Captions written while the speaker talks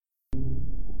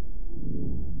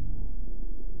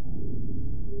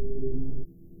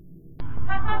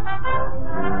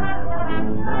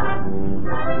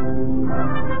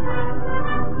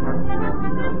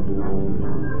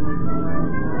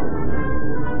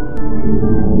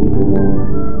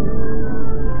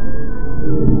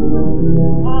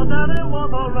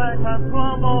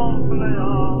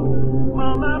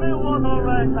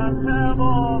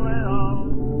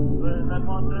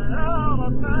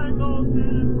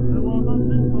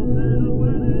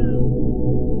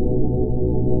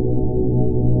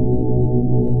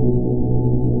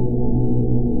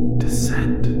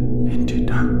Descent into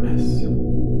Darkness,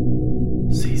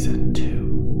 Season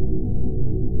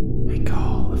 2, A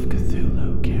Call of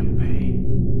Cthulhu campaign.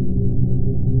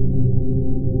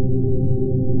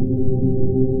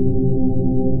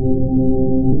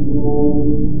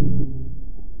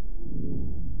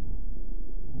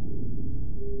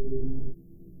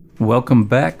 Welcome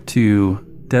back to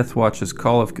Death Watch's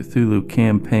Call of Cthulhu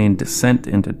campaign, Descent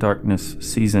into Darkness,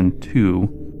 Season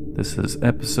 2. This is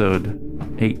episode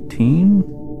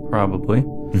 18, probably.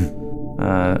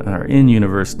 Our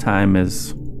in-universe time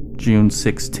is June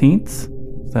 16th.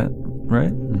 Is that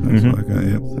right? That's what I got,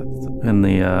 yep. In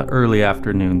the early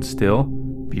afternoon still.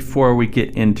 Before we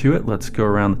get into it, let's go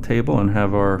around the table and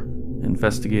have our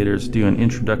investigators do an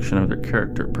introduction of their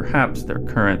character, perhaps their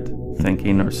current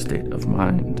thinking or state of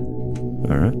mind.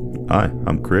 All right. Hi,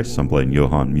 I'm Chris. I'm playing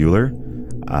Johann Mueller,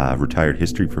 retired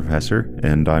history professor,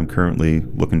 and I'm currently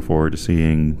looking forward to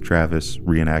seeing Travis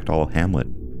reenact all of Hamlet.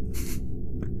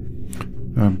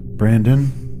 I'm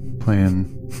Brandon,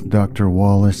 playing Dr.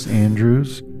 Wallace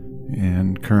Andrews,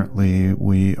 and currently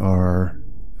we are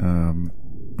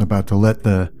about to let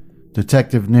the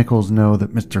Detective Nichols know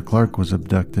that Mr. Clark was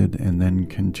abducted and then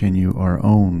continue our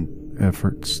own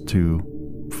efforts to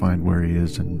find where he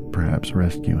is and perhaps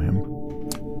rescue him.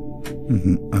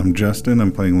 I'm Justin.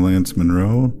 I'm playing Lance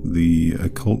Monroe, the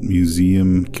occult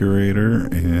museum curator,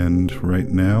 and right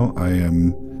now I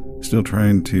am still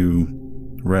trying to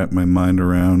wrap my mind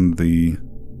around the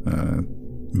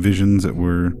visions that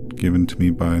were given to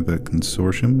me by the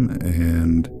consortium,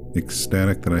 and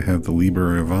ecstatic that I have the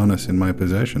Liber Ivanus in my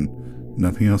possession.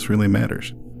 Nothing else really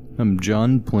matters. I'm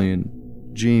John, playing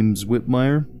James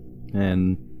Whitmire,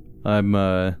 and I'm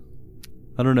I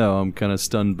don't know, I'm kind of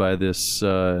stunned by this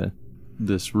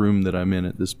this room that I'm in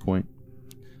at this point,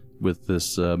 with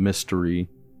this mystery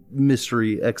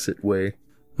exit way.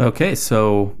 Okay,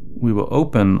 so we will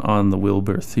open on the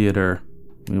Wilbur Theater.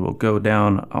 We will go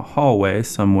down a hallway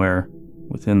somewhere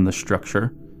within the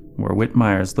structure where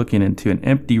Whitmire is looking into an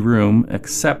empty room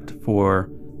except for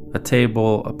a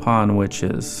table upon which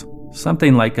is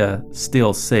something like a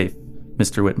steel safe.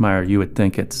 Mr. Whitmire, you would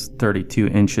think it's 32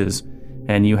 inches,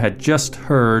 and you had just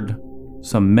heard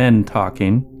some men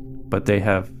talking, but they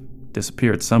have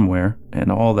disappeared somewhere,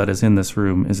 and all that is in this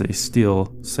room is a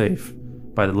steel safe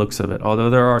by the looks of it. Although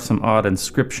there are some odd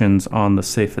inscriptions on the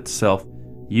safe itself.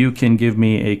 You can give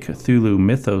me a Cthulhu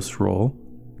Mythos roll.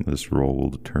 This roll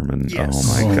will determine... Yes.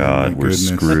 Oh my God, we're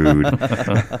screwed.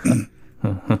 That's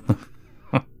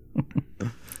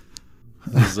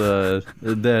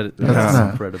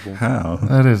incredible. How?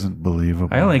 That isn't believable.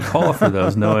 I only call for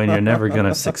those knowing you're never going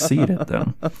to succeed at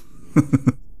them.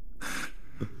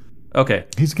 Okay.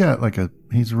 He's got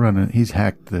he's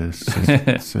hacked the system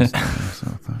or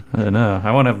something. I don't know.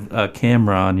 I want a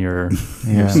camera on your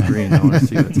screen. I want to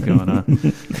see what's going on.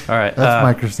 All right.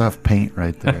 That's Microsoft Paint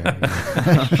right there.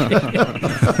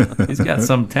 He's got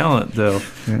some talent, though,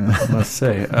 I must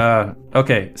say.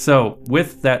 Okay, so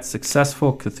with that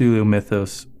successful Cthulhu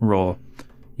Mythos roll,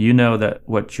 you know that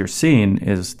what you're seeing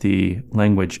is the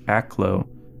language Aklo.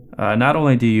 Not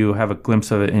only do you have a glimpse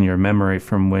of it in your memory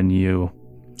from when you,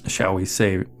 shall we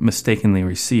say, mistakenly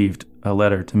received a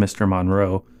letter to Mr.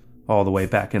 Monroe all the way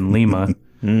back in Lima,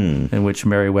 in which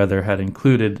Merriweather had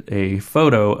included a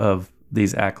photo of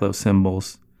these Aklo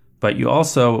symbols, but you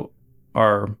also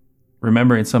are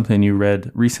remembering something you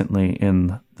read recently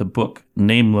in the book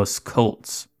Nameless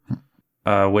Cults,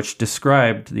 which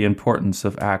described the importance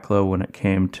of Aklo when it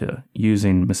came to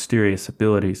using mysterious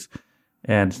abilities.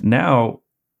 And now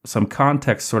some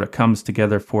context sort of comes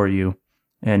together for you,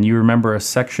 and you remember a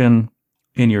section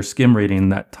in your skim reading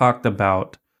that talked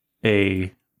about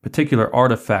a particular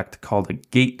artifact called a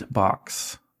gate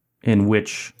box, in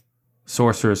which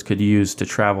sorcerers could use to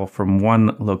travel from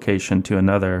one location to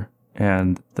another,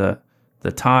 and the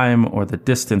time or the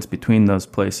distance between those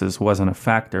places wasn't a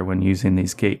factor when using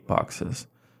these gate boxes.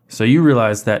 So you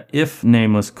realize that if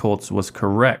Nameless Cults was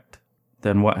correct,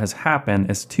 then what has happened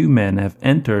is two men have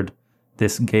entered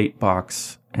this gate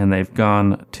box and they've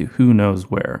gone to who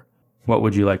knows where. What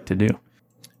would you like to do?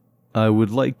 I'd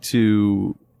like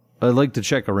to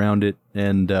check around it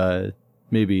and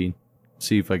maybe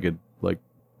see if I could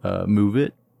move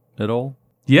it at all.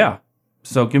 Yeah.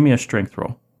 So give me a strength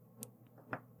roll.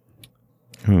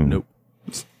 Nope.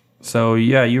 So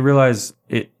yeah, you realize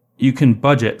you can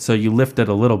budget, so you lift it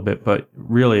a little bit, but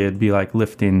really it'd be like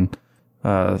lifting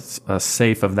a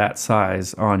safe of that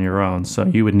size on your own. So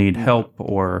you would need help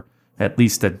or at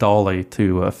least a dolly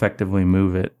to effectively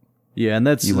move it. Yeah, and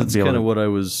that's kind of what I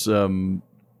was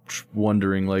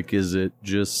wondering. Like, is it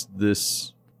just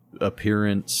this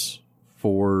appearance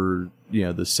for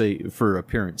for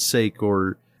appearance sake,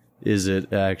 or is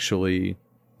it actually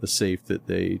the safe that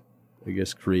they, I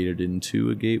guess, created into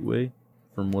a gateway?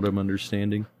 From what I'm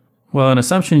understanding. Well, an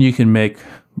assumption you can make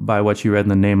by what you read in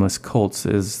the Nameless Cults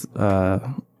is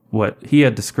what he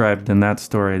had described in that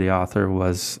story, the author,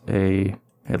 was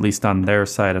at least on their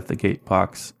side of the gate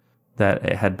box, that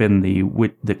it had been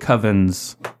the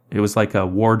coven's, it was like a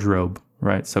wardrobe,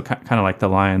 right? So kind of like the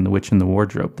Lion, the Witch, and the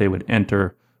Wardrobe. They would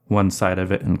enter one side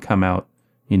of it and come out,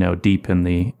 deep in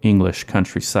the English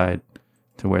countryside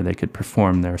to where they could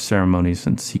perform their ceremonies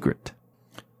in secret.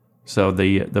 So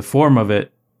the form of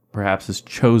it perhaps is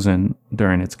chosen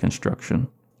during its construction.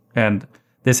 And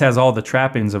this has all the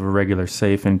trappings of a regular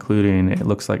safe, including it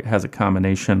looks like it has a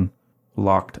combination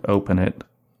lock to open it.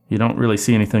 You don't really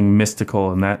see anything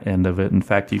mystical in that end of it. In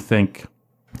fact, you think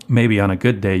maybe on a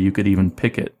good day you could even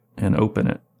pick it and open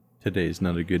it. Today's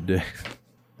not a good day.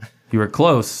 You were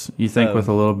close. You think with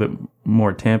a little bit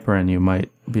more tampering you might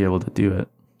be able to do it.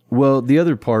 Well, the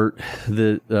other part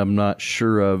that I'm not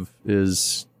sure of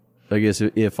is, I guess,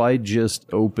 if I just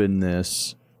open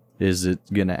this, is it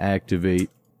going to activate?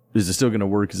 Is it still going to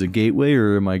work as a gateway,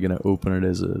 or am I going to open it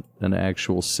as an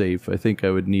actual safe? I think I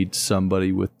would need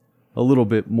somebody with a little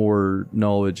bit more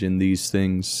knowledge in these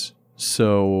things.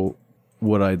 So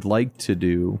what I'd like to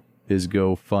do is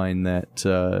go find that,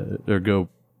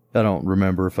 I don't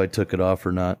remember if I took it off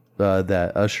or not,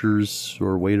 that usher's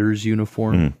or waiter's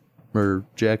uniform or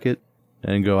jacket,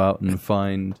 and go out and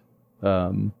find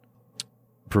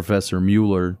Professor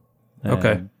Mueller.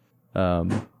 Okay.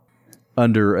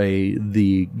 Under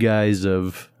the guise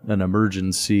of an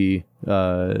emergency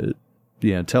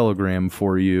telegram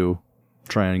for you,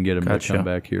 try and get him to come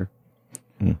back here.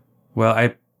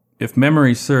 Well, if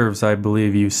memory serves, I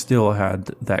believe you still had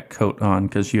that coat on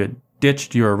because you had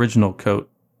ditched your original coat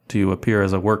to appear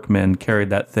as a workman, carried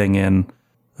that thing in,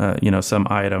 some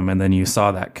item, and then you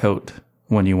saw that coat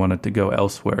when you wanted to go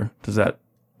elsewhere. Does that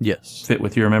fit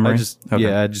with your memory?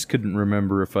 I just couldn't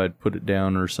remember if I'd put it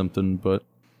down or something, but...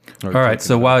 All right,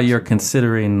 so while you're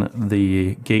considering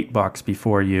the gate box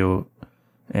before you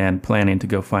and planning to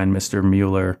go find Mr.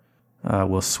 Mueller,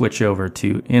 we'll switch over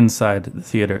to inside the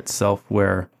theater itself,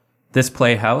 where this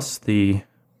playhouse, the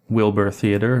Wilbur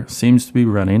Theater, seems to be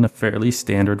running a fairly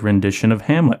standard rendition of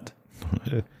Hamlet.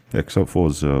 Except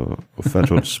for the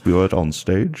fettered spirit on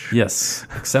stage? Yes,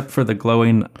 except for the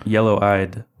glowing,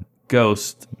 yellow-eyed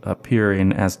ghost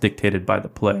appearing as dictated by the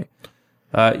play.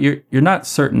 You're not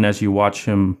certain as you watch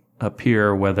him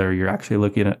appear whether you're actually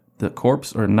looking at the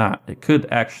corpse or not. It could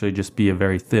actually just be a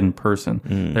very thin person.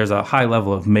 There's a high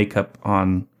level of makeup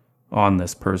on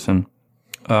this person.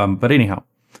 But anyhow,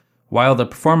 while the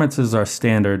performances are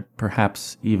standard,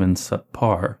 perhaps even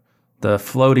subpar, the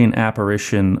floating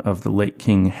apparition of the late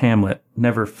King Hamlet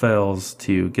never fails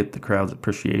to get the crowd's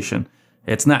appreciation.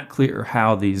 It's not clear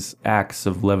how these acts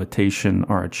of levitation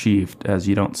are achieved, as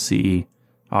you don't see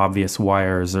obvious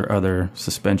wires or other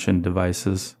suspension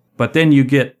devices. But then you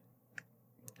get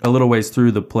a little ways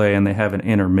through the play and they have an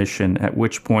intermission, at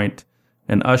which point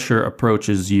an usher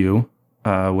approaches you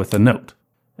with a note.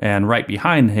 And right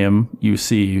behind him, you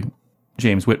see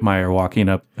James Whitmire walking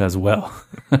up as well,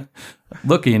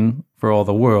 looking for all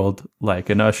the world like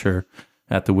an usher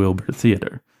at the Wilbur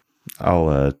Theater.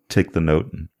 I'll take the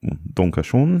note,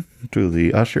 Donkashon, to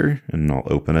the usher, and I'll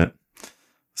open it.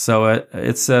 So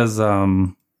it says...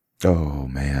 oh,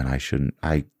 man,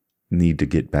 I need to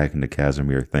get back into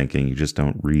Casimir thinking. You just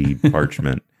don't read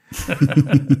parchment.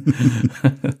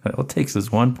 All it takes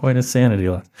is 1 point of sanity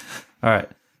loss. All right.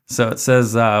 So it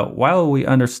says, while we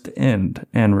understand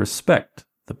and respect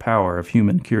the power of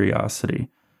human curiosity,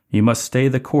 you must stay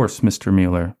the course, Mr.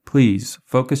 Mueller. Please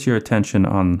focus your attention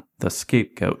on the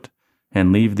scapegoat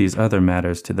and leave these other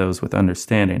matters to those with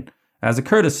understanding. As a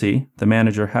courtesy, the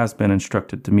manager has been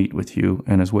instructed to meet with you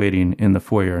and is waiting in the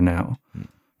foyer now.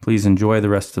 Please enjoy the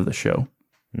rest of the show.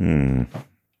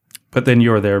 But then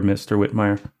you're there, Mr.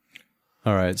 Whitmire.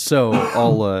 All right, so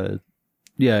I'll,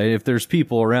 if there's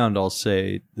people around, I'll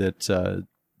say that,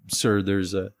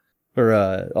 sir,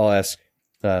 I'll ask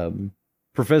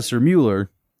Professor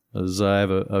Mueller, as I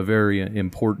have a very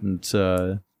important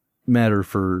matter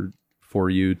for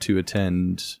you to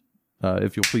attend.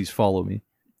 If you'll please follow me.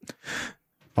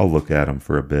 I'll look at him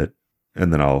for a bit,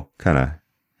 and then I'll kind of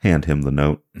hand him the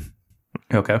note.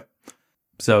 Okay.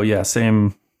 So, yeah,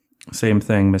 same Same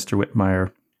thing, Mr.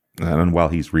 Whitmire. And while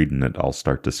he's reading it, I'll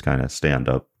start to kind of stand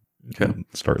up and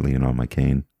start leaning on my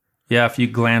cane. Yeah, if you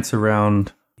glance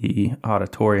around the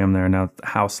auditorium there, now that the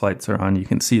house lights are on, you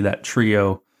can see that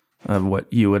trio of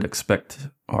what you would expect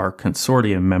are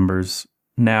consortium members.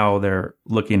 Now they're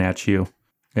looking at you.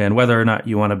 And whether or not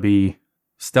you want to be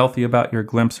stealthy about your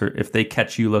glimpse, or if they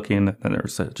catch you looking, then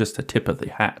there's just a tip of the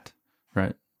hat,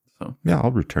 right? So yeah,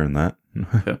 I'll return that.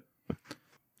 yeah.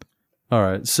 All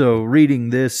right. So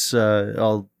reading this,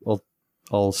 I'll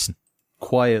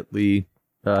quietly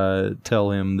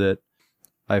tell him that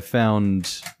I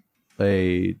found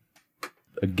a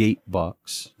gate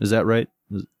box. Is that right?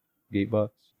 Gate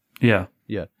box? Yeah.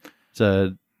 Yeah.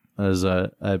 So as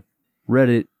I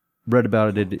read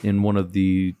about it in one of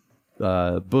the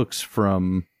books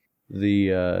from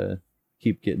the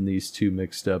keep getting these two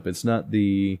mixed up. It's not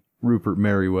the Rupert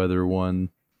Merriweather one.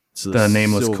 It's The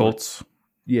Nameless Cults.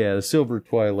 Yeah, the Silver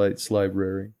Twilight's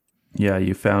library. Yeah,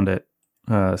 you found it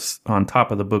on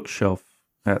top of the bookshelf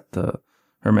at the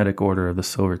Hermetic Order of the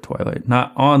Silver Twilight.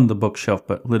 Not on the bookshelf,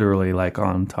 but literally like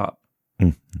on top.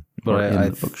 But I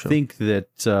think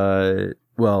that,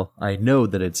 well, I know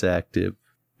that it's active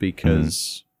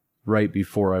because right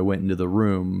before I went into the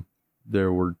room,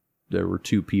 there were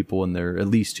two people in there, at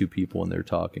least two people in there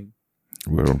talking.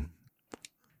 Well,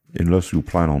 unless you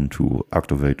plan on to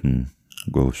activate and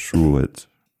go through it,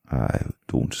 I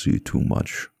don't see too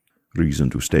much reason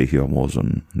to stay here more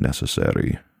than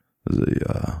necessary.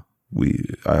 I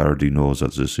already know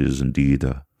that this is indeed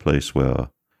a place where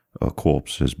a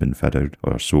corpse has been fettered,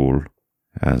 or a soul,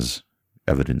 as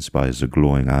evidenced by the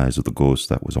glowing eyes of the ghost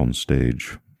that was on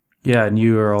stage. Yeah, and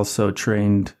you are also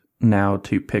trained now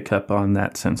to pick up on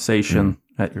that sensation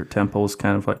at your temples,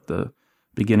 kind of like the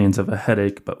beginnings of a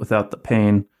headache, but without the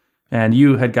pain. And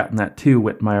you had gotten that too,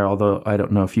 Whitmire, although I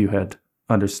don't know if you had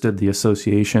understood the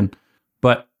association.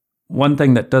 But one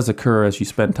thing that does occur as you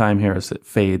spend time here is it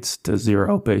fades to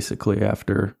zero, basically,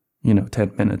 after, 10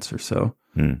 minutes or so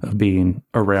of being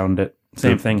around it.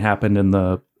 Same thing happened in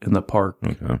the park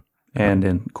and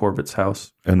in Corbett's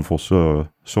house. And for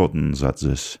certain that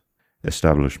this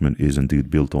establishment is indeed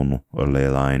built on a ley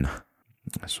line.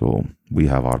 So we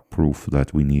have our proof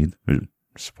that we need,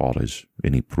 as far as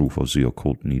any proof of the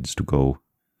occult needs to go.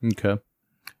 Okay.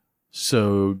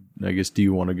 So I guess, do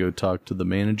you want to go talk to the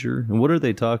manager? And what are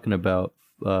they talking about?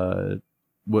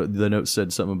 What the note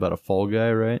said something about a fall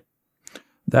guy, right?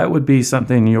 That would be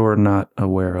something you're not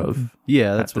aware of.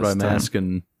 Yeah, that's what I'm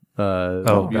asking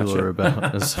Mueller about.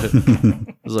 I was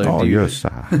like, yes.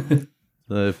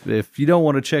 If you don't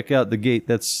want to check out the gate,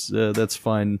 that's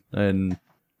fine, and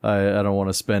I don't want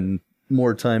to spend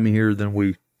more time here than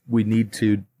we need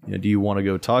to. Do you want to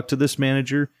go talk to this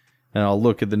manager? And I'll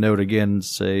look at the note again and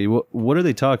say, what are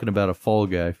they talking about a fall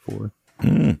guy for?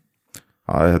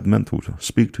 I had meant to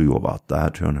speak to you about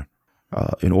that, John.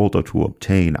 In order to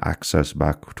obtain access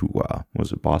back to,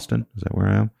 was it Boston? Is that where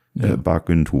I am? Yeah. Back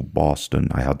into Boston,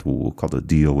 I had to cut a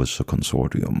deal with the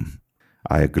consortium.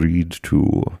 I agreed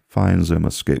to find them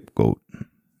a scapegoat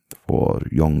for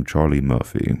young Charlie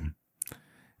Murphy,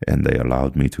 and they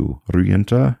allowed me to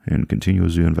re-enter and continue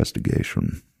the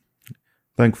investigation.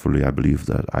 Thankfully, I believe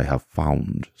that I have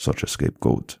found such a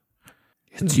scapegoat.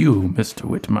 It's you, Mr.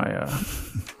 Whitmire.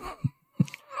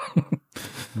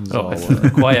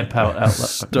 Quiet part out loud.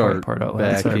 Sorry about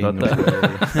that.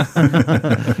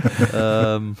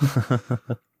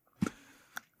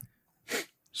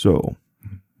 So,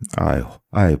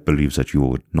 I believe that you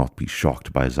would not be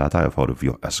shocked by that. I have heard of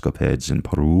your escapades in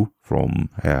Peru from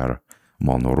Herr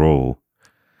Monroe.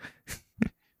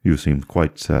 You seem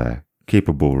quite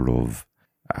capable of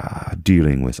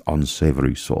dealing with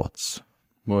unsavory sorts.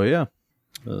 Well, yeah.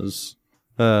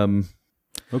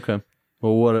 Okay.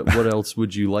 Well, what else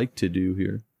would you like to do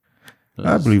here?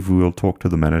 I believe we will talk to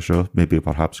the manager, maybe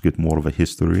perhaps get more of a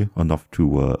history, enough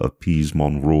to appease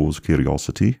Monroe's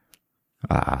curiosity.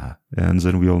 And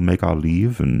then we'll make our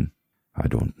leave, and I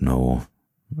don't know.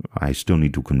 I still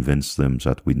need to convince them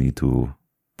that we need to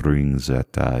bring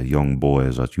that young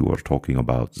boy that you were talking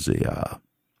about,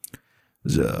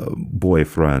 the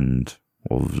boyfriend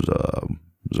of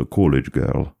the college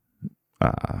girl.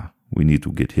 We need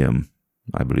to get him.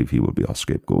 I believe he will be our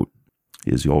scapegoat.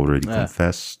 Is he already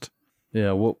confessed?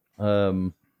 Yeah, well,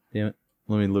 damn it.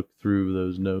 Let me look through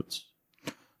those notes.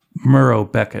 Monroe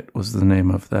Beckett was the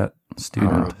name of that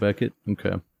student. Monroe Beckett?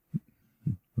 Okay.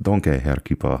 Danke, Herr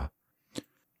Keeper.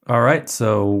 All right,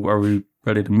 so are we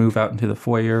ready to move out into the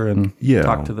foyer and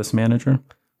talk to this manager?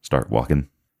 Start walking.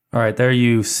 All right, there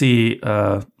you see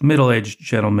a middle-aged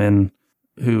gentleman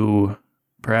who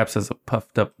perhaps as a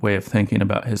puffed up way of thinking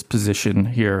about his position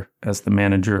here as the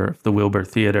manager of the Wilbur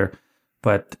Theater.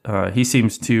 But he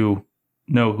seems to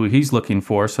know who he's looking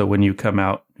for. So when you come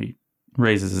out, he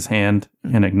raises his hand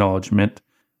in acknowledgement,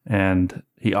 and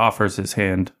he offers his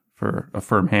hand for a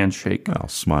firm handshake. I'll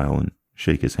smile and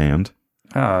shake his hand.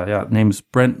 Yeah, name's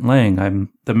Brent Lang.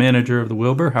 I'm the manager of the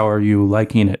Wilbur. How are you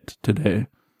liking it today?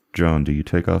 John, do you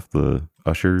take off the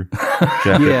usher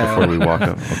jacket before we walk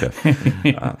up?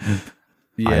 Okay.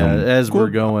 As we're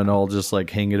going, I'll just like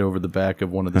hang it over the back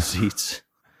of one of the seats.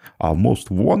 A most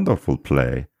wonderful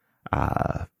play.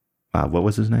 What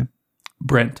was his name?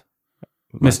 Brent.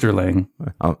 Mr. Lang.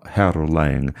 Herr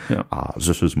Lang. Yeah.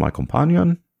 This is my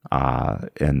companion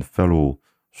and fellow,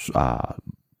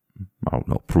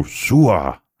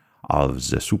 pursuer of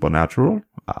the supernatural.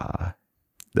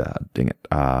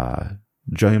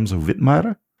 James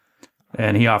Whitmire.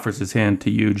 And he offers his hand to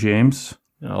you, James.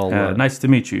 I'll, nice to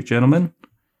meet you, gentlemen.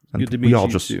 And good to meet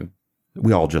you too.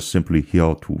 We are just simply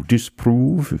here to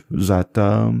disprove that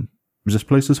this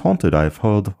place is haunted. I've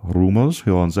heard rumors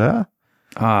here and there.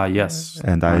 Yes.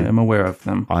 And I am aware of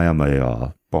them. I am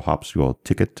perhaps your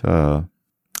ticket,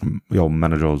 your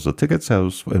manager of the tickets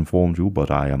has informed you,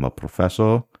 but I am a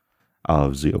professor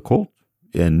of the occult.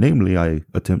 And namely, I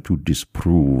attempt to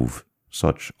disprove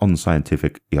such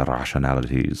unscientific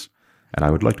irrationalities. And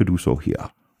I would like to do so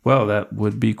here. Well, that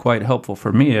would be quite helpful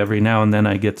for me. Every now and then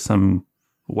I get some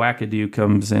wackadoo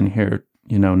comes in here,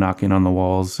 knocking on the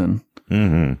walls, and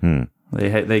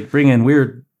they bring in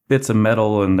weird bits of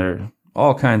metal, and they're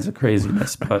all kinds of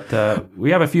craziness. But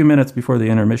we have a few minutes before the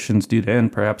intermission's due to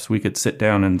end. Perhaps we could sit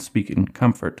down and speak in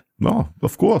comfort. No,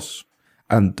 of course.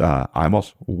 And I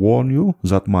must warn you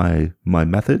that my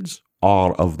methods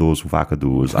are of those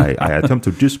wackadoos. I attempt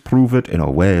to disprove it in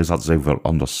a way that they will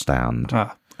understand.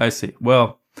 I see.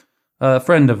 Well, a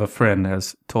friend of a friend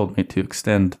has told me to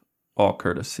extend all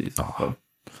courtesies.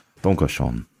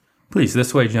 Dankeschön. Please,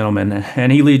 this way, gentlemen.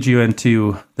 And he leads you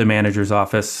into the manager's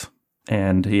office,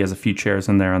 and he has a few chairs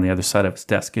in there on the other side of his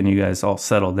desk, and you guys all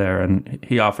settle there, and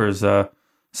he offers a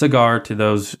cigar to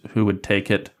those who would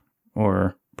take it,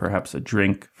 or perhaps a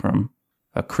drink from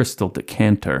a crystal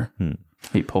decanter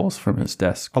he pulls from his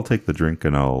desk. I'll take the drink,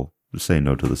 and I'll say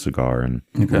no to the cigar and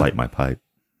light my pipe.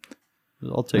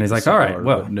 I'll take and he's the like, cigar, all right,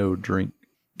 well, but no drink.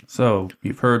 So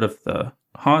you've heard of the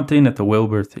haunting at the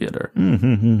Wilbur Theater.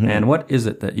 And what is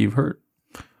it that you've heard?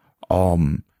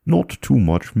 Not too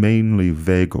much, mainly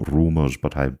vague rumors,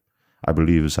 but I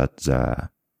believe that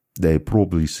they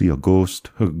probably see a ghost,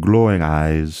 glowing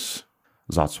eyes,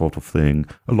 that sort of thing.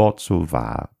 Lots of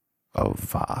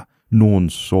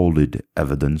non-solid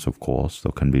evidence, of course.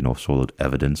 There can be no solid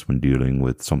evidence when dealing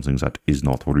with something that is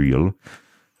not real.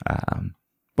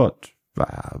 But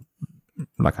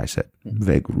like I said,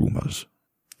 vague rumors.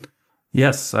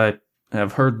 Yes, I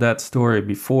have heard that story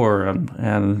before,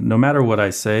 and no matter what I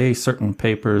say, certain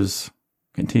papers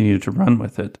continue to run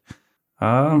with it.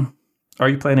 Are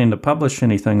you planning to publish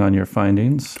anything on your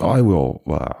findings? I will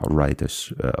write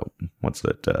this, what's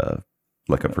that,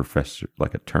 like a professor,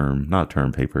 like a term, not a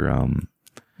term paper,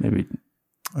 maybe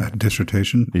a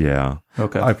dissertation? Yeah.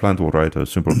 Okay. I plan to write a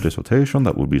simple dissertation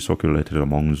that will be circulated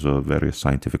among the various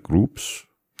scientific groups.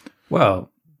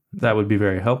 Well, that would be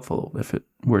very helpful if it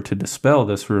were to dispel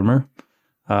this rumor.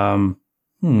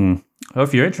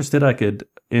 If you're interested, I could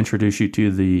introduce you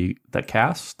to the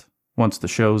cast once the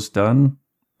show's done.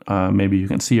 Maybe you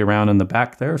can see around in the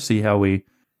back there, see how we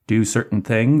do certain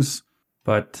things.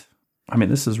 But, I mean,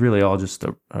 this is really all just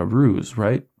a ruse,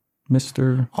 right,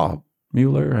 Mr.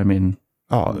 Mueller? I mean...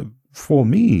 For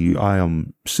me, I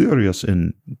am serious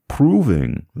in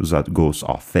proving that ghosts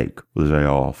are fake. They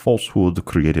are falsehood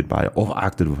created by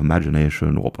overactive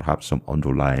imagination or perhaps some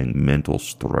underlying mental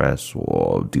stress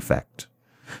or defect.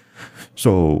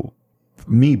 So,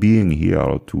 me being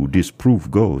here to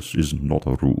disprove ghosts is not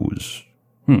a ruse.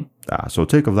 So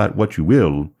take of that what you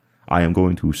will. I am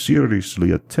going to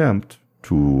seriously attempt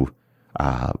to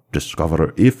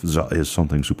discover if there is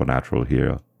something supernatural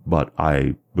here. But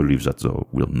I believe that there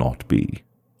will not be.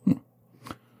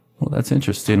 Well, that's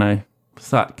interesting. I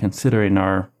thought, considering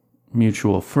our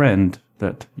mutual friend,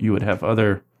 that you would have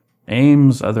other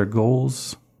aims, other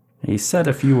goals. He said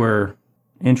if you were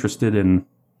interested in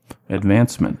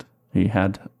advancement, he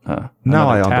had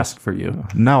another task for you.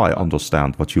 Now I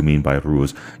understand what you mean by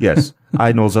ruse. Yes,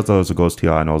 I know that there is a ghost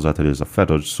here. I know that it is a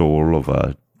feathered soul of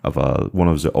one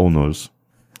of the owners.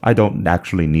 I don't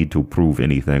actually need to prove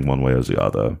anything one way or the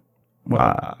other.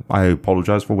 Well, I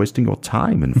apologize for wasting your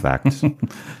time, in fact.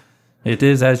 It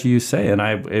is as you say, and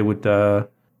it would...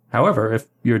 however, if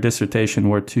your dissertation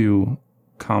were to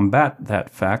combat that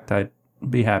fact, I'd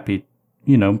be happy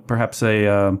perhaps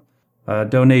a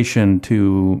donation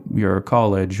to your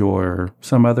college or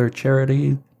some other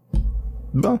charity?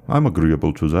 Well, I'm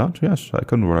agreeable to that, yes. I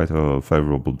can write a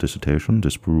favorable dissertation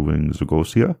disproving the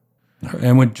ghost here.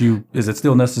 And is it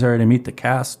still necessary to meet the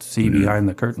cast, see behind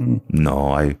the curtain?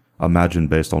 No, I imagine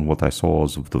based on what I saw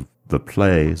of the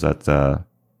play that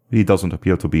he doesn't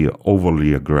appear to be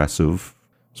overly aggressive,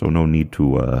 so no need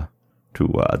to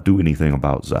do anything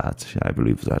about that. I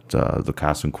believe that the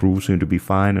cast and crew seem to be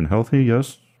fine and healthy,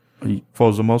 yes,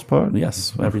 for the most part.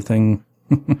 Yes, everything.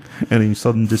 Any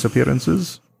sudden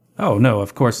disappearances? Oh, no,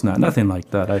 of course not. Nothing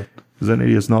like that. Then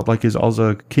he is not like his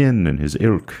other kin and his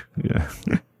ilk. Yeah.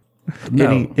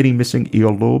 No. Any missing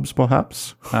earlobes,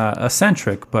 perhaps?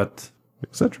 Eccentric, but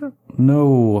Etc.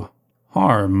 no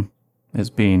harm is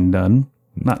being done.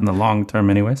 Not in the long term,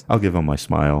 anyways. I'll give him my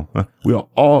smile. We are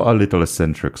all a little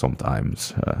eccentric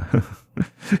sometimes.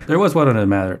 There was one other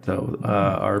matter, though.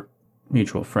 Our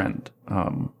mutual friend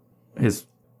is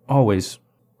always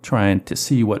trying to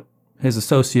see what his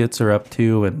associates are up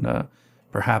to and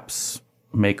perhaps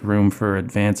make room for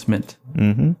advancement.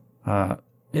 Mm-hmm.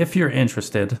 If you're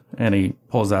interested, and he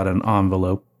pulls out an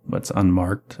envelope that's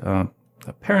unmarked,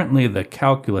 apparently the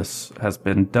calculus has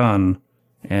been done,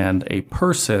 and a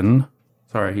person,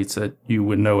 sorry, he said you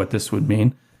would know what this would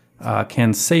mean,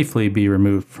 can safely be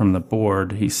removed from the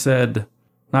board. He said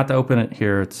not to open it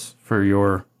here, it's for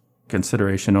your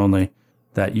consideration only,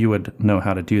 that you would know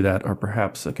how to do that, or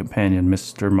perhaps a companion,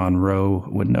 Mr. Monroe,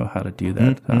 would know how to do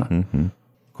that. Of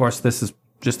course, this is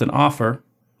just an offer.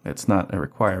 It's not a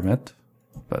requirement,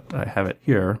 but I have it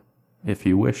here if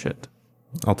you wish it.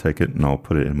 I'll take it and I'll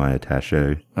put it in my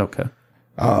attaché. Okay.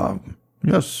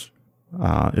 Yes.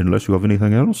 Unless you have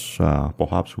anything else,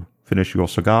 perhaps we'll finish your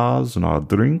cigars and our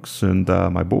drinks and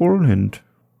my bowl, and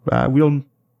we'll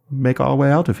make our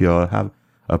way out if you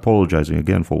apologizing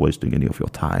again for wasting any of your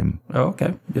time. Oh,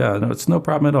 okay. Yeah, no, it's no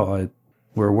problem at all.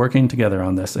 We're working together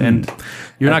on this. And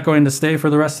you're not going to stay for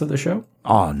the rest of the show?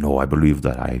 No, I believe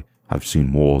that I have seen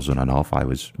more than enough. I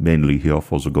was mainly here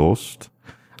for the ghost.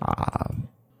 And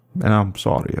I'm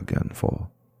sorry again for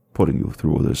putting you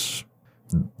through this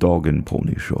dog and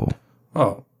pony show.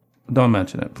 Oh, don't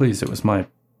mention it. Please, it was my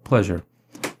pleasure.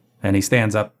 And he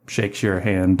stands up, shakes your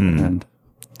hand, and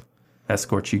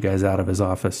escorts you guys out of his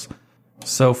office.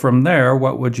 So from there,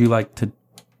 what would you like to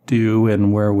do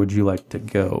and where would you like to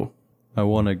go? I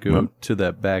want to go to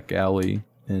that back alley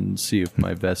and see if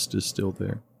my vest is still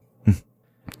there.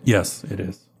 Yes, it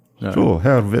is. So,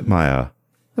 Herr Wittmeier,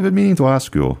 I've been meaning to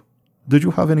ask you, did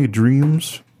you have any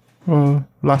dreams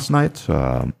last night?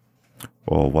 Or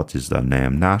what is their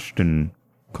name? Nashed in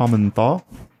common thought?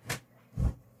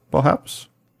 Perhaps?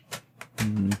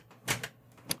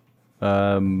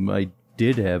 I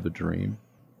did have a dream.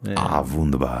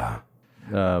 Wunderbar.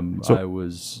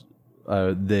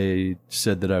 They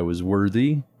said that I was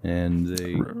worthy, and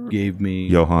they gave me...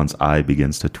 Johan's eye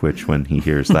begins to twitch when he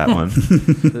hears that one.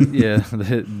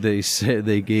 They said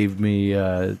they gave me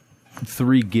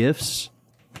 3 gifts,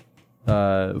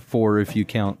 4 if you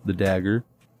count the dagger,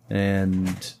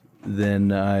 and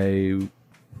then I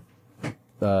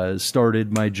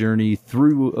started my journey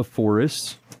through a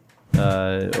forest,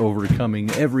 overcoming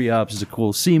every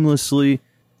obstacle seamlessly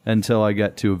until I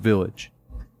got to a village.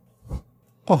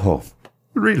 Oh,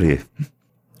 really?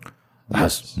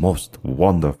 That's most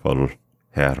wonderful,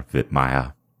 Herr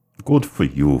Wittmeier. Good for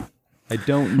you. I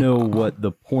don't know what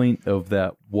the point of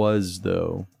that was,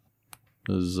 though,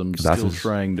 because I'm still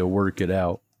trying to work it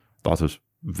out. That is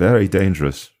very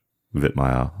dangerous,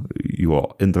 Wittmeier. You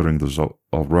are entering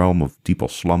a realm of deeper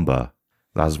slumber.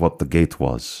 That's what the gate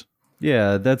was.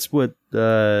 Yeah, that's what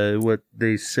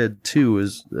they said, too,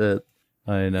 is that...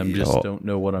 And I just don't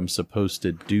know what I'm supposed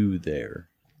to do there.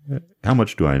 How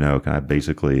much do I know? Can I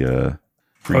basically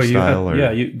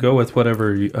freestyle? You go with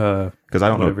whatever you... Because I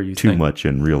don't know too much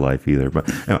in real life either. But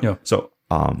anyway, So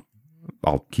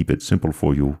I'll keep it simple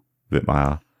for you,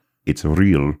 Wittmeier. It's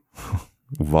real.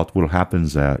 What will happen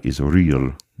there is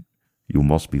real. You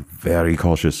must be very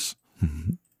cautious.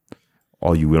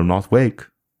 Or you will not wake.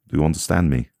 Do you understand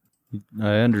me?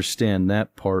 I understand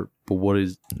that part, but what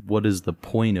is the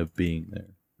point of being there?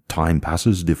 Time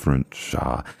passes different.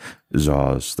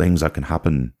 There's things that can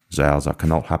happen there that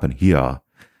cannot happen here.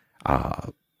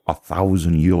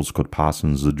 1,000 years could pass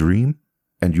in the dream,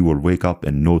 and you will wake up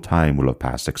and no time will have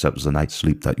passed except the night's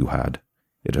sleep that you had.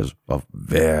 It is a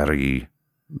very,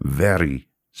 very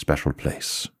special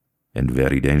place, and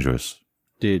very dangerous.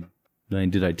 Did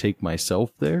I take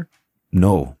myself there?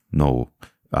 No.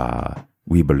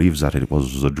 We believe that it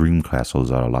was the dream castle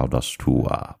that allowed us to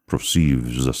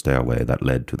perceive the stairway that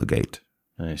led to the gate.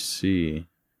 I see.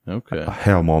 Okay.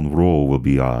 Herr Monroe will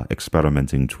be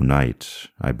experimenting tonight.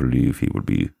 I believe he will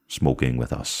be smoking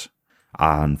with us.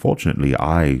 Unfortunately,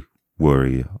 I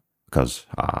worry because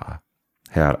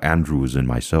Herr Andrews and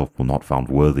myself were not found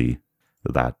worthy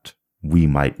that we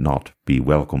might not be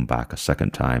welcome back a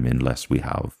second time unless we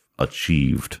have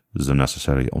achieved the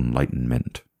necessary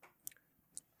enlightenment.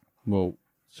 Well,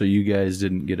 so you guys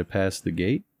didn't get to pass the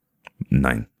gate?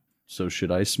 9. So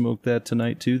should I smoke that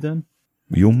tonight too then?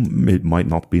 It might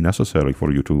not be necessary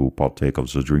for you to partake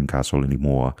of the Dream Castle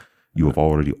anymore. You have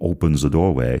already opened the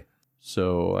doorway.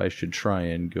 So I should try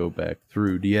and go back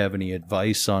through. Do you have any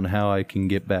advice on how I can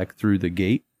get back through the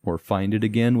gate or find it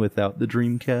again without the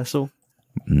Dream Castle?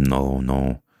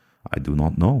 No. I do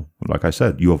not know. Like I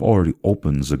said, you have already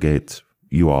opened the gate.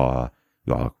 You are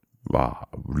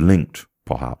linked,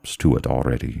 perhaps, to it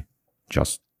already.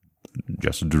 Just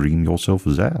dream yourself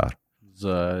there.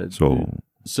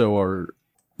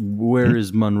 Where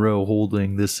is Monroe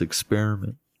holding this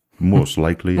experiment? Most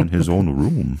likely in his own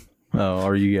room. Oh,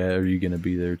 are you going to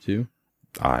be there too?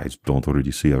 I don't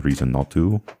really see a reason not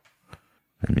to.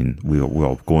 I mean,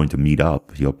 we're going to meet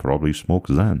up. He'll probably smoke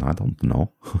then. I don't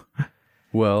know.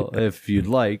 Well, if you'd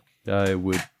like, I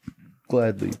would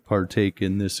gladly partake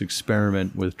in this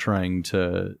experiment with trying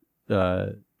to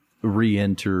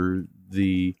re-enter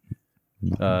the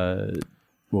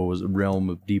realm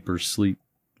of deeper sleep.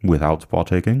 Without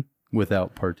partaking?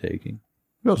 Without partaking.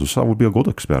 Yes, that would be a good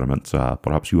experiment.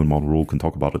 Perhaps you and Monroe can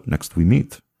talk about it next we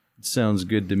meet. Sounds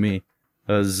good to me.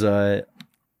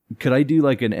 Could I do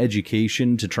like an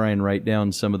education to try and write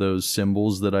down some of those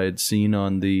symbols that I had seen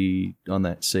on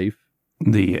that safe?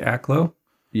 The ACLO?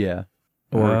 Yeah.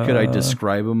 Or could I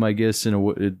describe them, I guess,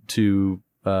 to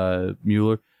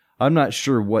Mueller? I'm not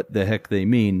sure what the heck they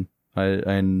mean,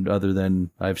 and other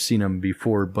than I've seen them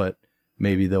before, but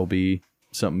maybe they'll be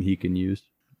something he can use.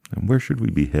 And where should we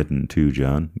be heading to,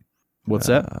 John? What's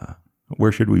that?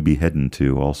 Where should we be heading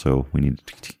to? Also, we need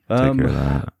to take care of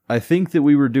that. I think that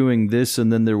we were doing this,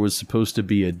 and then there was supposed to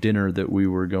be a dinner that we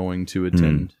were going to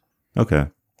attend. Okay.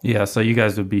 Yeah, so you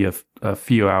guys would be a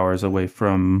few hours away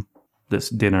from this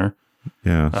dinner.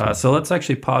 Yeah. So let's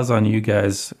actually pause on you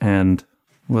guys, and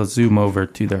we'll zoom over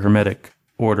to the Hermetic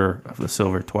Order of the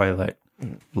Silver Twilight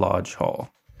Lodge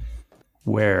Hall,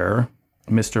 where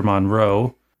Mr.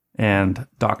 Monroe and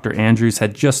Dr. Andrews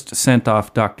had just sent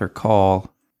off Dr.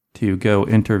 Call to go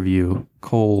interview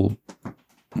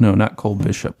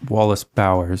Wallace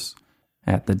Bowers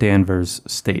at the Danvers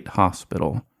State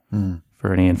Hospital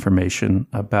for any information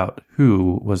about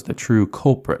who was the true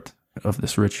culprit of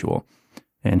this ritual.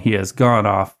 And he has gone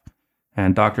off,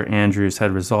 and Dr. Andrews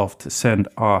had resolved to send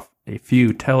off a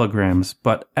few telegrams,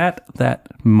 but at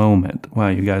that moment,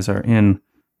 while you guys are in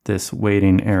this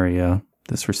waiting area,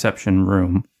 this reception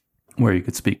room, where you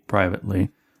could speak privately,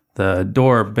 the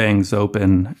door bangs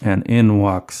open, and in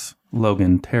walks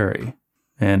Logan Terry.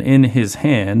 And in his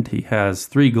hand, he has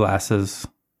 3 glasses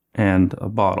and a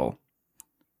bottle.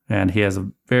 And he has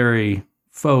a very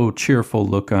faux cheerful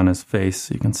look on his face.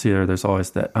 You can see there's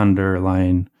always that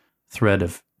underlying thread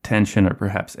of tension or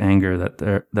perhaps anger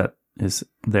that is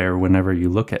there whenever you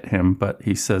look at him. But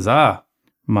he says,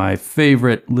 my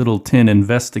favorite little tin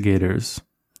investigators,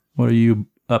 what are you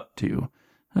up to?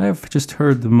 I've just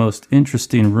heard the most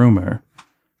interesting rumor,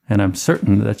 and I'm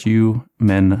certain that you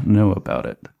men know about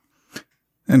it.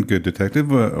 And good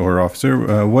detective or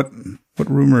officer, what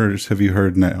rumors have you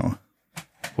heard now?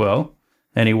 Well,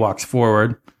 and he walks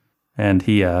forward, and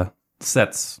he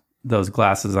sets those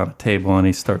glasses on a table, and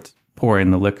he starts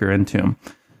pouring the liquor into them.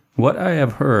 What I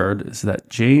have heard is that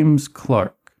James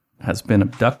Clark has been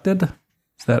abducted.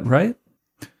 Is that right?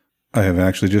 I have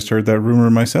actually just heard that rumor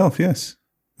myself, yes.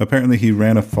 Apparently he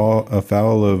ran afoul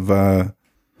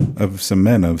of some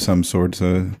men of some sort,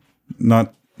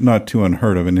 not too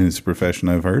unheard of in his profession,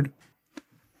 I've heard.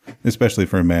 Especially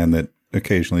for a man that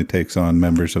occasionally takes on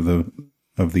members of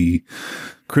the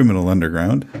criminal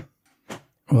underground.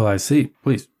 Well, I see.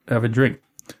 Please, have a drink.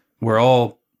 We're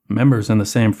all members in the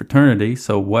same fraternity,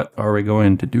 so what are we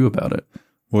going to do about it?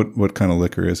 What kind of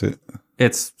liquor is it?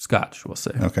 It's scotch, we'll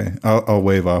say. Okay. I'll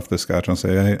wave off the scotch and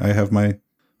say I have my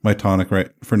tonic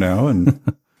right for now, and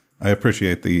I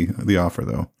appreciate the offer,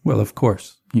 though. Well, of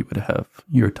course, you would have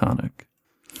your tonic.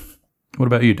 What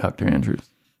about you, Dr. Andrews?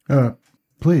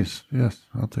 Please, yes,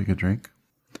 I'll take a drink.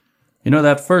 You know,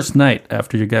 that first night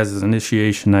after your guys'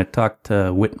 initiation, I talked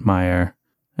to Whitmire,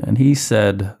 and he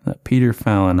said that Peter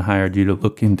Fallon hired you to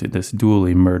look into this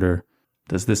Dooley murder.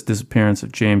 Does this disappearance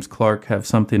of James Clark have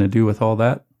something to do with all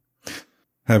that?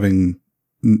 Having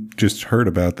just heard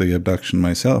about the abduction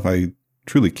myself, I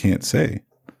truly can't say.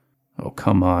 Oh,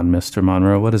 come on, Mr.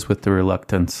 Monroe. What is with the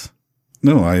reluctance?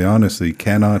 No, I honestly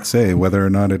cannot say whether or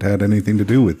not it had anything to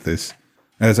do with this.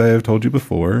 As I have told you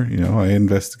before, I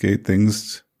investigate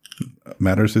things,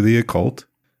 matters of the occult,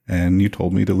 and you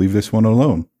told me to leave this one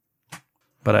alone.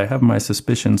 But I have my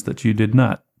suspicions that you did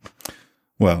not.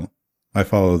 Well, I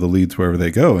follow the leads wherever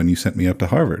they go, and you sent me up to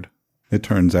Harvard. It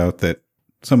turns out that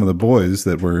some of the boys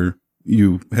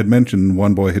you had mentioned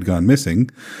one boy had gone missing,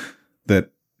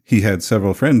 that he had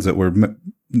several friends that were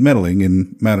meddling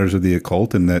in matters of the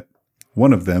occult, and that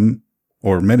one of them,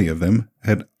 or many of them,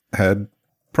 had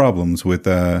problems with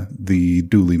the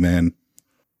Dooley man.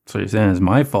 So you're saying it's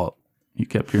my fault? You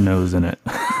kept your nose in it.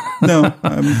 No,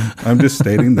 I'm just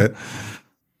stating that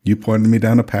you pointed me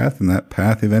down a path, and that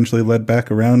path eventually led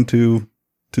back around to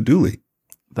Dooley.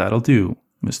 That'll do,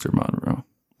 Mr. Monroe.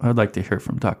 I'd like to hear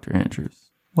from Dr.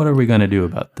 Andrews. What are we going to do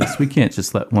about this? We can't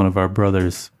just let one of our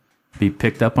brothers be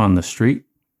picked up on the street.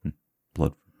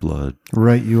 Blood.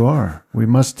 Right you are. We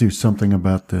must do something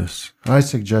about this. I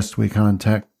suggest we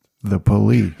contact the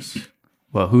police.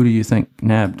 Well, who do you think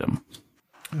nabbed him?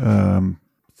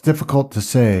 It's difficult to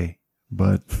say,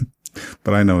 but...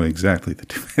 But I know exactly the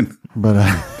two. But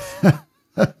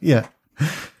yeah.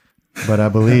 But I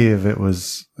believe it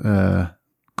was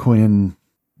Quinn,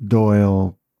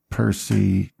 Doyle,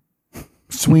 Percy,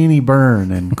 Sweeney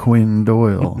Byrne, and Quinn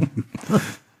Doyle.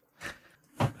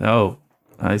 Oh,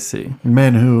 I see.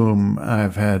 Men whom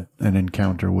I've had an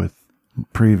encounter with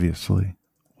previously.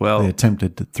 Well, they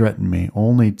attempted to threaten me,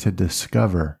 only to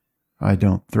discover I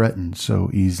don't threaten so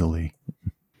easily.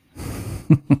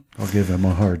 I'll give him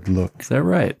a hard look. Is that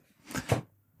right?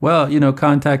 Well,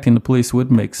 contacting the police would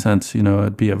make sense.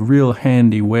 It'd be a real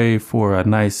handy way for a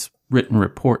nice written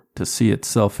report to see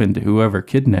itself into whoever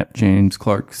kidnapped James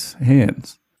Clark's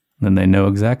hands. Then they know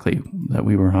exactly that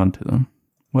we were onto them.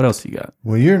 What else you got?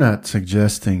 Well, you're not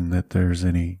suggesting that there's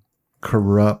any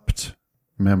corrupt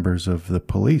members of the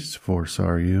police force,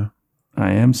 are you?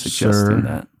 I am suggesting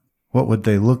that. What would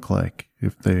they look like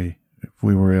if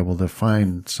we were able to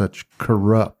find such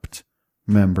corrupt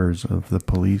members of the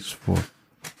police force?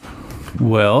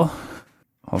 Well,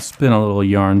 I'll spin a little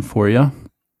yarn for you.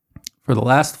 For the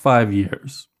last 5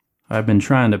 years, I've been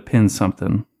trying to pin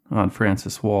something on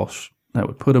Francis Walsh that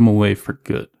would put him away for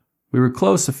good. We were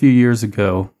close a few years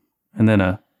ago, and then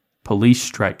a police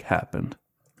strike happened.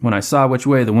 When I saw which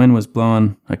way the wind was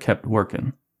blowing, I kept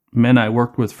working. Men I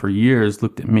worked with for years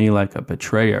looked at me like a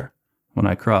betrayer when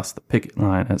I crossed the picket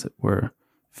line, as it were.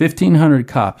 1,500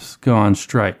 cops go on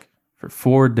strike for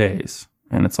 4 days,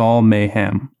 and it's all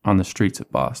mayhem on the streets of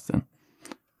Boston.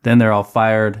 Then they're all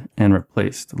fired and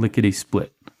replaced,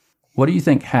 lickety-split. What do you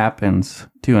think happens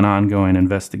to an ongoing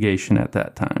investigation at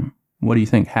that time? What do you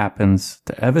think happens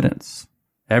to evidence?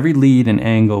 Every lead and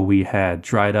angle we had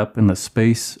dried up in the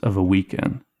space of a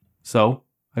weekend. So,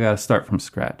 I gotta start from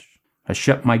scratch. I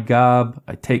shut my gob,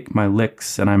 I take my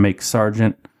licks, and I make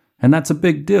sergeant, and that's a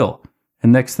big deal.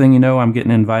 And next thing you know, I'm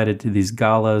getting invited to these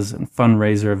galas and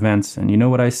fundraiser events, and you know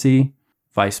what I see?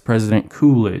 Vice President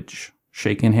Coolidge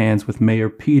shaking hands with Mayor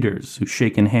Peters, who's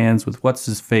shaking hands with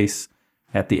what's-his-face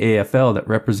at the AFL that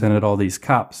represented all these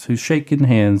cops, who's shaking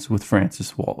hands with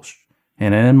Francis Walsh.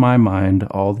 And in my mind,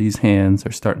 all these hands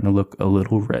are starting to look a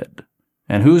little red.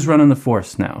 And who's running the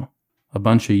force now? A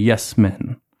bunch of yes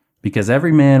men. Because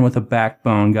every man with a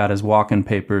backbone got his walking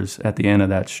papers at the end of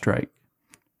that strike.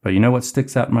 But you know what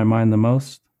sticks out in my mind the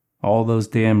most? All those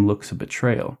damn looks of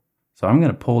betrayal. So I'm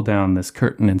going to pull down this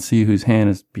curtain and see whose hand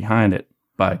is behind it,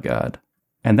 by God.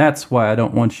 And that's why I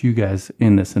don't want you guys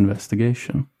in this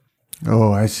investigation.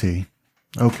 Oh, I see.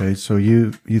 Okay, so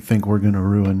you think we're going to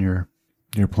ruin your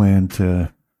plan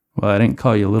to... Well, I didn't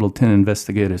call you Little Tin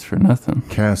investigators for nothing.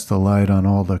 Cast a light on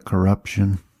all the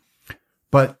corruption.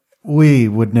 But we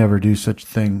would never do such a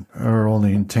thing. Our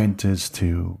only intent is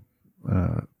to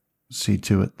see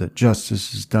to it that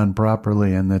justice is done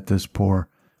properly and that this poor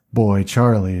boy,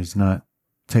 Charlie, is not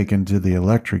taken to the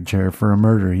electric chair for a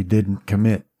murder he didn't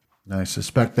commit. And I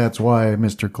suspect that's why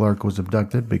Mr. Clark was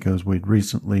abducted, because we'd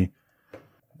recently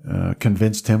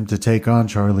convinced him to take on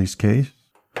Charlie's case.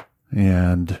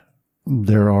 And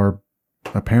there are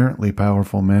apparently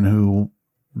powerful men who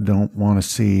don't want to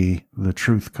see the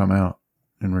truth come out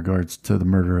in regards to the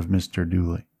murder of Mr.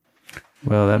 Dooley.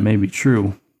 Well, that may be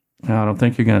true. Now, I don't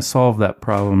think you're going to solve that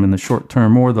problem in the short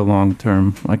term or the long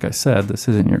term. Like I said, this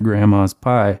isn't your grandma's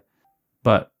pie.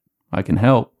 But I can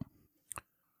help.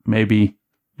 Maybe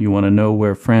you want to know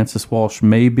where Francis Walsh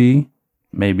may be.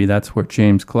 Maybe that's where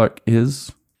James Clark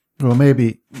is. Well,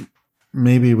 maybe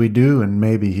we do, and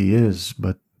maybe he is.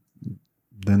 But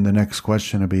then the next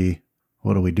question would be,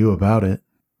 what do we do about it?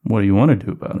 What do you want to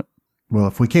do about it? well,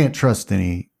 if we can't trust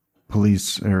any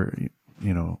police or,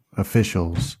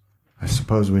 officials, I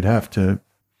suppose we'd have to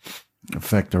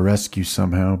effect a rescue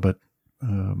somehow, but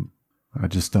I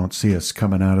just don't see us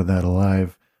coming out of that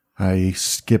alive. I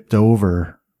skipped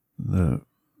over the,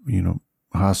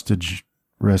 hostage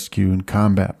rescue and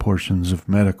combat portions of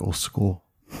medical school.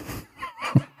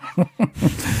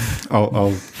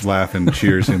 I'll laugh and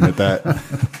cheers him at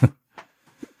that.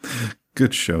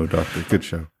 Good show, Doctor. Good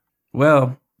show.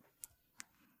 Well,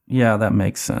 yeah, that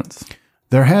makes sense.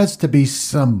 There has to be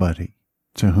somebody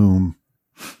to whom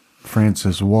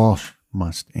Francis Walsh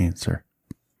must answer.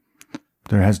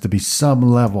 There has to be some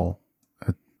level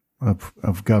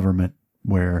of government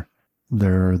where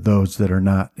there are those that are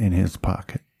not in his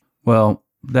pocket. Well,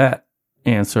 that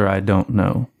answer I don't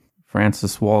know.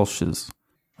 Francis Walsh is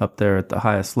up there at the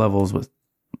highest levels with,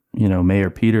 Mayor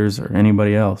Peters or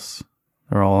anybody else.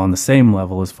 They're all on the same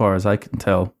level as far as I can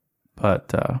tell.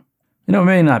 But, it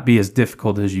may not be as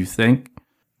difficult as you think.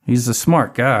 He's a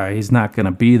smart guy. He's not going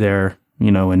to be there,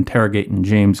 interrogating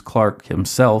James Clark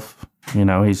himself.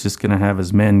 He's just going to have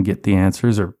his men get the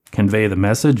answers or convey the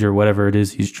message or whatever it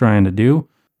is he's trying to do.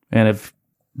 And if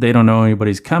they don't know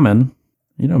anybody's coming,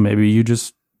 maybe you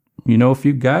just, a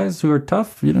few guys who are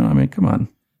tough, come on.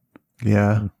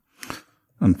 Yeah.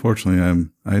 Unfortunately,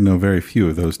 I know very few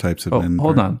of those types of men.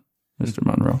 Hold on, Mr.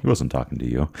 Monroe. He wasn't talking to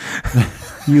you.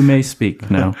 You may speak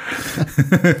now.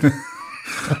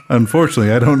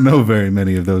 Unfortunately, I don't know very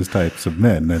many of those types of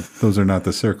men. Those are not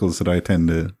the circles that I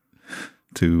tend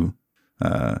to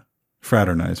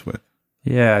fraternize with.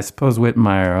 Yeah, I suppose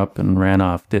Whitmire up and ran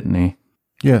off, didn't he?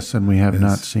 Yes, and we have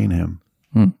not seen him.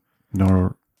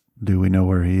 Nor do we know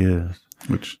where he is.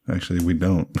 Which, actually, we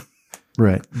don't.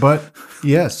 Right. But,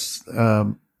 yes,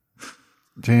 to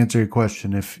answer your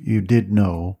question, if you did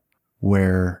know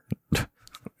where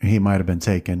he might have been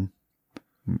taken,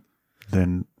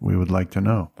 then we would like to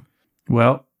know.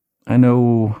 Well, I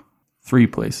know 3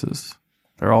 places.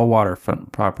 They're all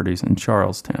waterfront properties in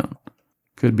Charlestown.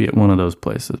 Could be at one of those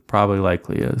places. Probably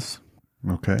likely is.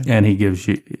 Okay. And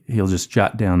he'll just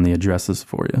jot down the addresses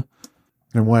for you.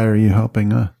 And why are you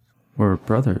helping us? We're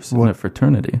brothers in a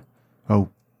fraternity. Oh,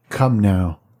 come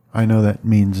now. I know that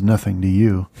means nothing to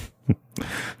you.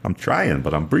 I'm trying,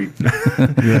 but I'm breathing.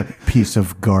 You piece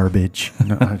of garbage.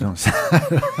 No, I don't say.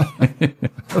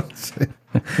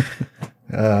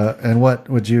 And what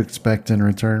would you expect in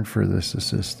return for this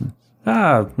assistance?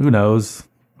 Who knows?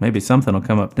 Maybe something will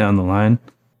come up down the line.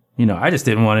 I just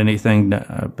didn't want anything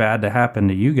bad to happen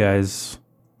to you guys,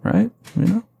 right?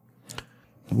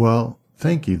 Well,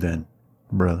 thank you then,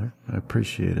 brother. I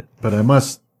appreciate it. But I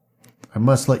must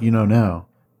let you know now,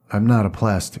 I'm not a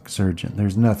plastic surgeon.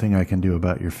 There's nothing I can do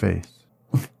about your face.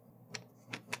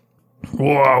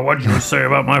 Whoa, what'd you say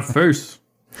about my face?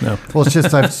 No. Well, it's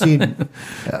just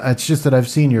that I've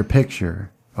seen your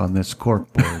picture on this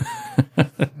corkboard.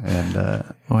 And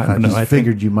I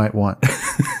figured you might want,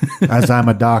 as I'm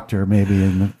a doctor, maybe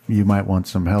you might want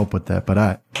some help with that.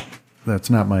 But that's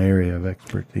not my area of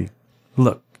expertise.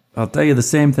 Look, I'll tell you the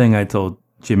same thing I told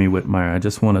Jimmy Whitmire. I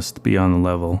just want us to be on the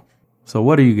level. So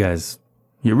what are you guys?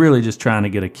 You're really just trying to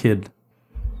get a kid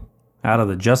out of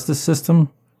the justice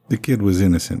system? The kid was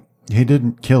innocent. He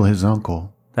didn't kill his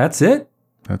uncle. That's it?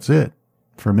 That's it.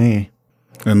 For me.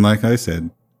 And like I said,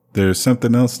 there's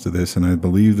something else to this, and I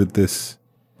believe that this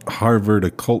Harvard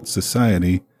occult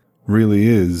society really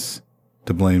is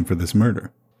to blame for this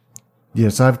murder.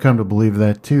 Yes, I've come to believe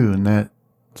that too, and that's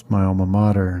my alma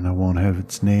mater, and I won't have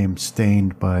its name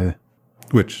stained by...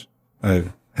 Which I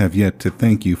have yet to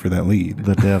thank you for that lead.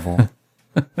 The devil.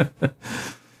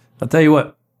 I'll tell you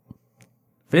what.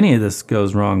 If any of this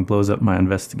goes wrong, blows up my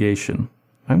investigation,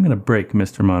 I'm going to break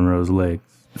Mr. Monroe's legs.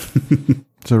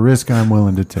 It's a risk I'm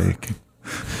willing to take.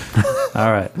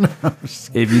 All right.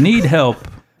 If you need help,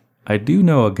 I do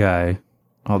know a guy,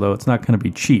 although it's not going to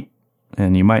be cheap,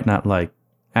 and you might not like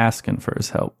asking for his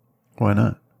help. Why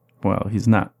not? Well, he's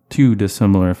not too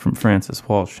dissimilar from Francis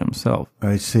Walsh himself.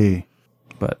 I see.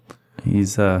 But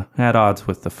he's at odds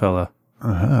with the fella.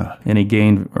 Uh-huh. Any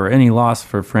gain or any loss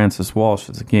for Francis Walsh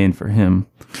is a gain for him.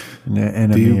 An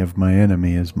enemy of my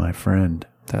enemy is my friend.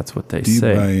 That's what they Do you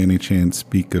say. by any chance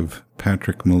speak of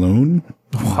Patrick Malone?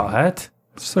 What?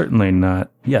 Certainly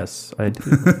not. Yes, I do.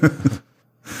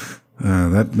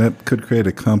 That could create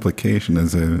a complication,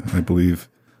 as I believe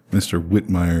Mr.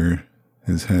 Whitmire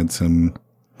has had some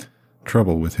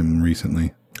trouble with him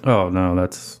recently. Oh, no,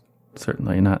 that's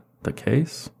certainly not the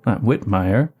case. Not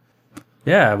Whitmire.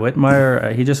 Yeah,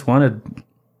 Whitmire, he just wanted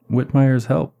Whitmire's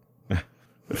help.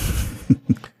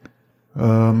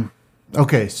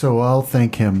 Okay, so I'll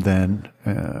thank him then,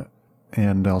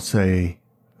 and I'll say,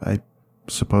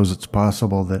 suppose it's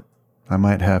possible that I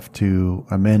might have to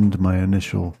amend my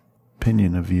initial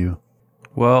opinion of you.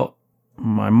 Well,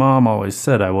 my mom always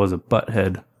said I was a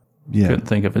butthead. Yeah. Couldn't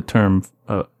think of a term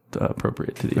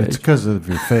appropriate to the It's age. because of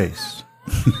your face.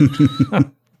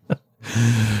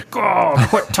 Oh,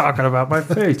 quit talking about my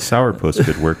face. Sourpuss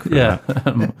could work for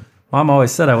that. Mom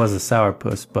always said I was a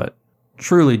sourpuss, but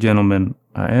truly, gentlemen,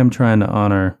 I am trying to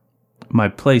honor my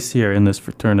place here in this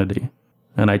fraternity.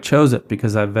 And I chose it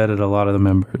because I vetted a lot of the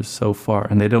members so far,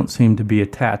 and they don't seem to be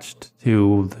attached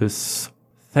to this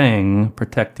thing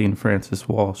protecting Francis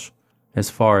Walsh, as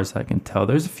far as I can tell.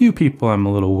 There's a few people I'm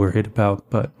a little worried about,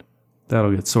 but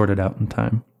that'll get sorted out in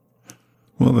time.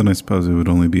 Well, then I suppose it would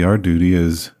only be our duty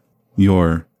as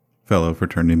your fellow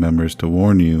fraternity members to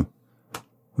warn you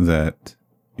that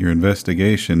your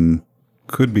investigation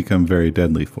could become very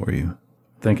deadly for you,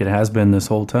 I think it has been this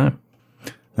whole time.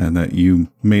 and that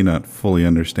you may not fully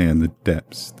understand the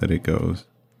depths that it goes.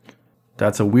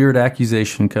 That's a weird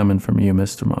accusation coming from you,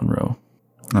 Mr. Monroe.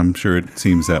 I'm sure it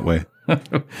seems that way.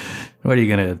 What are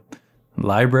you going to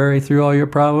library through all your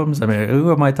problems? I mean,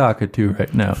 who am I talking to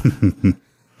right now?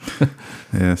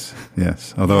 Yes.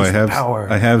 Although I power.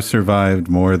 have survived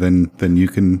more than you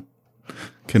can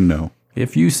know.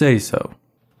 If you say so.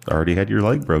 Already had your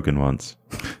leg broken once.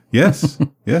 Yes.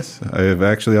 I have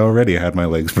actually already had my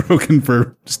legs broken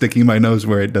for sticking my nose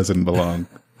where it doesn't belong.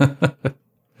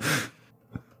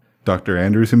 Dr.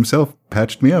 Andrews himself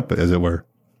patched me up, as it were.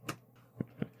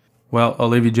 Well, I'll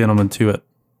leave you gentlemen to it.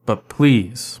 But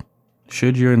please,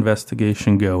 should your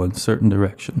investigation go in certain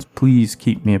directions, please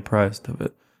keep me apprised of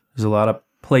it. There's a lot of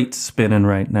plates spinning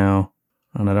right now,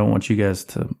 and I don't want you guys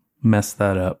to mess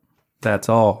that up. That's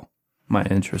all my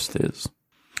interest is.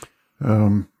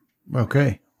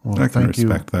 Okay. Well, I can thank you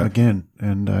respect that. again,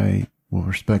 and I will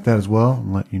respect that as well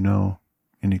and let you know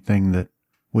anything that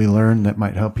we learn that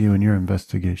might help you in your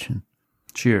investigation.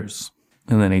 Cheers.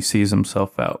 And then he sees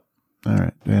himself out. All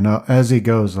right. And as he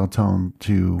goes, I'll tell him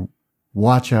to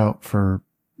watch out for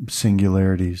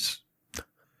singularities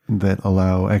that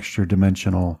allow extra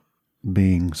dimensional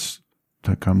beings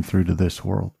to come through to this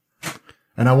world.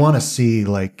 And I want to see,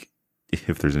 like,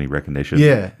 If there's any recognition.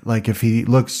 yeah, like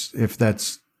if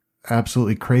that's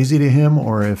absolutely crazy to him,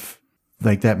 or if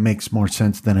like that makes more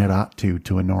sense than it ought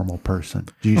to a normal person.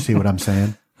 Do you see what I'm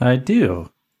saying? I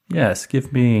do. Yes,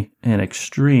 give me an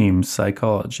extreme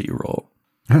psychology roll.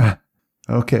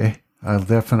 Okay. I'll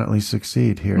definitely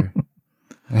succeed here.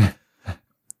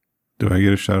 Do I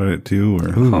get a shot at it too? Or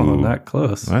Oh, not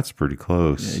close. That's pretty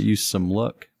close. Yeah, use some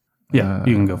luck. Yeah,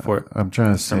 you can go for it. I'm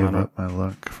trying to save on up my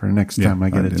luck for next Yeah, time I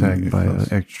get I didn't attacked get by an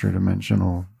close. extra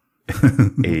dimensional.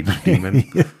 Age demon.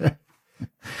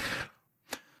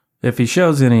 If he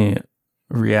shows any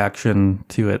reaction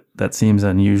to it that seems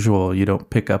unusual, you don't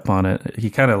pick up on it. He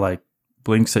kind of like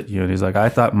blinks at you and he's like, I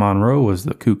thought Monroe was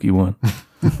the kooky one.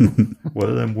 What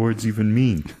do them words even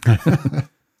mean?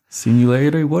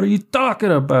 Singularity? What are you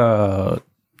talking about?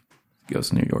 He goes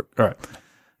to New York. All right.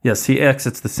 Yes, he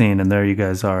exits the scene and there you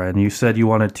guys are. And you said you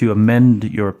wanted to amend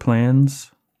your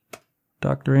plans,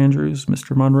 Dr. Andrews,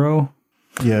 Mr. Monroe?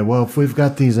 Yeah, well, if we've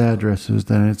got these addresses,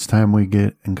 then it's time we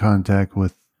get in contact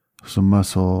with some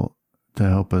muscle to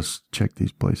help us check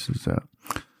these places out.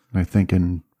 I think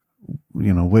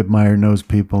Whitmire knows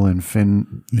people, and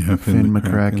Finn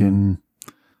McCracken.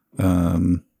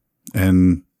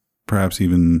 And perhaps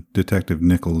even Detective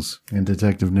Nichols. And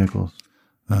Detective Nichols.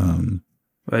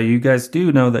 Well, you guys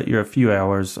do know that you're a few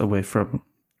hours away from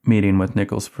meeting with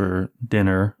Nichols for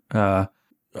dinner.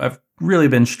 I've really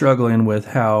been struggling with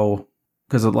how,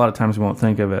 because a lot of times we won't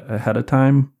think of it ahead of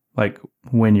time, like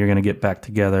when you're going to get back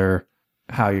together,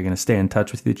 how you're going to stay in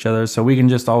touch with each other. So we can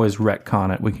just always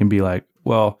retcon it. We can be like,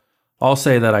 well, I'll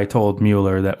say that I told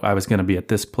Mueller that I was going to be at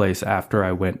this place after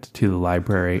I went to the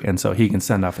library. And so he can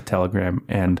send off a telegram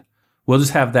and we'll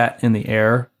just have that in the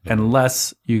air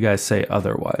unless you guys say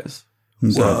otherwise.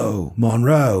 Whoa,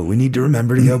 Monroe, we need to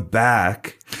remember to go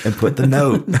back and put the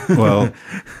note. Well,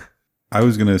 I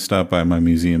was going to stop by my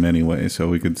museum anyway, so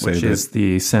we could say Which that. is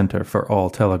the center for all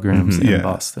telegrams in Yeah.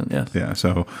 Boston. Yes. Yeah,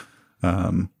 so,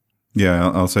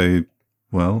 I'll say,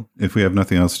 well, if we have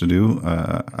nothing else to do,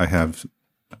 I have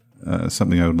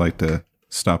something I would like to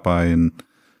stop by and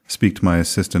speak to my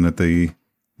assistant at the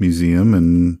museum,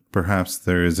 and perhaps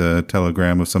there is a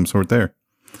telegram of some sort there.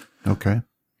 Okay.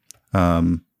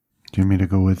 Do you want me to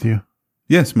go with you?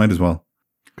 Yes, might as well.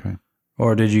 Okay.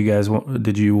 Or did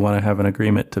you want to have an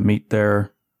agreement to meet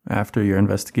there after your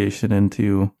investigation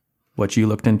into what you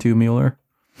looked into, Mueller?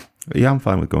 Yeah, I'm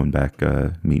fine with going back,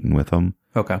 meeting with them.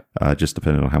 Okay. Just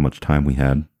depending on how much time we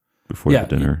had before the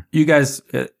dinner. You guys,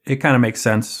 it kind of makes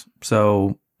sense.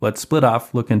 So let's split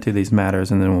off, look into these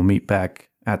matters, and then we'll meet back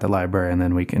at the library, and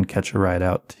then we can catch a ride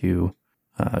out to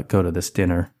go to this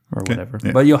dinner or whatever.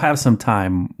 Yeah. But you'll have some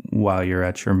time while you're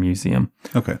at your museum.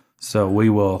 Okay. So we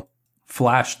will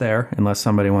flash there unless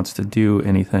somebody wants to do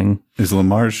anything. Is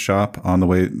Lamar's shop on the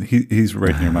way? He's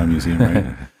right near my museum,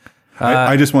 right?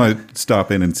 I just want to stop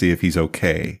in and see if he's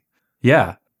okay.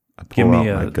 Yeah. I pull out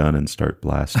my gun and start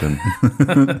blasting.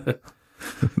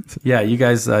 Yeah, you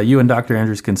guys, you and Dr.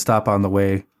 Andrews can stop on the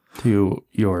way to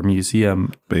your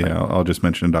museum. But yeah, I'll just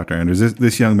mention Dr. Andrews.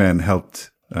 This young man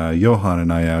helped Johan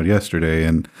and I out yesterday,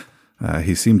 and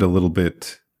he seemed a little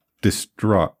bit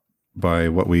distraught by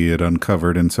what we had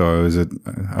uncovered, and so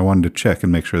I wanted to check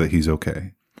and make sure that he's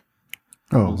okay.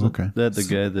 Oh, okay. That the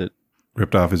guy that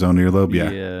Ripped off his own earlobe? Yeah.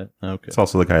 Yeah. Okay. It's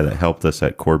also the guy that helped us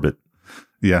at Corbett.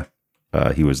 Yeah.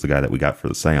 He was the guy that we got for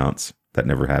the seance. That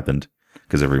never happened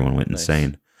because everyone went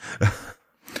insane.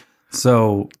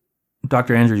 So,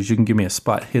 Dr. Andrews, you can give me a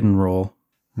spot hidden roll.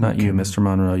 Not you, Mr.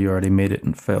 Monroe. You already made it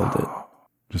and failed it.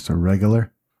 Just a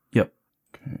regular? Yep.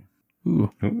 Okay.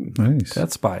 Ooh, Nice.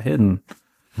 that spot hidden.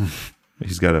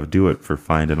 He's got to do it for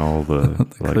finding all the,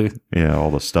 clue.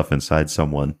 all the stuff inside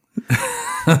someone.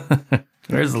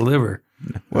 Where's the liver?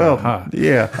 Well, Aha.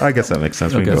 yeah, I guess that makes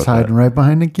sense. We can go It's with that. hiding right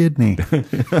behind the kidney.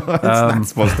 It's not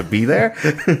supposed to be there.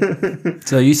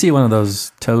 So you see one of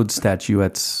those toad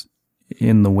statuettes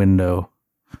in the window.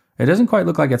 It doesn't quite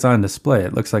look like it's on display.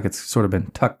 It looks like it's sort of been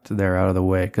tucked there out of the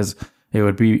way because it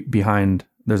would be behind.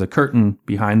 There's a curtain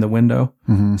behind the window.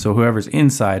 Mm-hmm. So whoever's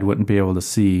inside wouldn't be able to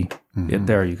see it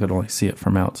there. You could only see it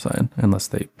from outside unless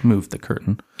they moved the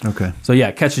curtain. Okay. So yeah,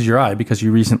 it catches your eye because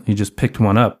you recently just picked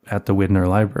one up at the Widner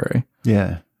Library.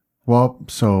 Yeah. Well,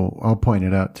 so I'll point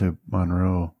it out to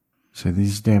Monroe. Say,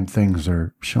 these damn things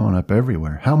are showing up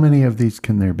everywhere. How many of these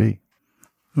can there be?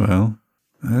 Well,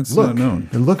 that's Look, not known.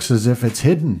 it looks as if it's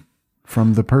hidden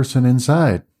from the person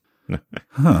inside.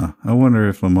 Huh. I wonder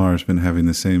if Lamar's been having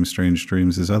the same strange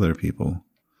dreams as other people.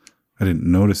 I didn't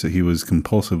notice that he was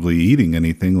compulsively eating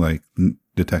anything like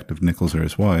Detective Nichols or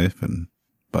his wife,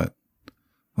 but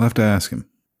I'll have to ask him.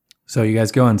 So you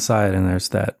guys go inside and there's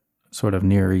that sort of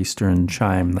Near Eastern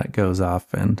chime that goes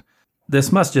off, and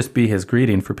this must just be his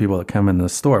greeting for people that come in the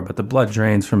store, but the blood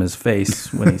drains from his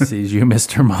face when he sees you,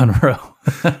 Mr. Monroe.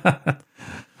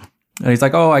 And he's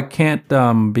like, "Oh, I can't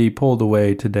be pulled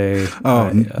away today." Oh,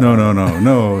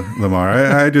 no, Lamar.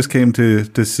 I just came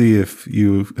to see if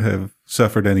you have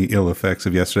suffered any ill effects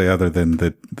of yesterday other than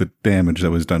the damage that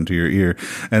was done to your ear.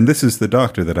 And this is the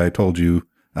doctor that I told you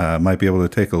might be able to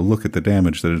take a look at the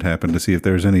damage that had happened to see if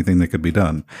there's anything that could be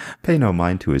done. Pay no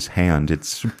mind to his hand.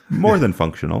 It's more than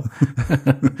functional.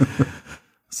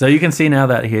 So you can see now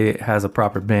that he has a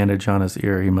proper bandage on his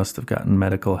ear. He must have gotten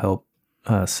medical help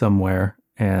somewhere.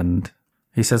 And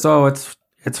he says, "Oh, it's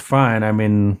fine. I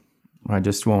mean, I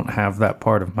just won't have that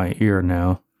part of my ear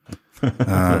now."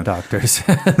 The doctors.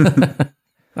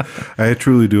 I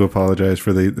truly do apologize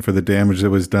for the damage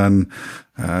that was done.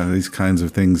 These kinds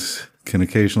of things can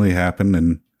occasionally happen,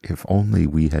 and If only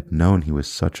we had known he was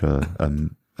such a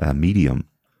medium.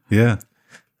 yeah.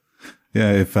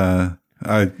 If I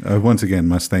once again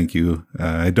must thank you.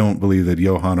 I don't believe that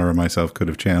Johan or myself could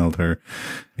have channeled her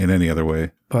in any other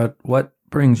way. But what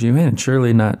brings you in?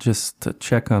 Surely not just to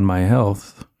check on my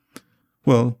health.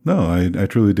 Well, no, I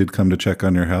truly did come to check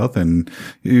on your health, and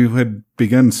you had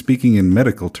begun speaking in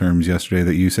medical terms yesterday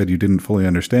that you said you didn't fully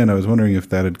understand. I was wondering if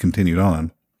that had continued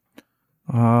on.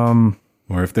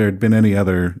 Or if there had been any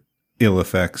other ill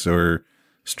effects or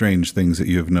strange things that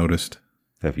you have noticed.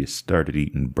 Have you started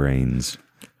eating brains?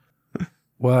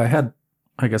 Well, I had,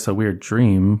 I guess, a weird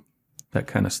dream that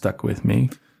kind of stuck with me.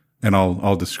 And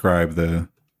I'll describe the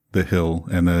hill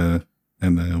and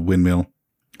the windmill.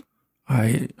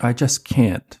 I just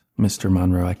can't, Mr.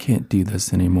 Monroe. I can't do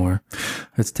this anymore.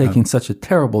 It's taking such a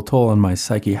terrible toll on my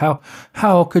psyche.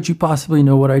 How could you possibly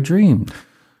know what I dreamed?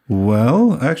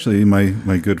 Well, actually,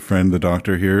 my good friend, the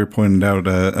doctor here, pointed out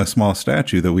a small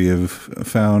statue that we have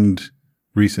found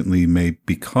recently may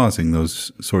be causing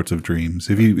those sorts of dreams.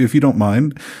 If you don't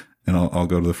mind, and I'll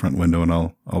go to the front window and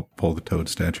I'll pull the toad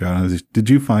statue out. Did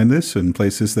you find this and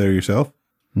place this there yourself?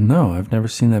 No, I've never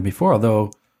seen that before,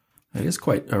 although it is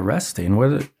quite arresting.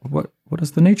 What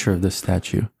is the nature of this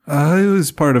statue? It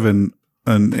was part of an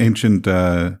ancient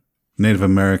Native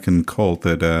American cult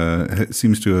that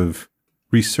seems to have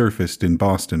resurfaced in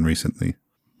Boston recently.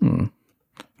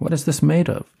 What is this made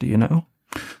of? Do you know?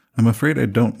 I'm afraid I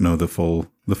don't know the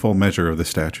full measure of the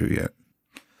statue yet.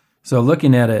 So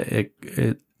looking at it,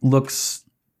 it looks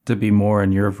to be more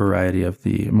in your variety of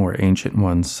the more ancient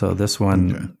ones. So this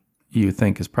one you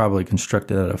think is probably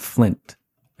constructed out of flint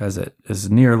as it is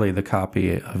nearly the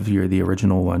copy of the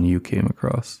original one you came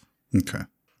across. Okay.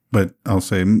 But I'll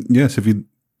say, yes, if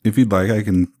you'd like, I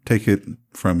can take it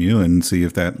from you and see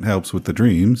if that helps with the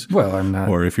dreams. Well, I'm not.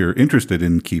 Or if you're interested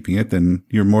in keeping it, then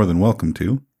you're more than welcome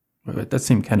to. It does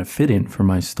seem kind of fitting for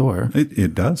my store.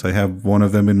 It does. I have one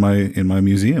of them in my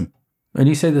museum. And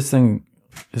you say this thing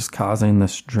is causing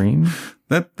this dream?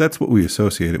 That's what we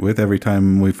associate it with. Every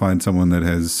time we find someone that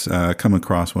has come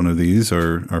across one of these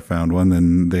or found one,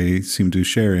 then they seem to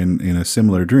share in a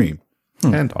similar dream.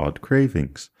 And odd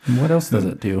cravings. What else does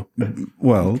it do?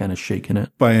 Well, Kind of shaking it.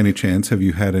 by any chance, have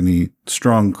you had any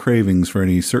strong cravings for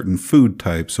any certain food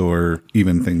types or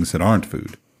even things that aren't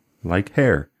food? Like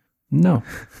hair. No.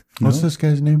 What's this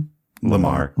guy's name?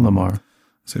 Lamar.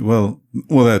 Say, well,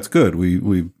 that's good.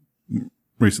 We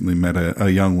recently met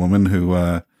a young woman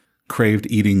who craved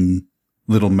eating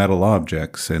little metal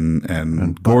objects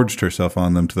and gorged herself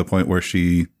on them to the point where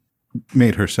she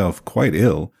made herself quite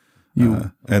ill.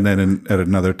 And then at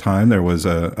another time, there was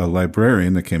a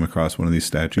librarian that came across one of these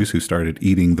statues who started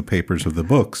eating the papers of the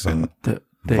books. And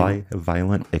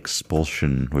Violent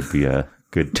expulsion would be a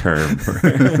good term.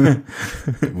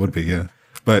 it would be, yeah.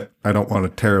 But I don't want to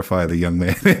terrify the young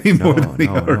man anymore.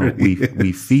 No.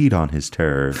 We feed on his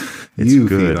terror. It's you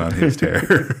good. feed on his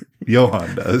terror.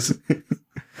 Johan does.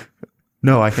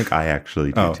 No, I think I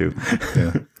actually do too.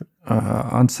 Yeah.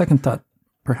 On second thought,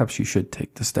 perhaps you should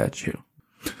take the statue.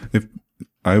 If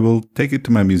I will take it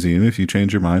to my museum, if you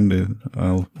change your mind,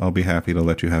 I'll be happy to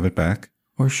let you have it back.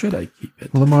 Or should I keep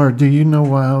it? Lamar, do you know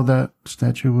how that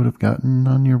statue would have gotten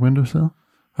on your windowsill?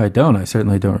 I don't. I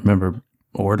certainly don't remember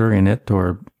ordering it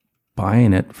or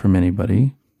buying it from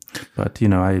anybody. But,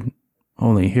 I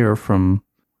only hear from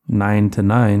 9 to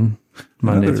 9,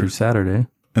 Monday through Saturday.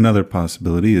 Another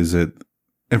possibility is that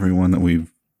everyone that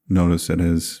we've noticed that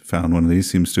has found one of these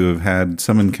seems to have had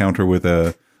some encounter with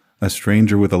a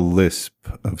stranger with a lisp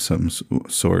of some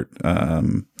sort.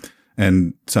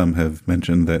 And some have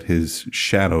mentioned that his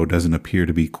shadow doesn't appear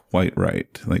to be quite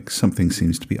right. Like something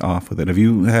seems to be off with it. Have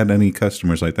you had any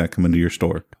customers like that come into your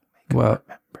store? Well,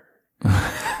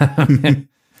 I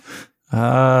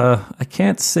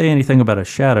can't say anything about a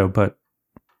shadow, but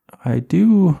I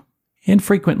do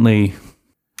infrequently.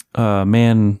 A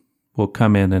man will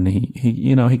come in and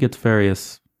he gets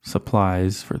various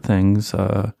supplies for things.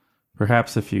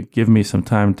 Perhaps if you give me some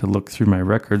time to look through my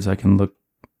records, I can look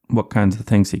what kinds of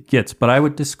things he gets. But I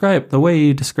would describe the way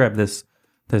you describe this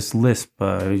lisp.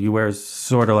 He wears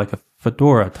sort of like a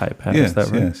fedora type hat. Yes, is that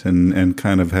right? Yes, and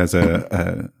kind of has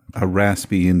a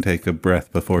raspy intake of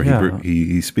breath before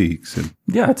he speaks. And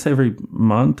it's every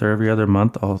month or every other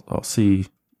month I'll see.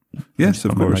 Yes,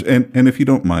 of course. And if you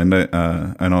don't mind,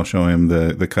 and I'll show him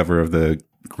the cover of the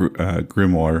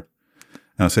grimoire.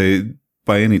 And I'll say,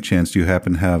 by any chance, do you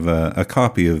happen to have a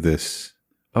copy of this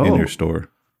in your store?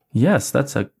 Yes,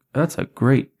 that's a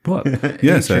great book.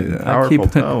 Yes,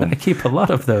 I keep a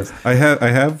lot of those. I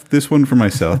have this one for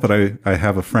myself, but I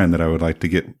have a friend that I would like to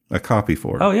get a copy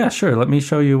for. Oh yeah, sure. Let me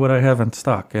show you what I have in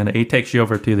stock. And he takes you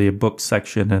over to the book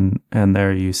section, and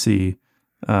there you see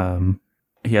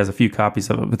he has a few copies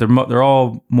of it, but they're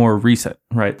all more recent,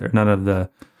 right? They're none of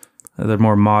they're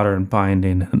more modern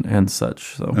binding and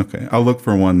such. So okay, I'll look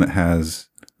for one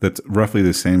that's roughly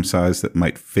the same size that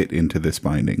might fit into this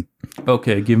binding.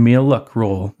 Okay, give me a luck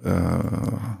roll.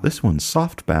 This one's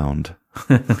soft bound.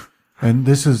 And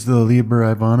this is the Liber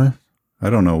Ivana? I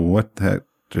don't know what that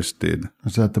just did.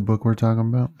 Is that the book we're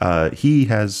talking about? He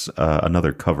has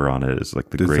another cover on it. It's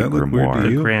like the Great Grimoire.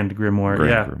 The Grand Grimoire.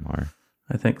 Grimoire.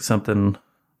 I think something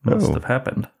must have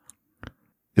happened.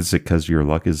 Is it because your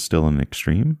luck is still an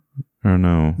extreme? Or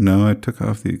no? No, I took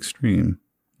off the extreme.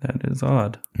 That is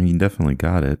odd. You definitely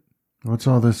got it. What's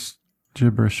all this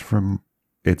gibberish from?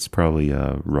 It's probably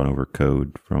a run over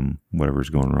code from whatever's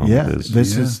going wrong with this.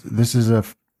 This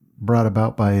is brought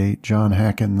about by John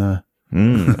Hacken,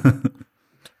 the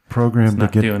program It's to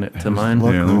not get doing it to mine.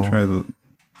 Here, let me try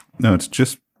No, it's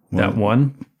just That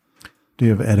one. Do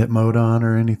you have edit mode on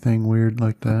or anything weird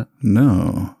like that?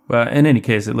 No. Well, in any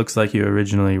case, it looks like you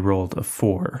originally rolled a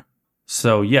 4.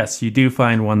 So yes, you do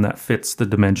find one that fits the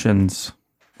dimensions,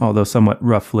 although somewhat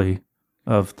roughly,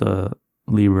 of the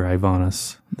Liber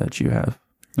Ivanus that you have.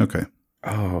 Okay.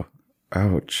 Oh,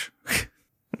 ouch.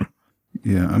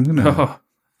 Yeah, I'm going to...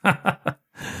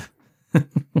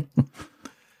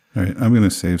 All right, I'm going to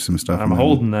save some stuff. I'm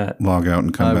holding that. Log out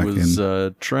and come back in. I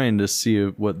was trying to see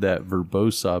what that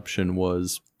verbose option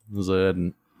was, because I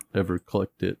hadn't ever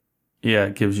clicked it. Yeah,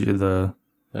 it gives you the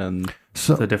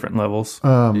different levels.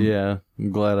 Yeah,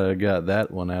 I'm glad I got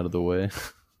that one out of the way.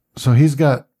 So he's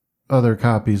got other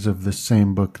copies of the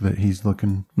same book that he's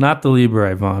looking. Not the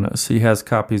Liber Ivanis. He has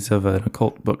copies of an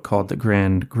occult book called the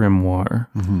Grand Grimoire,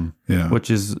 Yeah.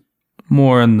 which is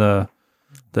more in the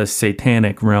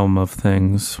satanic realm of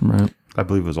things, right? I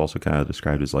believe it was also kind of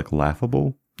described as like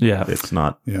laughable. Yeah. It's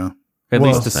not. Yeah. At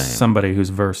least to same. somebody who's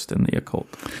versed in the occult.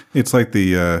 It's like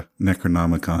the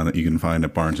Necronomicon that you can find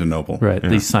at Barnes & Noble. Right,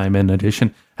 the Simon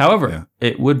edition. However,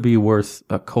 it would be worth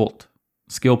occult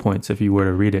skill points if you were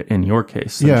to read it in your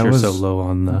case, since I you're was so low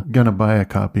on the... gonna buy a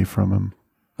copy from him.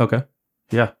 Okay,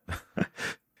 yeah.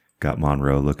 Got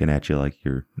Monroe looking at you like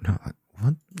you're... No,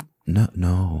 what?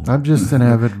 No. I'm just an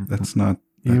avid... That's not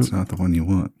the one you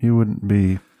want. You wouldn't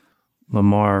be...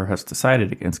 Lamar has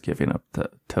decided against giving up the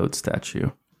toad statue.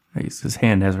 His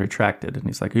hand has retracted, and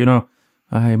he's like,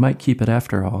 I might keep it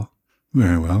after all.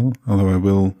 Very well. Although I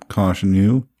will caution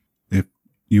you, if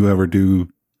you ever do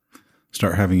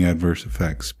start having adverse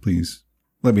effects, please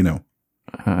let me know.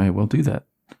 I will do that.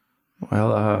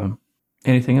 Well,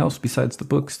 anything else besides the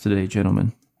books today,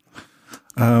 gentlemen?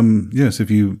 Yes,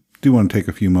 if you do want to take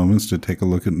a few moments to take a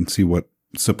look at and see what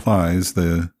supplies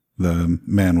the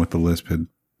man with the lisp had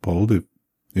pulled,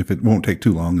 if it won't take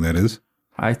too long, that is.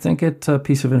 I think it's a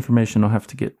piece of information I'll have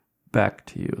to get back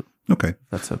to you. Okay. If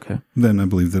that's okay. Then I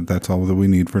believe that's all that we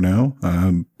need for now.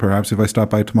 Perhaps if I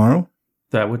stop by tomorrow?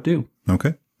 That would do.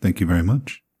 Okay. Thank you very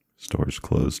much. Store's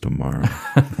closed tomorrow.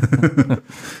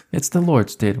 It's the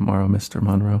Lord's Day tomorrow, Mr.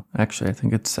 Monroe. Actually, I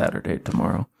think it's Saturday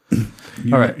tomorrow.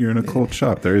 All right. You're in a cold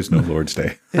shop. There is no Lord's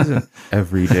Day. Isn't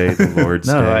Every day the Lord's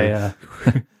No, Day.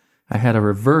 I had a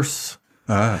reverse.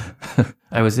 I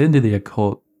was into the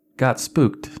occult, got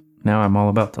spooked. Now I'm all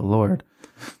about the Lord.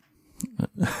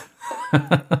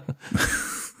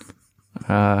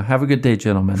 Have a good day,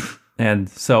 gentlemen. And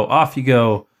so off you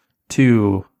go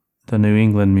to the New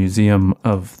England Museum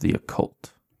of the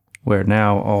Occult, where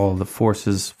now all the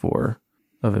forces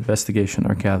of investigation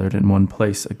are gathered in one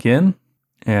place again.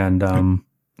 And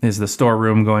is the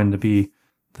storeroom going to be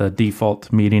the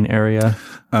default meeting area?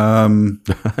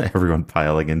 Everyone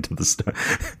piling into the store.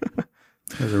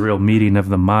 There's a real meeting of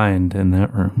the mind in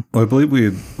that room. Well, I believe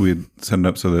we had set it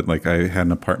up so that like I had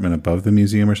an apartment above the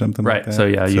museum or something Right. like that. So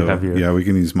yeah, you have your... Yeah, we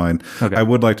can use mine. Okay. I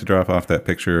would like to drop off that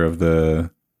picture of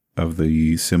the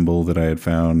symbol that I had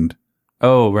found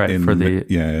Oh, right. in For the...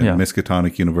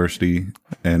 Miskatonic University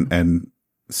and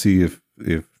see if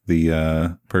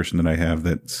the person that I have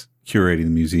that's curating the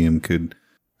museum could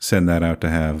send that out to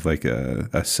have like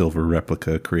a silver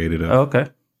replica created of. Oh,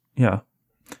 okay. Yeah.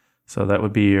 So that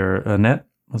would be your Annette?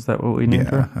 Was that what we named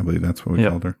her? I believe that's what we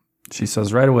called her. She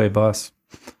says, right away, boss.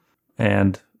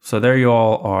 And so there you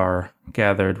all are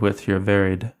gathered with your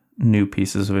varied new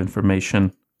pieces of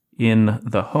information in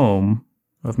the home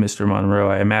of Mr. Monroe.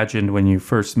 I imagined when you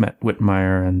first met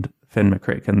Whitmire and Finn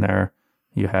McCracken there,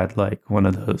 you had like one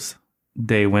of those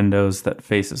day windows that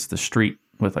faces the street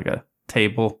with like a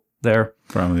table there.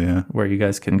 Probably, yeah. Where you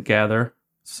guys can gather.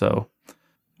 So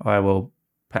I will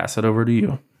pass it over to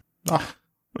you.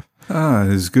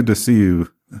 It's good to see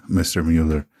you, Mr.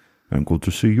 Mueller. And good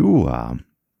to see you.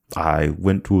 I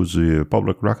went to the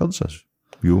public records as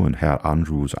you and Herr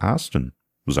Andrews asked, and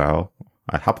there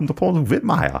I happened upon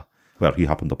Whitmire. Well, he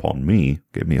happened upon me,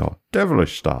 gave me a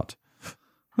devilish start.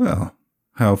 Well,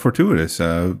 how fortuitous.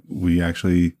 We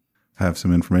actually have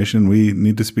some information. We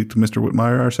need to speak to Mr.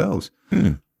 Whitmire ourselves.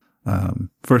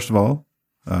 First of all,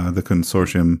 the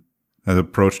consortium had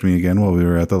approached me again while we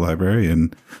were at the library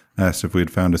and asked if we had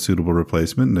found a suitable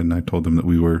replacement, and I told them that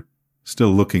we were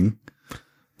still looking,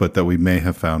 but that we may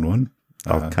have found one.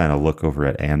 I'll kind of look over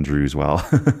at Andrews while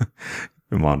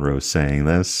Monroe's saying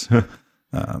this.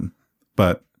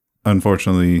 But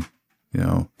unfortunately,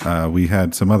 we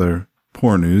had some other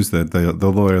poor news that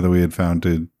the lawyer that we had found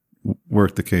to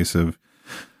work the case of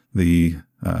the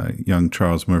young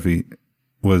Charles Murphy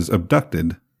was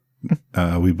abducted.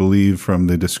 We believe from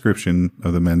the description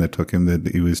of the men that took him that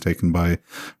he was taken by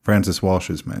Francis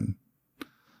Walsh's men,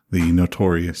 the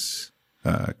notorious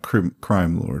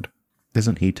crime lord.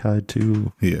 Isn't he tied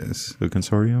to He is. the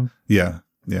consortium? Yeah.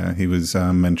 He was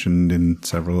mentioned in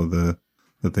several of the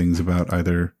things about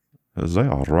either. They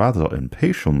are rather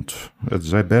impatient.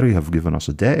 They barely have given us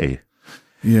a day.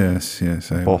 Yes.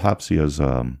 Perhaps he has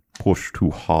pushed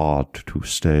too hard to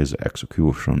stay the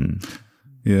execution.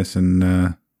 Yes,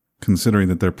 and considering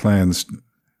that their plans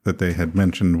that they had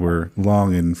mentioned were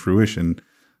long in fruition,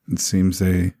 it seems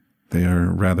they are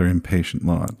a rather impatient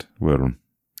lot. Well,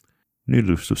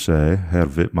 needless to say, Herr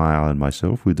Whitmire and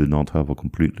myself, we did not have a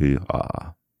completely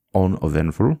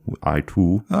uneventful. I,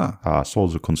 too, saw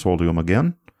the consortium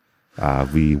again.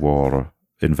 We were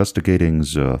investigating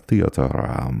the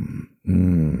theater.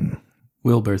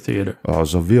 Wilbur Theater.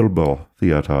 The Wilbur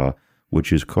Theater,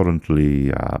 which is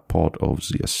currently part of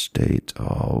the estate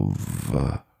of,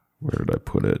 where did I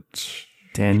put it?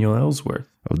 Daniel Ellsworth.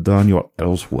 Of Daniel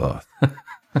Ellsworth.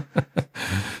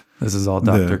 This is all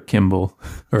Dr. Kimball,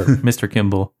 or Mr.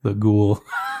 Kimball, the ghoul,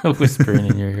 whispering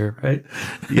in your ear, right?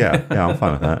 Yeah, I'm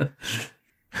fine with that.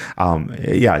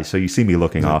 So you see me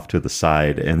looking off to the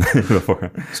side, and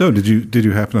before. So did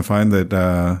you happen to find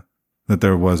that that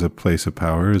there was a place of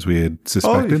power as we had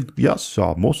suspected? Yes,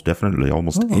 most definitely,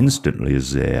 almost instantly,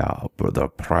 the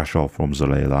pressure from the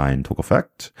ley line took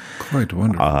effect. Quite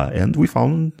wonderful. And we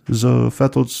found the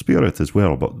fettered spirit as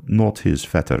well, but not his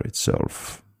fetter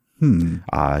itself.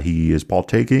 He is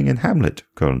partaking in Hamlet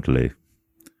currently.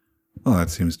 Well, that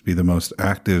seems to be the most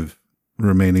active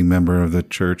remaining member of the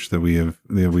church that we have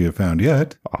found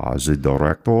yet. The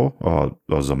director,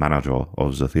 the manager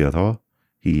of the theater,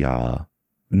 he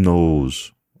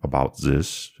knows about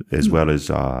this, as well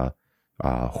as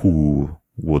who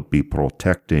would be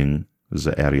protecting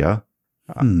the area.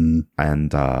 And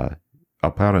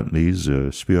apparently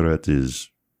the spirit is,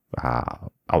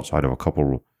 outside of a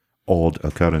couple odd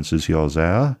occurrences here or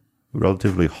there,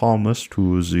 relatively harmless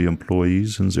to the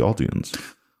employees and the audience.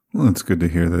 Well, it's good to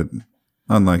hear that,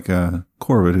 unlike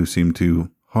Corbett, who seemed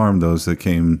to harm those that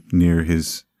came near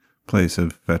his place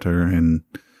of fetter, and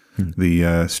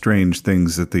the strange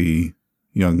things that the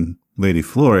young Lady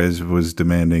Flores was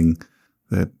demanding,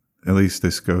 that at least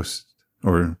this ghost,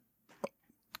 or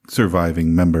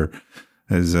surviving member,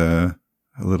 is a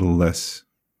little less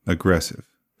aggressive.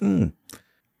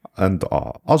 And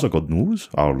other good news,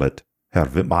 I'll let Herr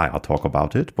Wittmeyer talk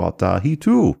about it, but he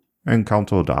too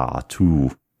encountered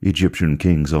 2 Egyptian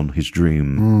kings on his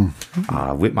dream.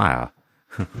 Wittmeyer.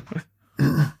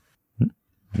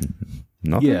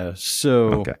 Nothing? Yeah,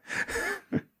 so Okay.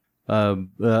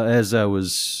 as I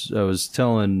was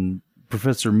telling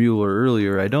Professor Mueller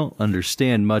earlier, I don't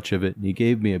understand much of it, and he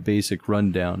gave me a basic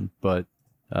rundown, but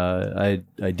I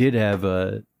did have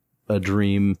a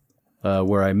dream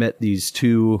where I met these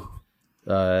two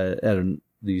I don't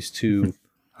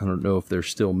know if they're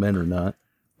still men or not,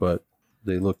 but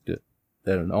they looked at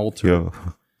an altar.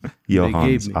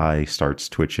 Johann's eye starts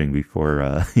twitching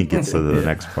before he gets to the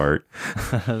next part.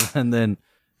 And then,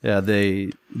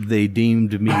 they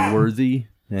deemed me worthy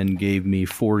and gave me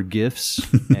 4 gifts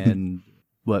and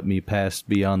let me pass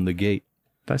beyond the gate.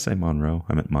 Did I say Monroe?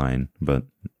 I meant mine, but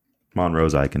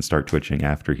Monroe's eye can start twitching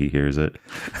after he hears it.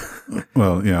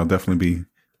 Well, I'll definitely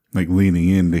be leaning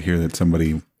in to hear that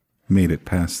somebody made it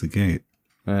past the gate.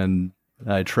 And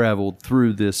I traveled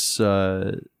through this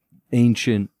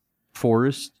ancient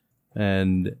forest,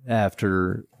 and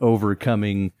after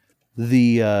overcoming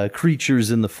the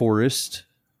creatures in the forest,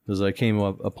 as I came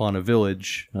up upon a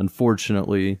village,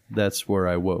 unfortunately, that's where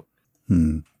I woke.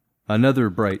 Another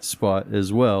bright spot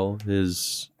as well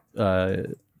is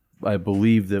I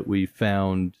believe that we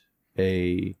found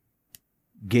a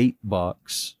gate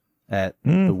box at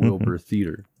the Wilbur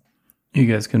Theater. You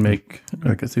guys can make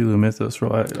a Cthulhu Mythos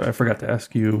roll. I forgot to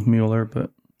ask you, Mueller,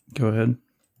 but go ahead.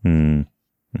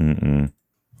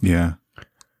 Yeah.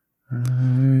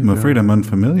 I'm afraid I'm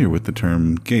unfamiliar with the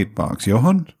term gate box.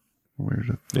 Johann?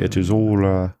 It is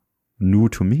all new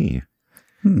to me.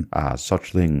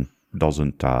 Such thing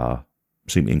doesn't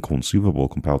seem inconceivable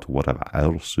compared to whatever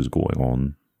else is going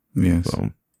on. Yes.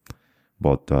 So,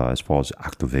 but as far as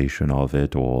activation of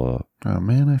it or Oh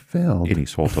man, I failed. any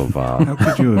sort of How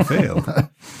could you have failed? I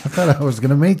thought I was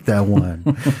going to make that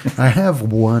one. I have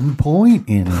 1 point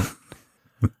in it.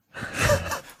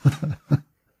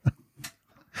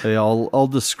 Hey, I'll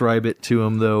describe it to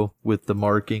him, though, with the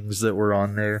markings that were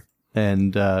on there.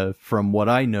 And from what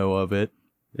I know of it,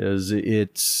 is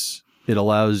it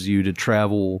allows you to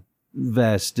travel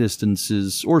vast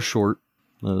distances, or short,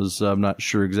 as I'm not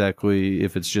sure exactly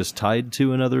if it's just tied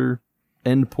to another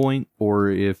endpoint, or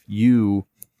if you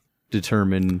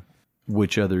determine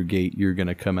which other gate you're going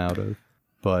to come out of.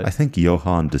 But I think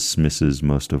Johann dismisses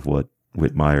most of what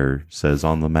Whitmire says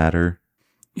on the matter.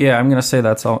 Yeah, I'm going to say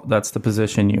that's the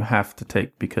position you have to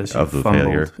take because you Of the fumbled.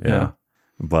 failure, yeah.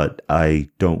 But I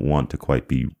don't want to quite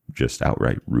be just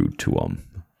outright rude to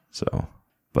him. So,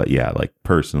 but yeah,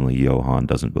 personally, Johann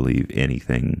doesn't believe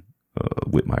anything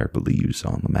Whitmire believes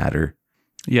on the matter.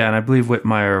 Yeah, and I believe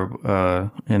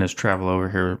Whitmire, in his travel over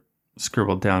here,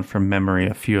 scribbled down from memory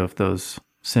a few of those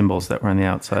symbols that were on the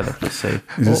outside of the safe.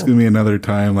 Is this going to be another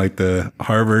time like the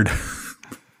Harvard,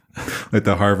 like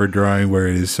the Harvard drawing where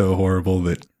it is so horrible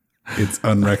that it's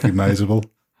unrecognizable?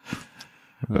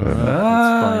 let's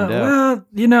find out.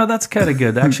 Well, that's kind of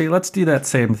good. Actually, let's do that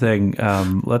same thing.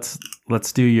 Let's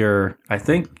do your. I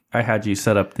think I had you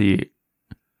set up the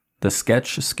the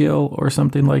sketch skill or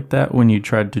something like that when you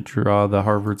tried to draw the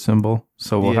Harvard symbol.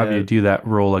 So we'll have you do that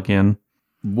roll again.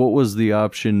 What was the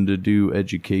option to do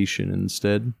education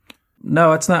instead?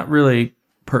 No, it's not really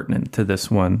pertinent to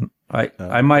this one.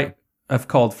 I might have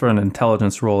called for an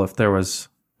intelligence roll if there was,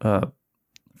 for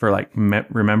like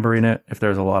remembering it, if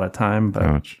there's a lot of time.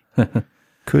 But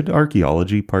could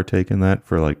archaeology partake in that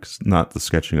for like not the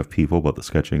sketching of people, but the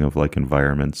sketching of like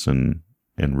environments and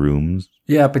rooms?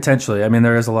 Yeah, potentially. I mean,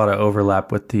 there is a lot of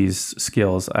overlap with these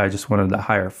skills. I just wanted a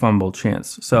higher fumble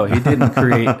chance. So he didn't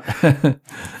create,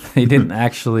 he didn't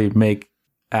actually make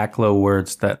ACLO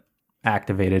words that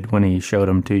activated when he showed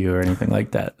them to you or anything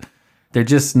like that. They're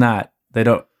just not, they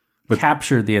don't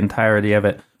capture the entirety of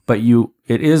it. But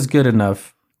it is good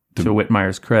enough, to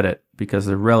Whitmire's credit, because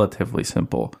they're relatively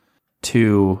simple,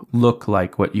 to look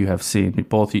like what you have seen.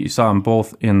 You saw them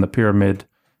both in the pyramid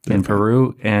in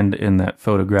Peru and in that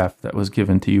photograph that was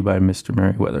given to you by Mr.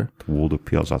 Merriweather. Would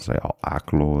appears as a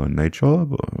ACLO in nature.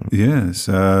 But... Yes,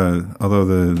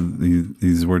 although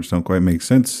these words don't quite make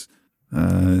sense.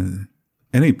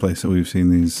 Any place that we've seen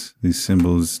these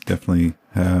symbols definitely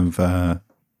have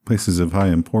places of high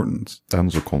importance.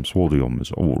 And the consortium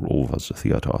is all over the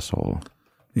theater, so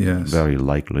yes, very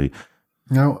likely.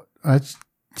 Now, I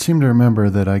seem to remember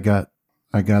that I got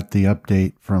the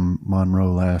update from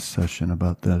Monroe last session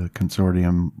about the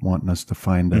consortium wanting us to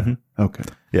find a... Okay.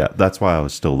 Yeah, that's why I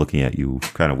was still looking at you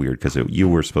kind of weird, because you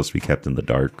were supposed to be kept in the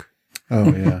dark.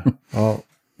 Oh, yeah.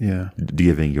 Yeah.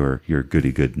 Giving your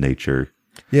goody good nature.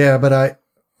 Yeah, but I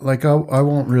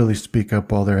won't really speak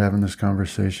up while they're having this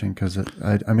conversation, because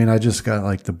I just got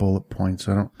like the bullet points.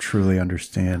 I don't truly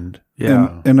understand.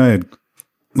 Yeah. And I had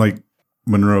like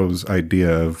Monroe's idea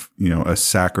of, a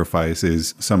sacrifice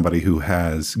is somebody who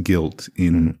has guilt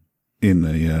in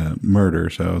the murder.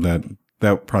 So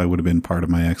that probably would have been part of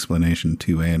my explanation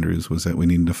to Andrews, was that we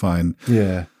needed to find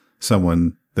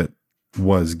someone that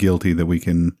was guilty that we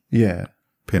can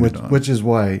pin it on. Which is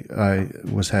why I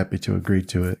was happy to agree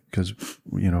to it, because,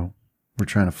 we're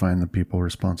trying to find the people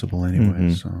responsible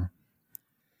anyway. So.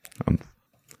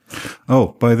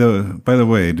 Oh, by the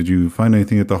way, did you find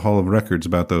anything at the Hall of Records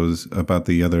about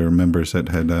the other members that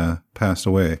had passed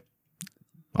away?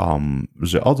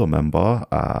 The other member,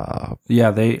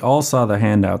 yeah, they all saw the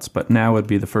handouts, but now would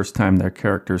be the first time their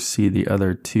characters see the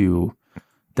other two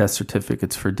death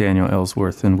certificates for Daniel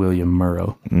Ellsworth and William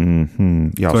Monroe.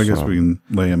 Yes, so I guess we can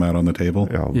lay him out on the table.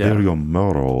 Yeah. William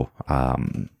Monroe,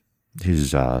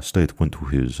 his estate went to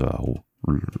his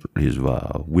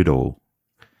widow,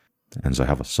 and they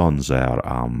have a son there,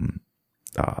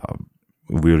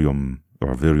 William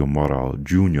Monroe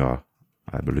Jr.,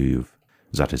 I believe,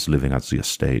 that is living at the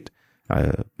estate.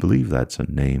 I believe that's a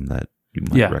name that you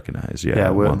might recognize.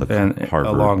 One of the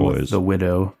Harvard along boys. With the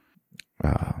widow.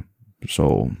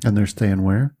 And they're staying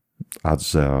where? At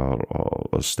the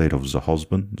estate of the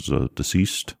husband, the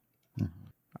deceased.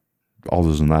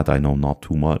 Other than that, I know not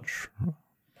too much.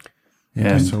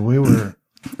 Yeah, so we were...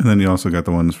 And then you also got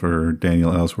the ones for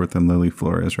Daniel Ellsworth and Lily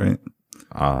Flores, right?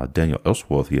 Daniel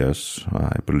Ellsworth, yes.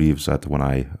 I believe that when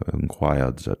I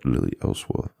inquired, that Lily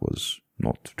Ellsworth was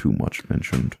not too much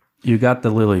mentioned. You got the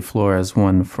Lily Flores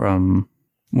one from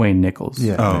Wayne Nichols.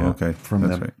 Yeah. Oh, okay. From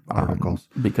the articles.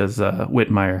 Because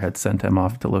Whitmire had sent him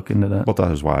off to look into that. But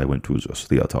that is why I went to the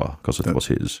theater, because it was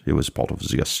his. It was part of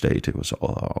the estate. It was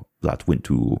that went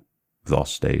to the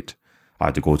estate. I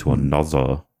had to go to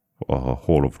another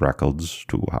Hall of Records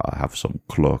to have some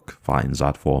clerk find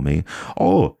that for me.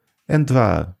 Oh, and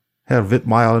Herr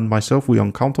Whitmire and myself, we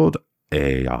encountered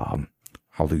a,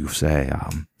 how do you say,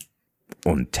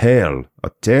 a tale. A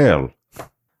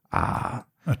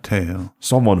tale.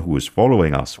 Someone who was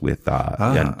following us with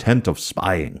the intent of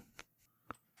spying.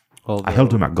 Although I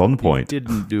held him at gunpoint. He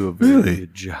didn't do a very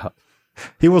good job.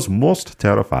 He was most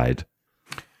terrified.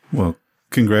 Well,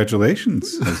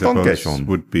 congratulations, I suppose,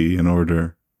 would be in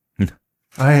order.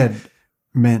 I had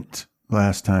meant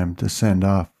last time to send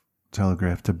off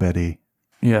telegraph to Betty.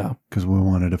 Yeah. Because we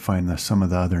wanted to find some of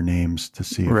the other names to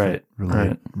see if it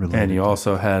related. And you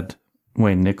also had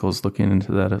Wayne Nichols looking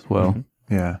into that as well.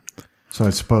 Mm-hmm. Yeah. So I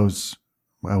suppose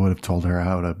I would have told her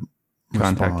how to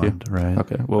contact respond, you. Right.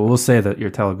 Okay. Well, we'll say that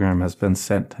your telegram has been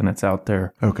sent and it's out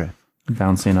there. Okay.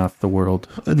 Bouncing off the world.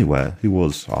 Anyway, he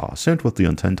was sent with the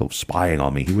intent of spying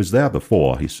on me. He was there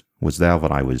before. He was there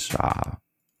when I was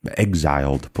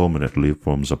exiled permanently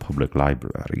from the public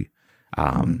library.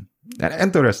 An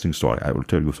interesting story. I will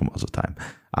tell you some other time.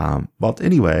 But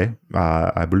anyway,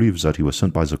 I believe that he was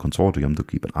sent by the consortium to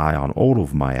keep an eye on all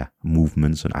of my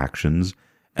movements and actions,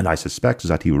 and I suspect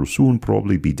that he will soon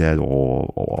probably be dead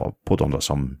or put under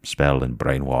some spell and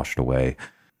brainwashed away.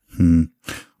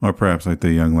 Or perhaps like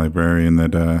the young librarian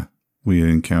that we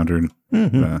encountered.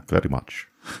 Very much.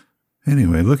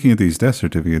 Anyway, looking at these death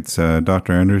certificates,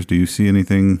 Dr. Anders, do you see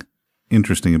anything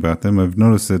interesting about them? I've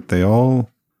noticed that they all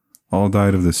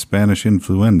died of the Spanish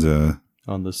influenza.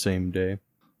 On the same day.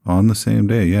 On the same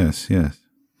day, yes. Let's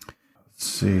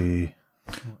see.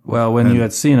 Well, when you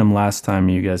had seen him last time,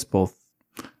 you guys both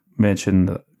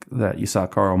mentioned that you saw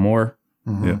Carl Moore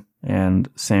Yeah. and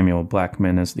Samuel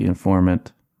Blackman as the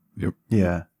informant. Yep.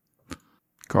 Yeah,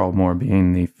 Carl Moore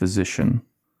being the physician.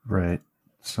 right.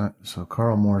 So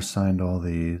Carl Moore signed all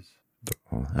these.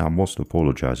 I must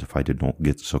apologize if I did not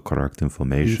get the correct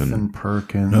information. Ethan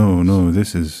Perkins. No,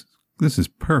 this is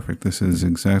perfect. This is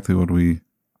exactly what we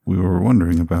were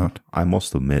wondering about. I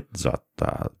must admit that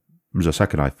the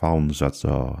second I found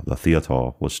that the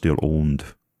theater was still owned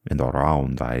and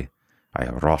around, I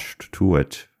rushed to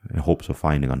it in hopes of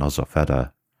finding another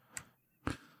feather.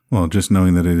 Well, just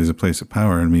knowing that it is a place of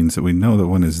power means that we know that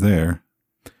one is there.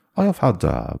 I have had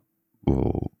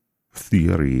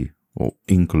theory or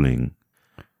inkling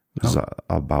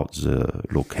about the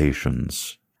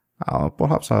locations.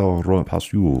 Perhaps I'll run it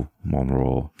past you,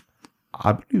 Monroe.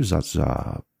 I believe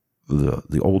that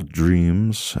the old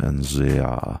dreams and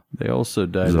They also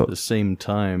died at the same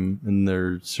time, and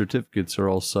their certificates are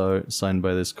all signed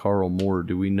by this Carl Moore.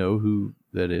 Do we know who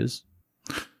that is?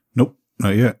 Nope,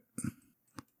 not yet.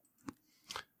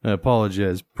 I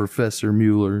apologize, Professor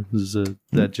Mueller.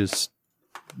 That just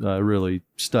really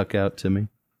stuck out to me.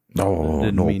 Oh,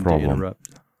 Didn't no mean problem. to interrupt.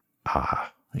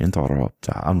 Interrupt.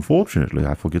 Unfortunately,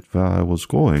 I forget where I was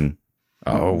going.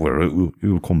 Oh, well,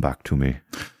 you'll come back to me.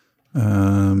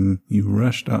 You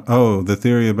rushed on. Oh, the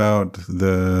theory about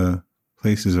the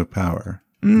places of power,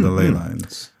 the ley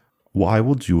lines. Why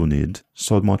would you need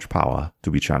so much power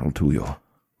to be channeled to you?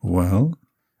 Well,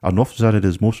 Enough that it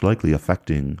is most likely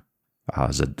affecting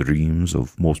the dreams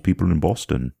of most people in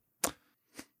Boston.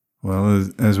 well,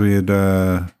 as we had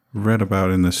read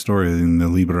about in the story in the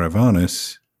Liber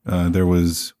Ivanis, there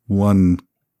was one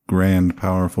grand,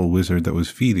 powerful wizard that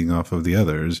was feeding off of the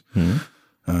others.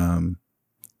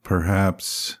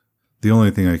 Perhaps the only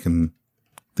thing I can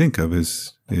think of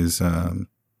is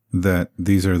that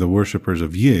these are the worshippers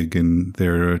of Yig, and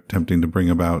they're attempting to bring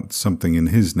about something in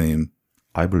his name.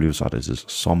 I believe that it is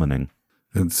summoning.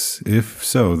 If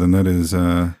so, then that is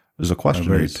The a question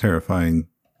very is, terrifying.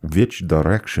 which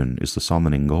direction is the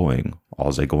summoning going?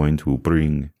 Are they going to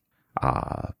bring,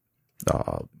 will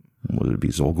it be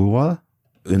Zogua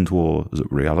into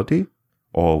reality?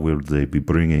 Or will they be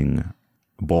bringing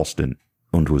Boston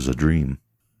into the dream?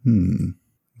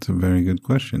 It's a very good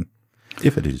question.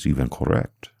 If it is even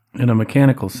correct. In a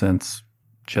mechanical sense,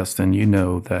 Justin, you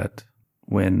know that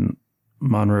when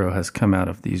Monroe has come out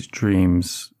of these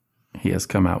dreams, he has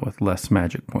come out with less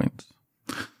magic points.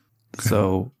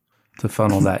 So to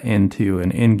funnel that into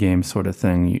an in-game sort of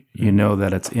thing, you know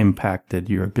that it's impacted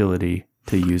your ability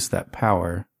to use that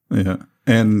power. Yeah.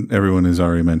 And everyone has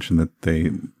already mentioned that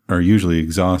they are usually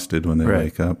exhausted when they Right.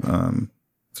 wake up.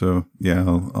 So, yeah,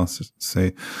 I'll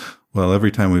say, well,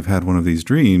 every time we've had one of these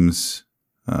dreams,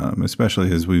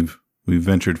 especially as we've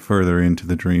ventured further into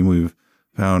the dream, we've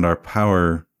found our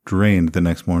power drained the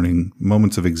next morning,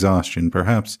 moments of exhaustion.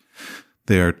 Perhaps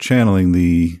they are channeling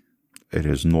the It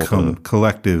is not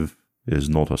collective. It is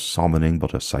not a summoning,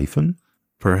 but a siphon.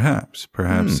 Perhaps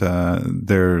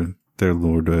their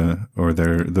lord or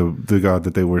the god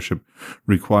that they worship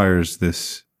requires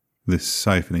this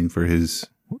siphoning for his.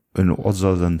 And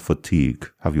other than fatigue,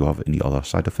 have you have any other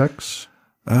side effects?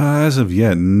 As of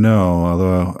yet, no.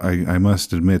 Although I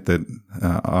must admit that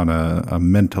on a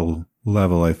mental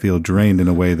level, I feel drained in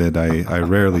a way that I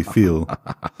rarely feel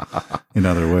in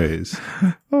other ways.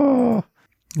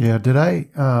 Yeah, did I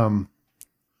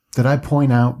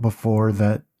point out before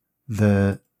that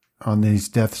on these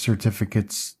death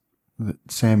certificates that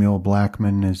Samuel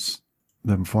Blackman is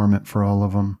the informant for all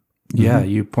of them? Yeah,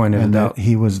 you pointed And it that out.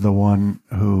 he was the one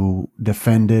who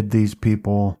defended these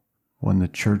people when the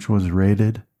church was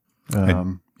raided.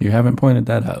 You haven't pointed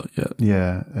that out yet.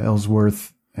 Yeah,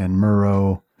 Ellsworth and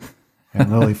Monroe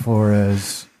and Lily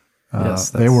Flores, Yes,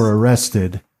 they were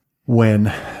arrested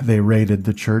when they raided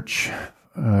the church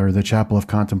or the Chapel of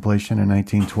Contemplation in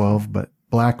 1912. But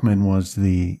Blackman was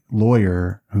the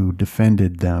lawyer who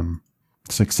defended them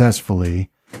successfully,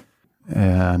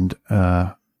 and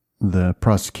the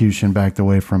prosecution backed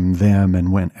away from them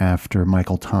and went after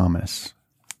Michael Thomas,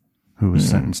 who was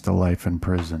sentenced to life in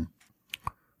prison.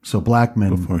 So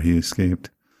Blackman Before he escaped.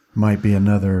 might be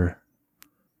another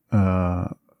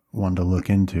one to look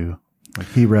into. Like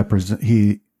he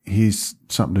he's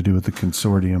something to do with the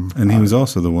consortium. And he was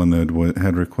also the one that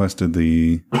had requested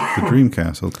the Dream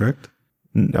Castle, correct?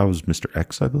 That was Mr.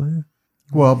 X, I believe.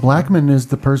 Well, Blackman is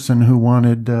the person who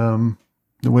wanted the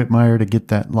Whitmire to get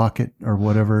that locket or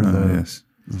whatever,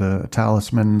 the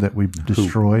talisman that we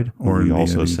destroyed. Or we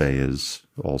also say is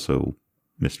also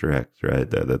Mr. X, right?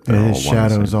 That his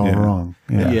shadow's all wrong.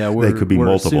 Yeah, they could be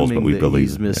multiples, but we believe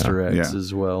he's Mr. X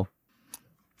as well.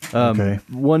 Okay.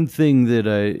 One thing that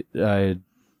I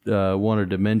wanted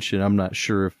to mention, I'm not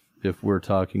sure if we're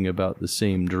talking about the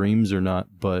same dreams or not,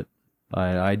 but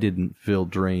I didn't feel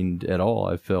drained at all.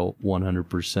 I felt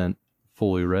 100%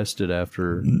 fully rested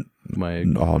after my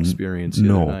experience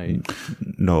the other night.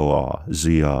 No,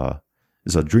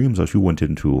 the dreams that you went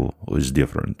into is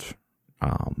different.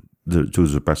 To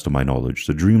the best of my knowledge,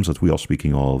 the dreams that we are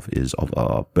speaking of is of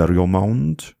a burial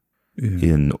mound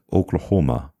in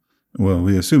Oklahoma. Well,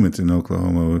 we assume it's in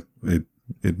Oklahoma.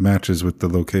 It matches with the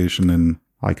location and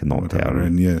I cannot tell.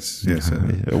 And yes.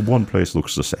 One place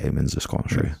looks the same in this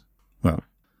country. Yes. Well,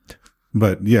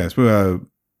 but yes,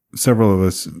 several of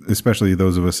us, especially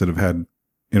those of us that have had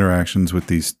interactions with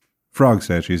these frog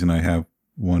statues, and I have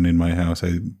one in my house. I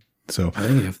think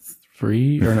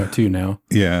you have 2 now.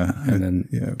 Yeah, and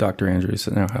then Dr. Andrews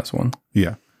now has one.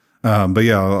 Yeah, but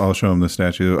yeah, I'll show him the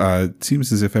statue. It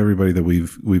seems as if everybody that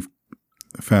we've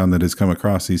found that has come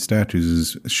across these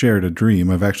statues has shared a dream.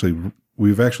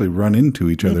 We've actually run into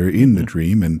each other in the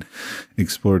dream and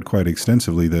explored quite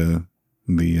extensively the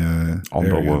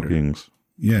underworkings.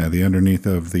 The underneath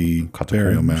of the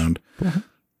burial mound.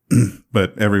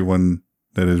 But everyone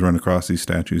that has run across these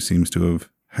statues seems to have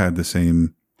had the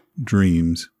same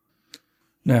dreams.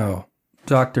 Now,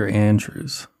 Dr.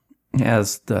 Andrews,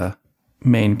 as the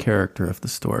main character of the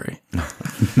story,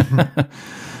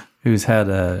 who's had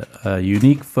a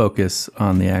unique focus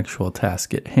on the actual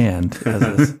task at hand,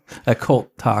 as this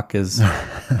occult talk is,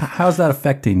 how's that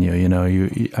affecting you? You know,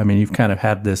 you've kind of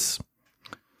had this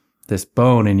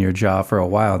bone in your jaw for a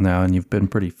while now, and you've been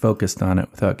pretty focused on it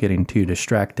without getting too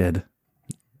distracted.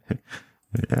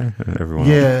 Yeah, everyone.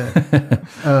 Yeah.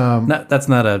 That's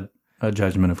not a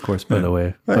judgment, of course, by the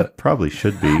way. But probably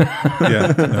should be.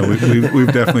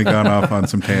 We've definitely gone off on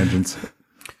some tangents.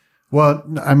 Well,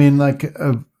 I mean, like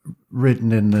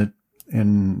written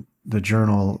in the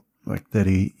journal, like that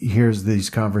he hears these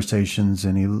conversations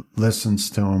and he listens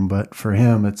to them. But for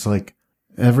him, it's like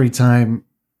every time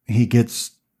he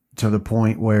gets to the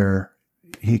point where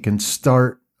he can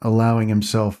start allowing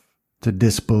himself to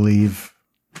disbelieve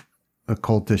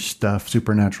occultish stuff,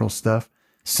 supernatural stuff,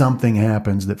 something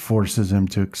happens that forces him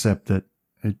to accept that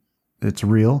it's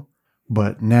real.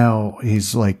 But now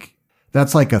he's like,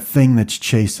 that's like a thing that's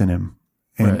chasing him,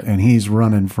 and he's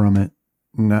running from it,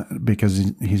 not because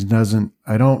he doesn't.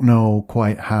 I don't know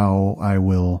quite how I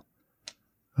will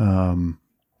come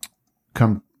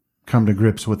to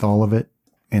grips with all of it.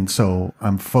 And so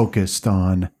I'm focused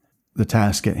on the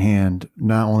task at hand,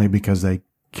 not only because I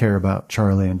care about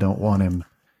Charlie and don't want him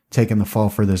taking the fall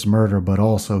for this murder, but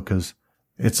also because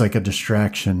it's like a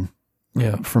distraction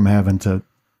from having to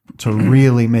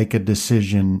really make a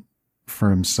decision for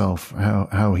himself,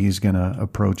 how he's going to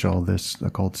approach all this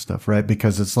occult stuff, right?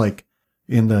 Because it's like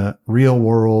in the real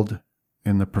world,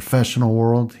 in the professional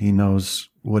world, he knows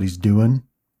what he's doing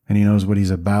and he knows what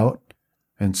he's about.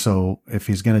 And so if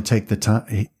he's going to take the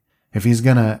time, if he's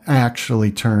going to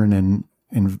actually turn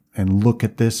and look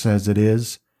at this as it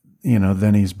is,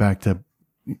 then he's back to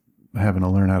having to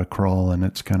learn how to crawl, and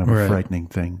it's kind of a frightening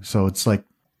thing. So it's like,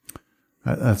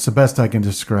 that's the best I can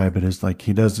describe it, is like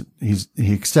he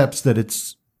accepts that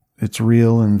it's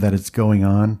real and that it's going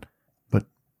on, but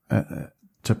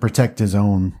to protect his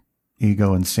own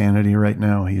ego and sanity right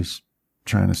now, he's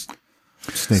trying to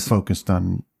stay focused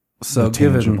on the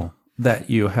tangible. Given that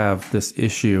you have this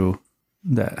issue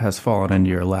that has fallen into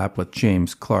your lap with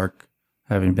James Clark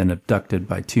having been abducted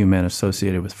by 2 men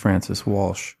associated with Francis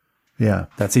Walsh. Yeah.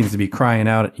 That seems to be crying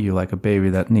out at you like a baby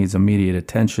that needs immediate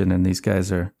attention, and these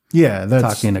guys are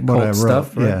that's talking occult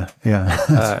stuff. Right? Yeah.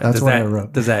 That's what I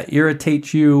wrote. Does that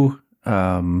irritate you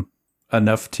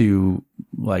enough to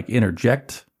like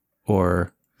interject,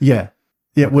 or? Yeah,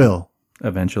 it will.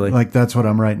 Eventually. Like that's what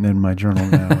I'm writing in my journal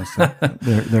now. Is that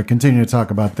they're continuing to talk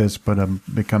about this, but I'm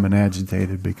becoming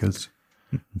agitated because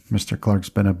Mr. Clark's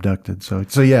been abducted. So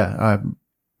yeah, I'm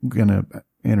going to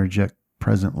interject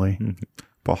presently.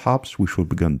 Perhaps we should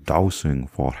begin dowsing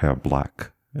for Herr Black.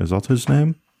 Is that his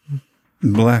name?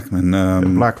 Blackman.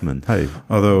 Blackman, hey.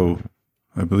 Although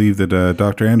I believe that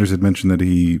Dr. Anders had mentioned that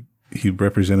he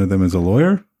represented them as a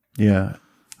lawyer. Yeah.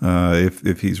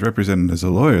 If he's represented as a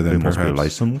lawyer, then He must perhaps be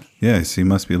licensed. Yes, he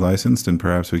must be licensed, and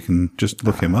perhaps we can just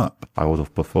look him up. I would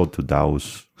have preferred to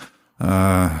douse.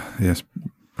 Yes,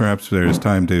 perhaps there's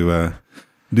time to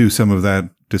do some of that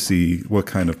to see what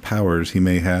kind of powers he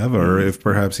may have, or if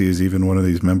perhaps he is even one of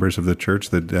these members of the church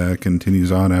that continues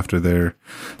on after their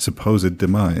supposed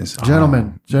demise.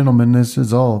 Gentlemen, this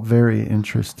is all very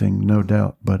interesting, no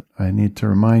doubt, but I need to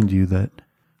remind you that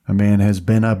a man has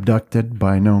been abducted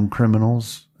by known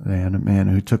criminals and a man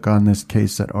who took on this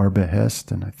case at our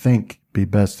behest, and I think it'd be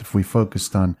best if we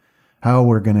focused on how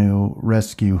we're going to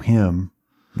rescue him.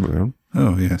 Well,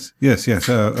 Oh, yes.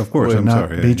 Of course, I'm not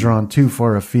sorry. be drawn too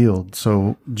far afield.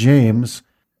 So, James,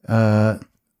 This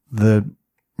the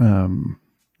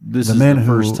is man the who-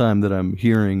 first time that I'm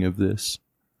hearing of this.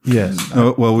 yes,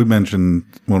 Oh, well, we mentioned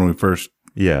when we first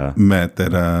yeah. met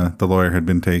that the lawyer had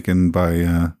been taken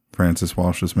by Francis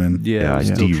Walsh's men. Yeah, I I'm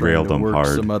still derailed trying to them work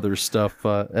hard. some other stuff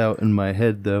out in my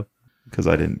head, though. Because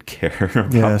I didn't care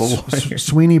about yes, the lawyer.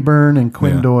 Sweeney Byrne and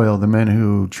Quinn Yeah. Doyle, the men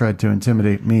who tried to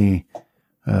intimidate me,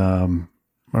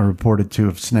 are reported to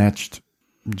have snatched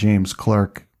James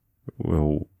Clark.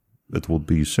 Well, it would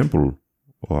be simple.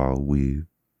 We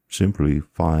simply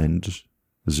find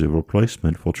the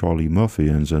replacement for Charlie Murphy,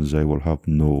 and then they will have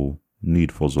no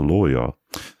need for the lawyer.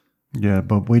 Yeah,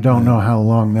 but we don't know how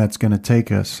long that's going to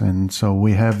take us, and so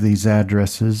we have these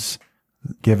addresses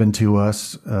given to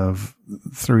us of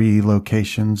 3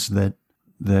 locations that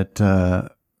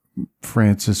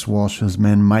Francis Walsh's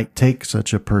men might take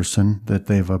such a person that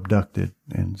they've abducted,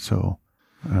 and so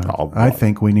I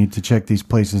think we need to check these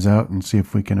places out and see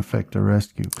if we can effect a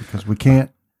rescue, because we can't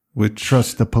Which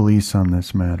trust the police on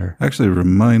this matter. actually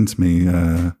reminds me,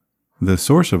 the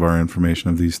source of our information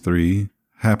of these 3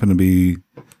 happened to be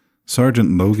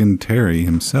Sergeant Logan Terry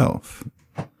himself.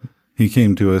 He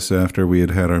came to us after we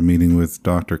had our meeting with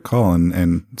Dr. Call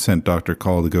and sent Dr.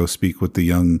 Call to go speak with the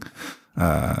young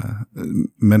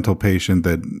mental patient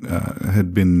that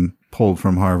had been pulled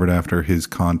from Harvard after his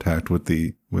contact with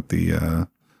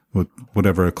with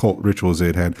whatever occult rituals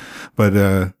they'd had.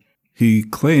 But he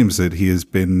claims that he has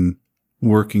been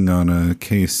working on a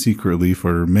case secretly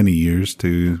for many years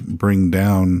to bring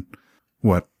down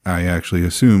what I actually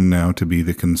assume now to be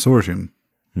the consortium.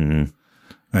 Mhm.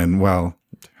 And while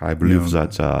I believe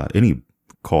that any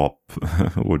cop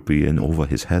would be in over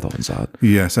his head on that.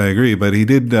 yes, I agree, but he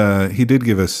did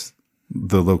give us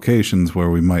the locations where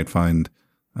we might find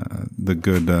the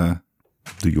good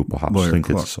Do you perhaps Lawyer think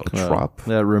Clark. it's a trap?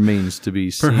 That remains to be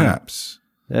seen. perhaps.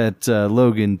 That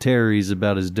Logan Terry's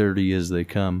about as dirty as they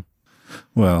come.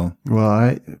 Well,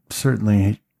 I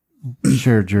certainly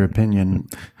shared your opinion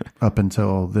up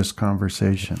until this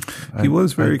conversation. He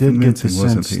was very I did get the convincing,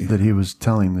 wasn't sense he? that he was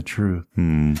telling the truth,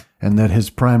 Hmm. and that his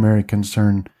primary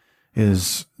concern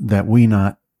is that we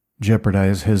not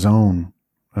jeopardize his own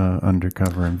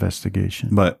undercover investigation.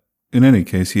 but in any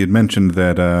case, he had mentioned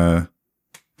that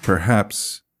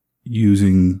perhaps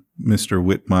using Mr.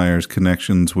 Whitmire's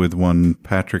connections with one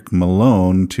Patrick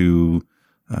Malone to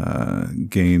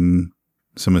gain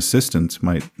some assistance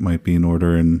might be in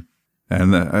order. And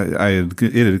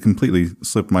it had completely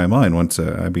slipped my mind once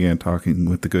I began talking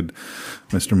with the good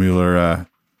Mr. Mueller.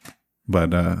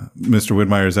 But Mr.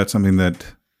 Whitmire, is that something that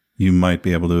you might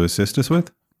be able to assist us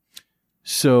with?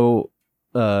 So,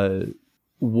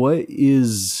 what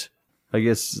is, I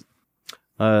guess,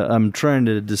 I'm trying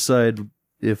to decide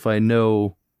if I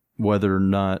know whether or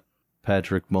not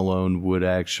Patrick Malone would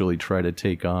actually try to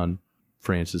take on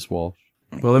Francis Walsh.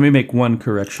 Well, let me make one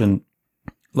correction.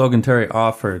 Logan Terry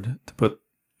offered to put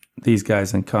these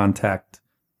guys in contact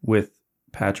with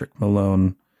Patrick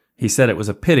Malone. He said it was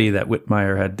a pity that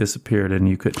Whitmire had disappeared and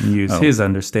you couldn't use his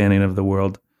understanding of the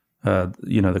world,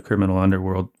 the criminal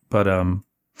underworld. But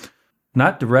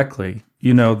not directly.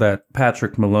 You know that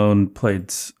Patrick Malone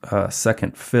played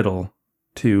second fiddle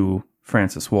to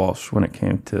Francis Walsh when it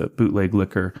came to bootleg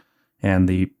liquor and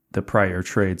the prior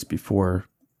trades before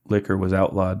liquor was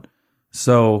outlawed.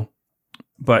 So,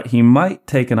 but he might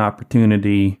take an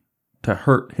opportunity to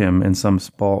hurt him in some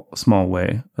small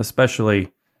way,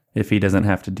 especially if he doesn't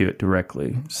have to do it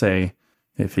directly. Say,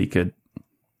 if he could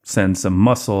send some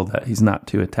muscle that he's not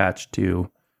too attached to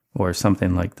or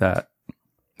something like that,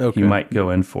 he might go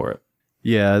in for it.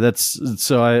 Yeah, that's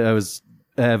so. I was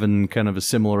having kind of a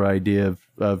similar idea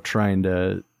of trying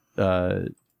to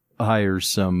hire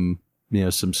some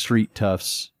street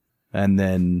toughs and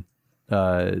then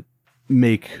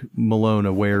make Malone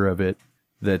aware of it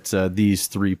that these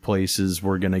 3 places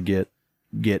were going to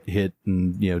get hit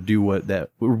and do with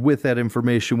that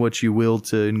information what you will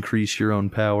to increase your own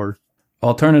power.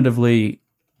 Alternatively,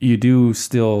 you do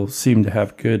still seem to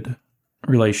have good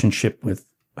relationship with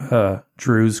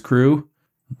Drew's crew.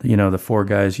 You know, the 4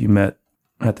 guys you met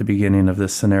at the beginning of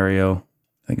this scenario.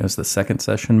 I think it was the second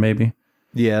session, maybe.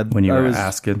 Yeah, when you were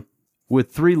asking.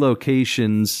 With 3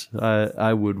 locations,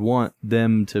 I would want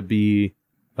them to be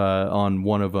on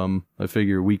one of them. I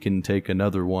figure we can take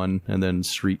another one and then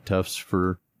street toughs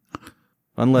for...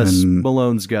 Unless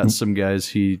Malone's got some guys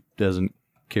he doesn't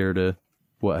care to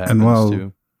what happens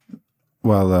to.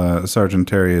 While Sergeant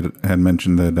Terry had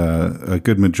mentioned that a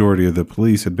good majority of the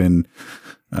police had been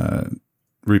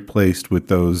replaced with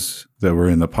those that were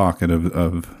in the pocket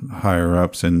of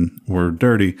higher-ups and were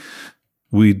dirty,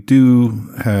 we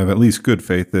do have at least good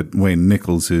faith that Wayne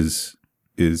Nichols is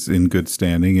in good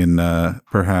standing, and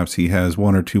perhaps he has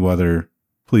 1 or 2 other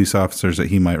police officers that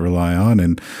he might rely on,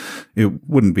 and it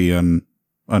wouldn't be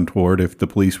untoward if the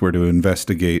police were to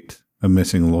investigate a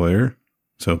missing lawyer.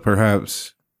 So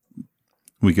perhaps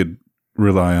we could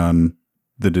rely on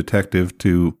the detective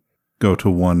to go to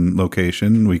one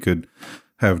location. We could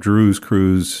have Drew's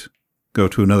crews go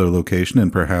to another location,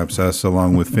 and perhaps us,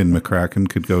 along with Finn McCracken,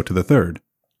 could go to the third.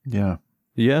 Yeah.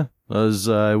 Yeah. As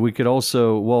we could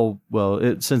also,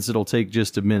 since it'll take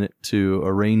just a minute to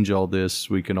arrange all this,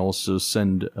 we can also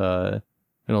send, and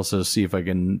also see if I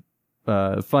can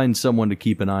find someone to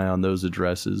keep an eye on those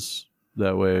addresses.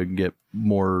 That way I can get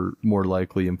more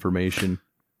likely information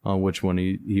on which one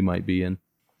he might be in.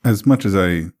 As much as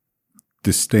I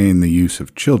disdain the use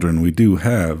of children, we do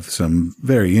have some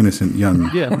very innocent young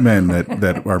men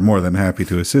that are more than happy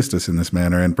to assist us in this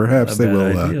manner, and perhaps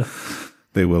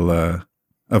they will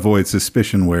avoid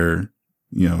suspicion where,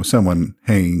 you know, someone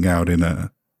hanging out in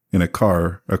a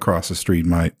car across the street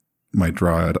might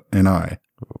draw an eye.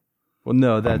 Well,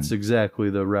 no, that's exactly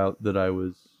the route that I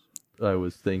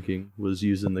was thinking, was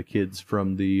using the kids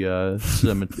from the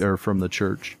cemetery or from the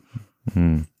church.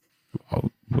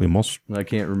 Well, we must. I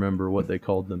can't remember what they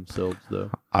called themselves, though.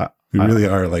 We really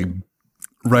are like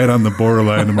right on the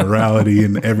borderline of morality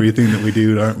in everything that we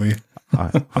do, aren't we?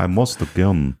 I must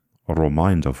again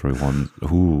remind everyone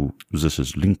who this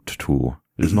is linked to.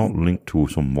 It is not linked to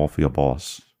some mafia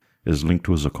boss. It is linked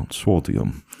to the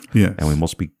consortium. Yes. And we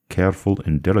must be careful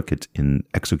and delicate in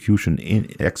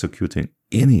executing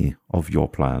any of your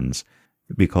plans,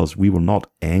 because we will not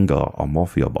anger a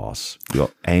mafia boss. We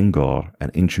will anger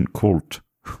an ancient cult.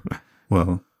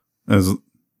 Well, as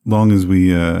long as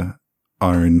we are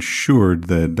ensured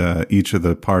that each of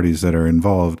the parties that are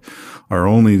involved are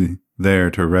only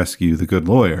there to rescue the good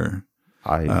lawyer.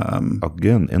 I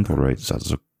again iterate that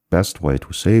the best way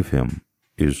to save him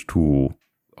is to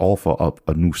offer up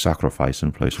a new sacrifice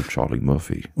in place of Charlie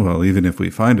Murphy. Well, even if we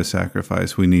find a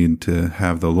sacrifice, we need to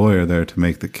have the lawyer there to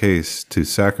make the case to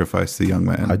sacrifice the young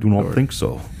man. I do not think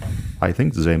so. I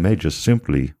think they may just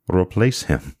simply replace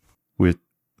him with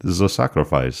the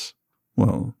sacrifice.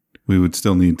 Well, we would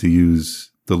still need to use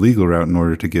the legal route in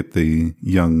order to get the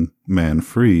young man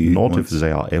free. Not if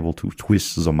they are able to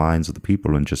twist the minds of the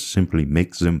people and just simply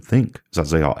make them think that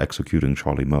they are executing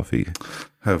Charlie Murphy.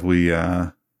 Have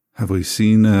we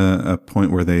seen a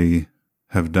point where they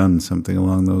have done something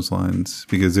along those lines?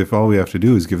 Because if all we have to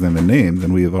do is give them a name,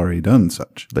 then we have already done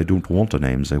such. They don't want a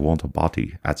name, they want a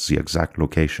body at the exact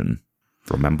location.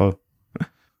 Remember?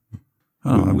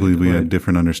 I believe we had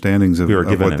different understandings of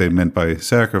what they meant by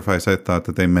sacrifice. I thought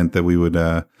that they meant that we would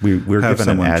we're have given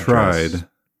someone an address. tried.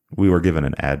 We were given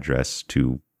an address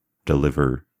to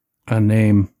deliver. A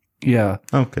name. Yeah.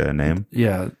 Okay, a name.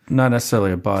 Yeah, not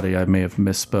necessarily a body. I may have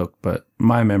misspoke, but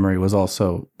my memory was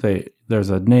also there's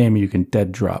a name you can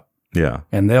dead drop. Yeah.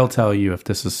 And they'll tell you if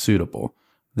this is suitable.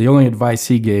 The only advice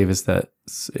he gave is that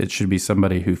it should be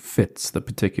somebody who fits the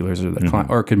particulars of the crime,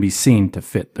 or can be seen to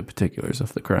fit the particulars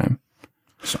of the crime.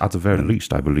 So at the very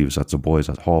least, I believe that the boys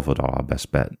at Harvard are our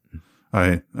best bet.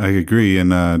 I agree,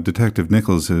 and Detective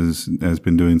Nichols has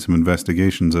been doing some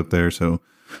investigations up there, so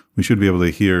we should be able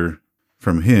to hear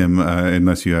from him,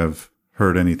 unless you have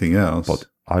heard anything else. But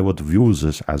I would view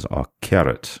this as a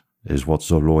carrot, is what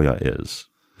the lawyer is.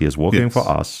 He is working for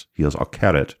us. He is a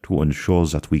carrot to ensure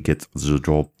that we get the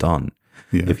job done.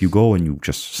 Yes. If you go and you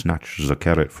just snatch the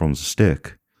carrot from the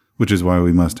stick... Which is why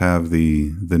we must have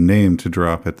the name to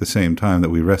drop at the same time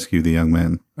that we rescue the young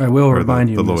man. I will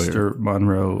remind you, the lawyer. Mr.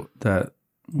 Monroe, that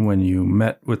when you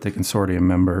met with the consortium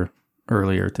member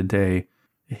earlier today,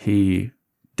 he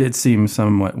did seem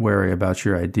somewhat wary about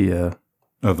your idea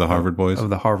of the Harvard boys. Of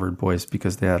the Harvard boys,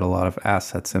 because they had a lot of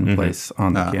assets in place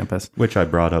on the campus. Which I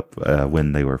brought up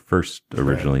when they were first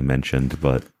originally mentioned,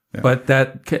 but... Yeah. But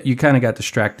that you kind of got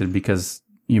distracted because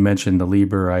you mentioned the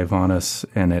Liber Ivanus,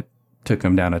 and it took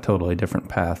him down a totally different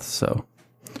path. So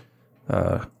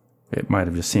it might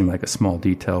have just seemed like a small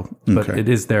detail, but Okay. it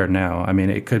is there now. I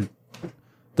mean,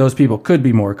 those people could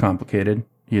be more complicated.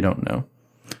 You don't know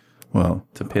Well,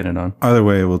 to pin it on. either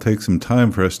way, it will take some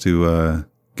time for us to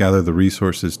gather the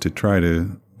resources to try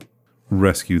to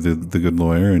rescue the good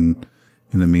lawyer, and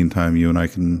in the meantime, you and I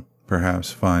can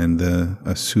perhaps find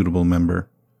a suitable member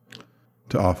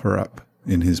to offer up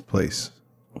in his place.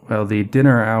 Well, the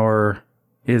dinner hour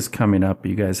is coming up.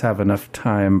 You guys have enough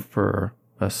time for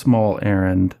a small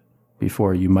errand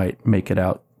before you might make it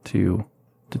out to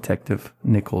Detective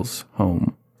Nichols'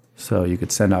 home. So you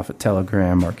could send off a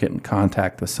telegram or get in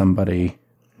contact with somebody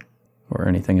or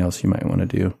anything else you might want to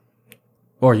do.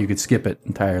 Or you could skip it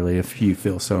entirely if you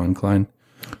feel so inclined.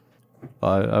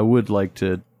 I would like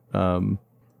to.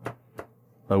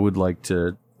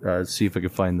 See if I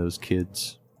could find those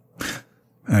kids.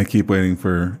 I keep waiting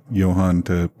for Johann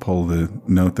to pull the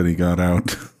note that he got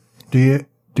out. Do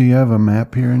you have a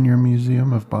map here in your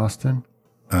museum of Boston?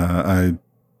 I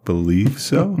believe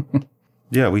so.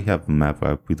 Yeah, we have a map.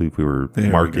 I believe we were There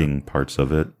we marking parts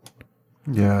of it.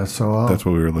 Yeah, so I'll That's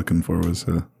what we were looking for. Was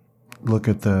look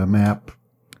at the map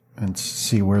and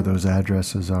see where those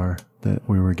addresses are that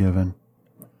we were given.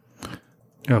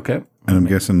 Okay. and I'm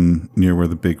guessing near where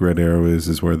the big red arrow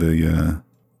is where the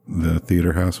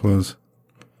theater house was.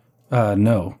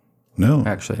 No. No.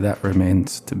 Actually, that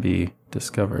remains to be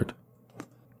discovered.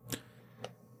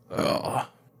 Oh.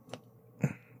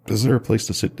 Is there a place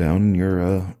to sit down in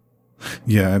your...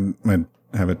 Yeah, I'd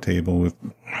have a table with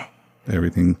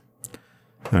everything.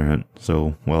 All right.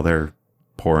 So while they're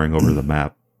poring over the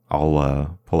map,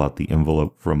 I'll pull out the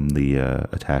envelope from the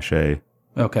attaché,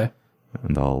 Okay.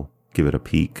 and I'll give it a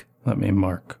peek. Let me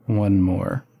mark one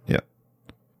more. Yeah.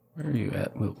 Where are you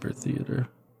at, Wilbur Theater?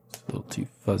 It's a little too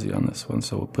fuzzy on this one,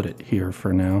 so we'll put it here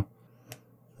for now.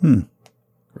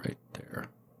 Right there.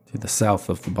 To the south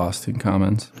of the Boston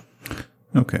Commons.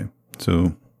 Okay,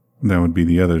 so that would be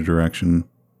the other direction.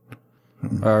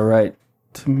 All right.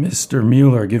 To Mr.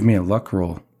 Mueller, give me a luck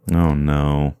roll. Oh,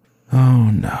 no. Oh,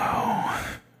 no.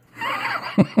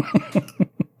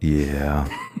 Yeah.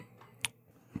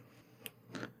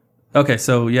 Okay,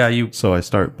 so yeah, So I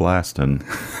start blasting.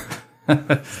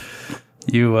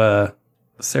 you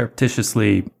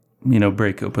surreptitiously,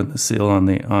 break open the seal on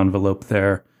the envelope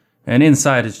there, and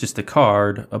inside is just a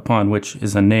card upon which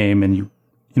is a name, and you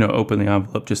open the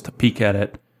envelope just to peek at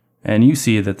it, and you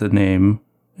see that the name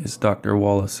is Dr.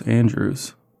 Wallace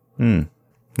Andrews. I'll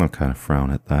kind of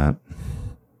frown at that.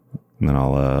 And then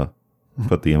I'll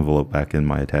put the envelope back in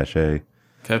my attaché.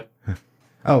 Okay.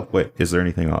 Oh, wait. Is there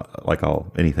anything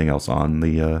anything else on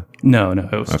the... No,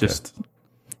 it was Okay. just...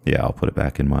 Yeah, I'll put it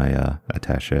back in my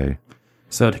attaché.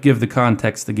 So to give the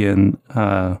context again,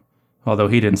 although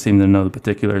he didn't seem to know the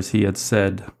particulars, he had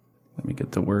said, let me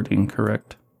get the wording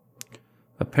correct.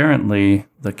 Apparently,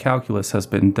 the calculus has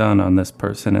been done on this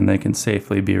person and they can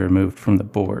safely be removed from the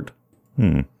board.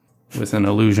 With an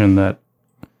illusion that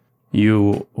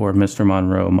you or Mr.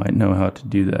 Monroe might know how to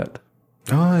do that.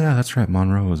 Oh, yeah, that's right.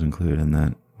 Monroe was included in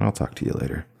that. I'll talk to you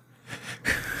later.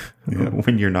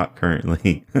 When you're not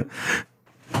currently...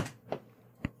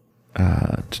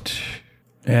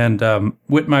 And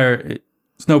Whitmire,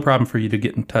 it's no problem for you to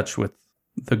get in touch with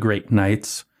the Great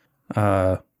Knights,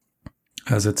 as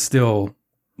it's still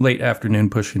late afternoon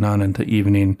pushing on into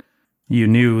evening. You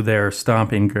knew their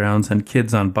stomping grounds, and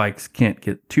kids on bikes can't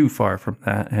get too far from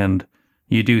that, and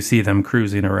you do see them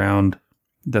cruising around,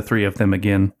 the three of them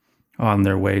again, on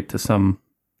their way to some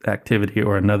activity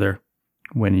or another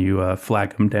when you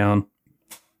flag them down.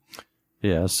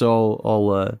 Yeah, so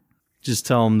I'll just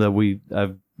tell them that we've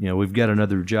got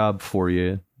another job for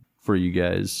you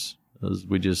guys.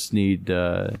 We just need,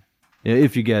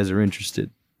 if you guys are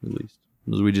interested, at least,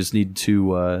 we just need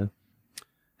to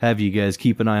have you guys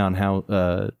keep an eye on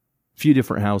a few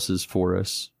different houses for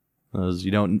us. As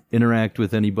you don't interact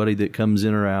with anybody that comes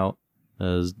in or out.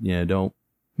 As don't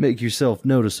make yourself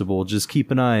noticeable. Just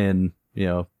keep an eye and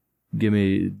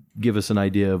give us an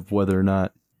idea of whether or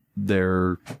not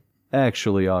they're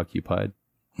actually occupied.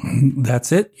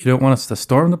 That's it? You don't want us to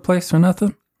storm the place or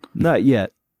nothing? Not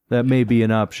yet. That may be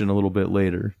an option a little bit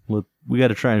later. We got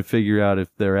to try and figure out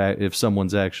if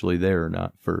someone's actually there or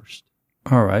not first.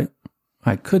 All right.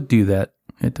 I could do that.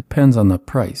 It depends on the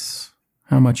price.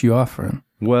 How much you offering?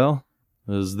 Well,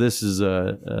 as this is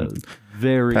a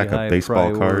very Pack of high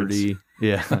baseball priority.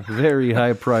 Yeah, very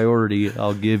high priority.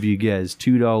 I'll give you guys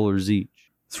 $2 each.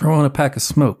 Throw in a pack of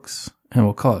smokes, and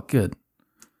we'll call it good.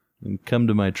 And come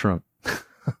to my trunk.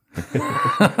 I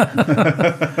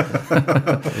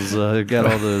got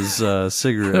all those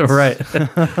cigarettes. Right.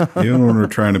 Even when we're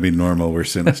trying to be normal, we're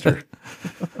sinister.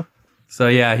 So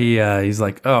yeah, he's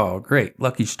like, oh, great,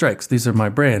 Lucky Strikes. These are my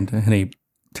brand. And he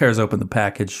tears open the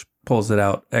package, pulls it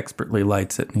out, expertly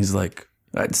lights it. And he's like,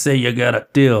 I'd say you got a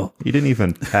deal. You didn't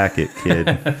even pack it,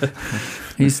 kid.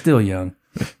 He's still young.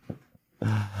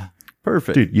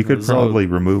 Perfect. Dude, you could probably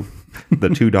remove the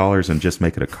 $2 and just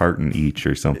make it a carton each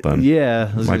or something. Yeah,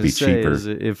 I was might gonna be say, cheaper.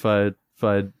 If I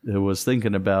was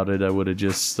thinking about it, I would have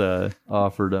just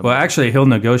offered him. Well, actually, he'll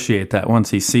negotiate that once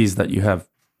he sees that you have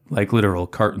like literal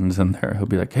cartons in there. He'll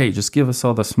be like, hey, just give us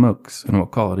all the smokes and we'll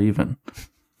call it even.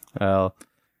 I'll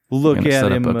look I'm gonna at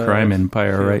set him. up a crime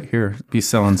empire right here. Be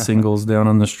selling singles down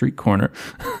on the street corner.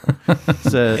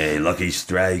 Hey, Lucky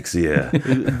Strikes, yeah.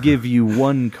 Give you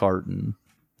one carton.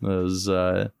 Those,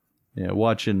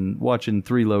 watching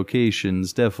 3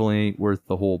 locations definitely ain't worth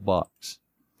the whole box.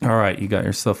 All right, you got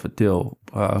yourself a deal.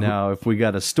 Now, if we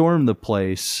got to storm the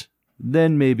place,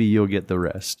 then maybe you'll get the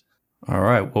rest. All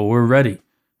right, well, we're ready.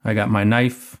 I got my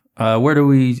knife. Where do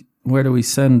we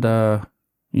send?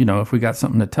 If we got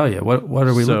something to tell you, what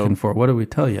are we looking for? What do we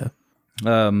tell you?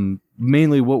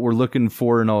 Mainly what we're looking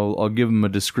for, and I'll give him a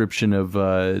description of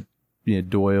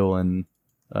Doyle and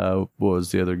what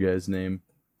was the other guy's name?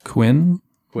 Quinn,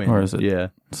 or is it? Yeah,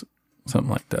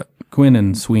 something like that. Quinn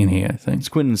and Sweeney, I think. It's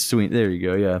Quinn and Sweeney. There you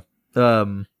go. Yeah.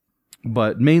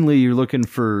 But mainly you're looking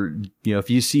for, if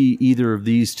you see either of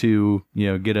these two,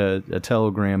 get a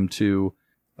telegram to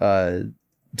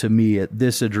me at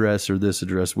this address or this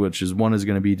address, which is one is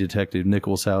going to be Detective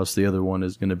Nichols' house. The other one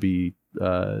is going to be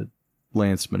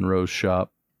Lance Monroe's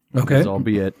shop. Okay. I'll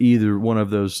be at either one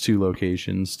of those 2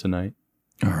 locations tonight.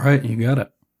 All right, you got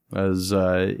it. As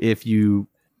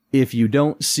if you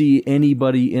don't see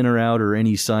anybody in or out or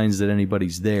any signs that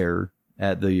anybody's there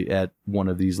at one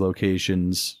of these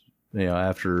locations,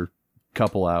 after a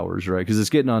couple hours, right? Because it's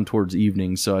getting on towards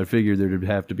evening, so I figured there'd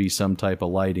have to be some type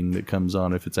of lighting that comes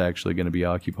on if it's actually going to be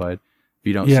occupied. If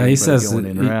you don't see anybody going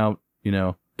in or out,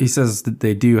 He says that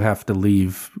they do have to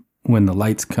leave when the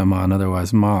lights come on,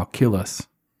 otherwise Ma will kill us.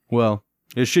 Well,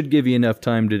 it should give you enough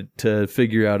time to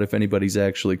figure out if anybody's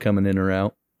actually coming in or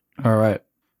out. All right.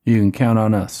 You can count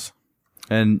on us.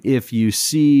 And if you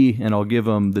see, and I'll give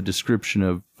them the description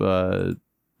of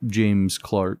James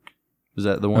Clark. Is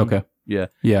that the one? Okay. Yeah.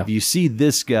 Yeah. If you see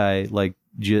this guy, like,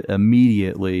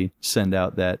 immediately send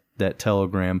out that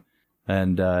telegram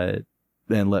and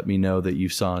let me know that you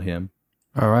saw him.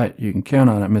 All right. You can count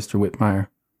on it, Mr. Whitmire.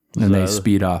 And they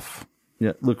speed off.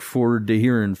 Yeah. Look forward to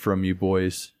hearing from you,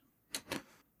 boys.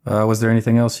 Was there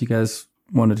anything else you guys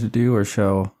wanted to do, or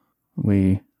shall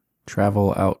we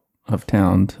travel out of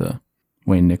town to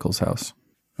Wayne Nichols' house?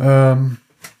 I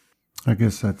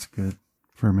guess that's good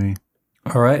for me.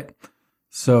 All right.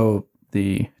 So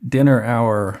the dinner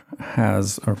hour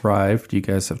has arrived. You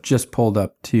guys have just pulled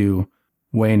up to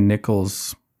Wayne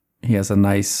Nichols. He has a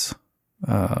nice,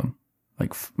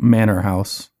 manor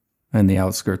house in the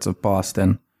outskirts of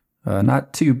Boston.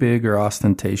 Not too big or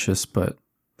ostentatious, but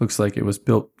looks like it was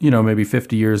built, maybe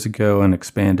 50 years ago and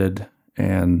expanded.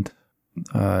 And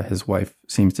his wife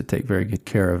seems to take very good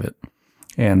care of it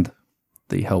and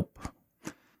the help.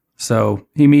 So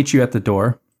he meets you at the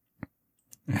door.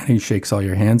 And he shakes all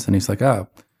your hands, and he's like,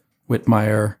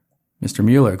 Whitmire, Mr.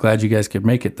 Mueller, glad you guys could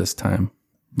make it this time.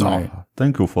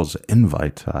 Thank you for the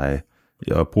invite. I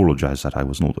apologize that I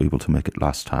was not able to make it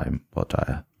last time,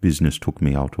 but business took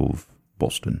me out of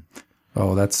Boston.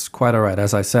 Oh, that's quite all right.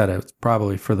 As I said, it's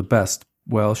probably for the best.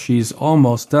 Well, she's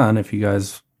almost done. If you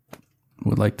guys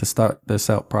would like to start this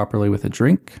out properly with a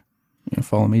drink,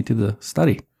 follow me to the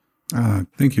study.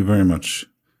 Thank you very much.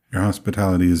 Your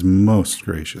hospitality is most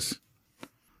gracious.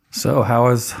 So, how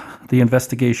is the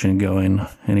investigation going?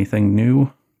 Anything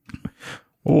new?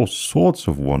 All sorts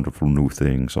of wonderful new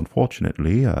things.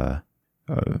 Unfortunately, I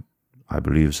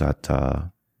believe that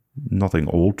nothing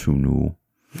all too new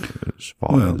as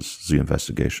far as the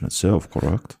investigation itself,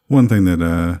 correct? One thing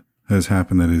that has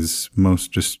happened that is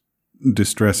most just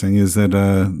distressing is that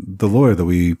the lawyer that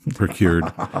we procured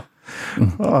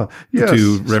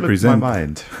to represent my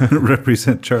mind.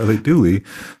 represent Charlie Dooley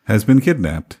has been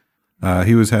kidnapped.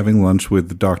 He was having lunch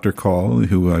with Dr. Call,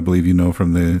 who I believe you know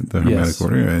from the Hermetic Yes.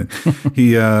 Order.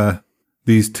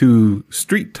 These 2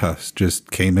 street toughs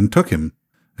just came and took him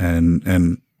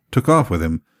and took off with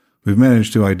him. We've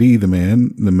managed to ID the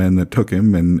men that took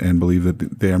him, and believe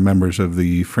that they are members of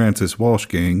the Francis Walsh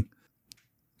gang.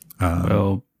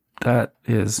 Well, that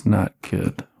is not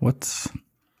good.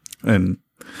 And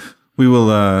we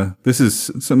will, this is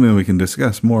something that we can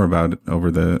discuss more about over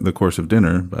the course of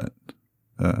dinner, but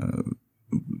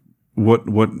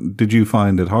what did you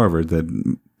find at Harvard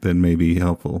that may be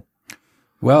helpful?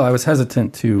 Well, I was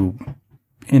hesitant to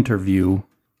interview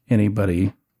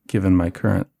anybody given my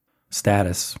current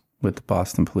status with the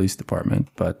Boston Police Department,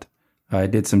 but I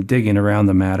did some digging around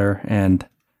the matter, and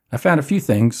I found a few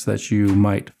things that you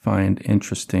might find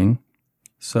interesting.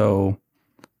 So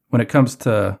when it comes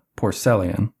to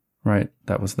Porcellian, right,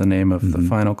 that was the name of the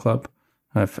final club,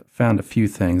 I've found a few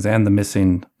things, and the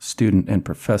missing student and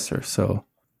professor. So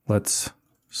let's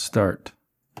start.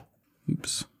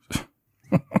 Oops.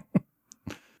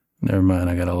 Never mind,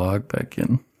 I got to log back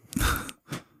in.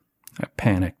 I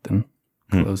panicked and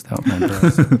closed out my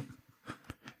browser.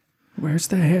 Where's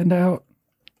the handout?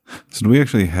 So do we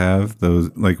actually have those?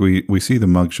 Like we see the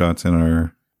mugshots in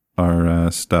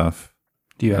our stuff.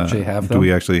 Do you actually have them? Do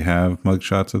we actually have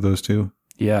mugshots of those two?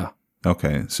 Yeah.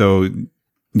 Okay, so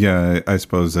yeah, I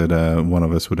suppose that one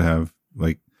of us would have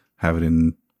it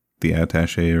in the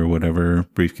attaché or whatever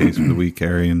briefcase that we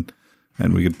carry, and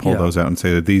we could pull those out and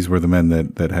say that these were the men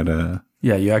that had a.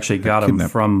 Yeah, you actually got them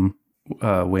from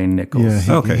Wayne Nichols.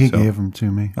 Yeah, he gave them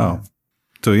to me. Oh,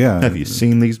 so yeah. Have you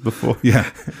seen these before?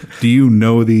 Yeah. Do you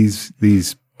know these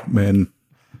men?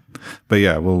 But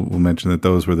yeah, we'll mention that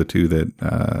those were the two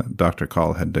that Dr.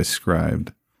 Call had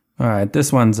described. All right,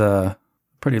 this one's a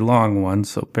pretty long one,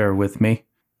 so bear with me.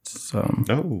 It's,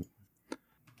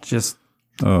 just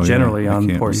generally on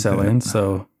Porcellian.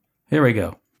 So here we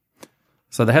go.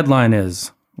 So the headline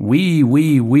is, We,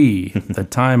 the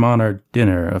time-honored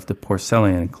dinner of the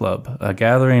Porcellian Club, a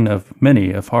gathering of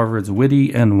many of Harvard's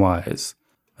witty and wise.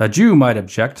 A Jew might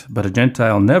object, but a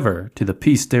Gentile never, to the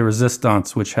piece de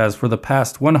resistance which has for the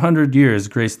past 100 years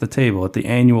graced the table at the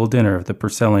annual dinner of the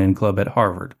Porcellian Club at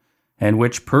Harvard, and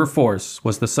which, perforce,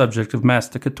 was the subject of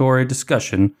masticatory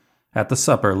discussion at the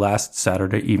supper last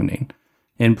Saturday evening.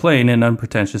 In plain and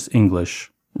unpretentious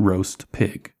English, roast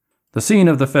pig. The scene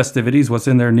of the festivities was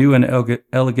in their new and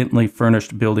elegantly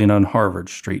furnished building on Harvard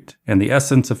Street, and the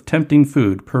essence of tempting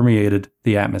food permeated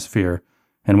the atmosphere,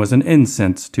 and was an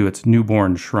incense to its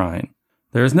newborn shrine.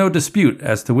 There is no dispute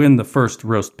as to when the first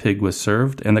roast pig was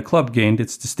served, and the club gained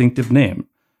its distinctive name.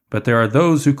 But there are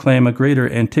those who claim a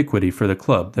greater antiquity for the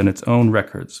club than its own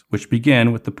records, which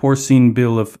began with the porcine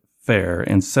bill of fare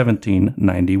in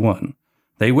 1791.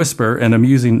 They whisper an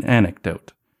amusing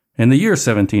anecdote. In the year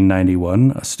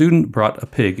 1791, a student brought a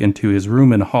pig into his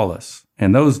room in Hollis.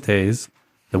 In those days,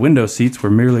 the window seats were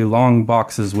merely long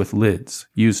boxes with lids,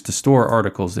 used to store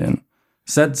articles in.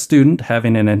 Said student,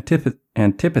 having an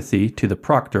antipathy to the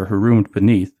proctor who roomed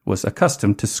beneath, was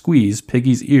accustomed to squeeze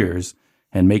Piggy's ears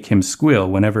and make him squeal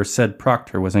whenever said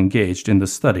proctor was engaged in the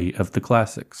study of the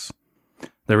classics.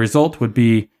 The result would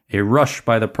be a rush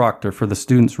by the proctor for the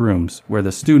student's rooms, where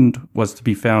the student was to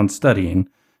be found studying,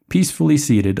 peacefully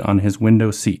seated on his window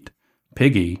seat.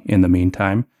 Piggy, in the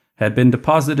meantime, had been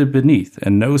deposited beneath,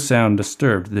 and no sound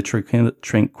disturbed the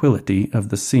tranquility of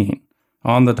the scene.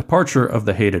 On the departure of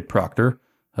the hated proctor,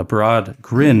 a broad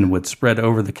grin would spread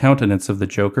over the countenance of the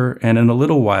joker, and in a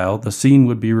little while the scene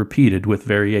would be repeated with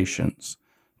variations.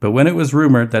 But when it was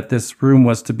rumored that this room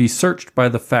was to be searched by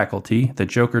the faculty, the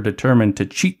joker determined to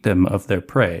cheat them of their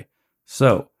prey.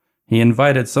 So, he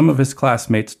invited some of his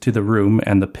classmates to the room,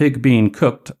 and the pig being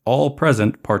cooked, all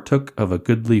present partook of a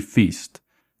goodly feast.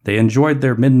 They enjoyed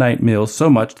their midnight meal so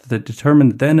much that they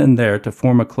determined then and there to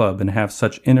form a club and have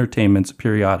such entertainments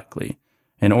periodically.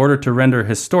 In order to render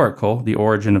historical the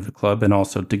origin of the club and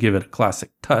also to give it a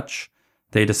classic touch,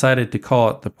 they decided to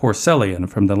call it the Porcellian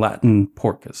from the Latin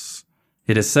porcus.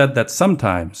 It is said that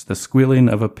sometimes the squealing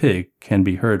of a pig can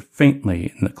be heard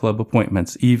faintly in the club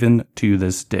appointments even to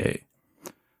this day.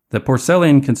 The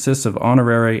Porcellian consists of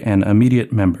honorary and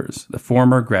immediate members, the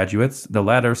former graduates, the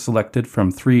latter selected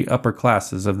from 3 upper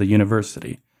classes of the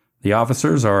university. The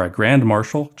officers are a grand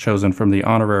marshal, chosen from the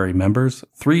honorary members,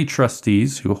 3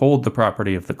 trustees who hold the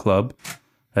property of the club,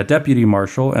 a deputy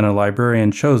marshal and a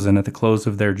librarian chosen at the close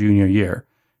of their junior year,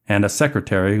 and a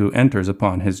secretary who enters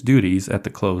upon his duties at the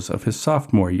close of his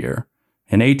sophomore year.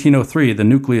 In 1803, the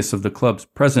nucleus of the club's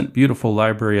present beautiful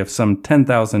library of some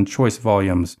 10,000 choice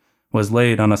volumes was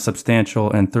laid on a substantial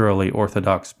and thoroughly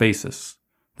orthodox basis.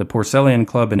 The Porcellian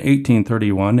Club in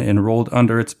 1831 enrolled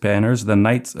under its banners the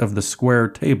Knights of the Square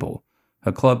Table,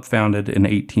 a club founded in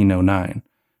 1809,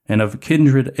 and of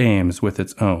kindred aims with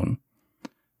its own.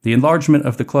 The enlargement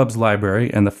of the club's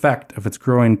library and the fact of its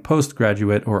growing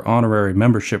postgraduate or honorary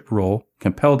membership roll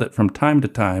compelled it from time to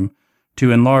time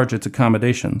to enlarge its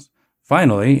accommodations.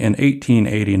 Finally, in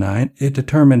 1889, it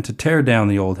determined to tear down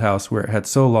the old house where it had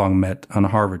so long met on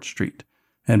Harvard Street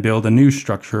and build a new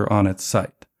structure on its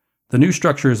site. The new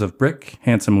structure is of brick,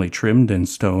 handsomely trimmed in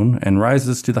stone, and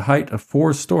rises to the height of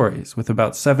 4 stories with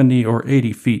about 70 or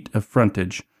 80 feet of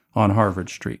frontage on Harvard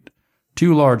Street.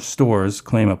 2 large stores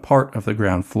claim a part of the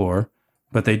ground floor.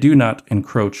 but they do not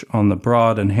encroach on the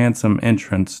broad and handsome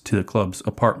entrance to the club's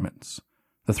apartments.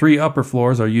 The 3 upper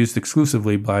floors are used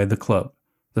exclusively by the club.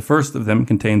 The first of them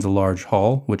contains a large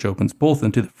hall, which opens both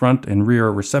into the front and rear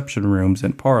reception rooms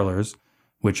and parlors,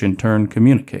 which in turn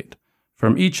communicate.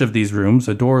 From each of these rooms,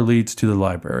 a door leads to the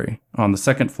library. On the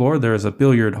second floor, there is a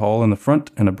billiard hall in the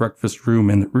front and a breakfast room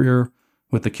in the rear,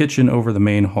 with the kitchen over the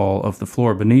main hall of the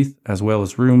floor beneath, as well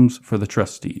as rooms for the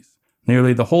trustees.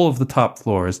 Nearly the whole of the top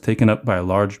floor is taken up by a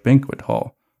large banquet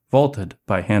hall, vaulted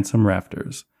by handsome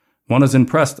rafters. One is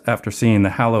impressed after seeing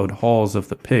the hallowed halls of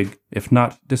the pig, if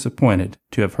not disappointed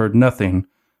to have heard nothing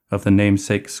of the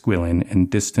namesake squilling in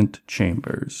distant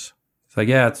chambers. It's like,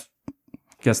 yeah, it's,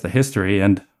 I guess, the history,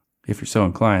 and if you're so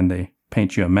inclined, they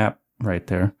paint you a map right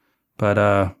there.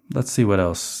 But let's see what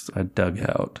else I dug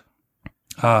out.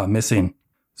 Missing.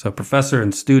 So professor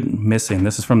and student missing.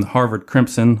 This is from the Harvard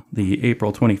Crimson, the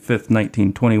April 25th,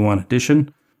 1921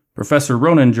 edition. Professor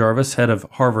Ronan Jarvis, head of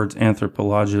Harvard's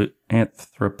anthropology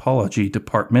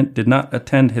department, did not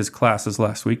attend his classes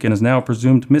last week and is now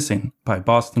presumed missing by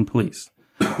Boston police.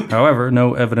 However,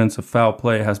 no evidence of foul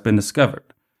play has been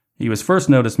discovered. He was first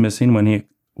noticed missing when he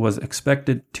was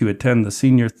expected to attend the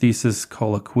senior thesis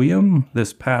colloquium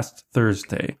this past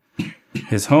Thursday.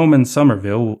 His home in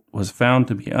Somerville was found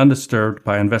to be undisturbed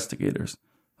by investigators.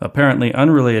 Apparently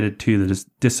unrelated to the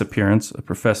disappearance of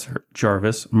Professor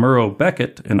Jarvis, Monroe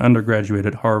Beckett, an undergraduate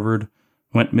at Harvard,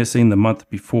 went missing the month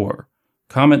before.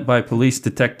 Comment by police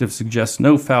detectives suggests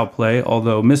no foul play,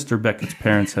 although Mr. Beckett's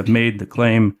parents have made the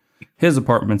claim his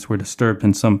apartments were disturbed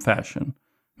in some fashion.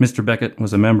 Mr. Beckett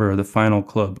was a member of the final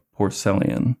club,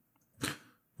 Porcellian.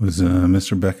 Was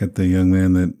Mr. Beckett the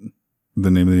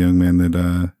name of the young man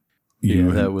that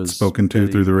you had spoken to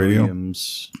through the radio?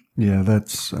 Williams. Yeah,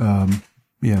 that's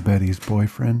Betty's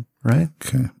boyfriend, right?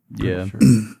 Okay. Yeah. Sure.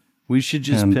 We should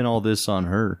just pin all this on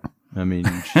her. I mean,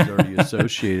 she's already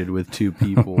associated with 2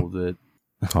 people that...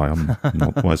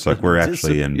 It's like we're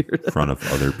actually in front of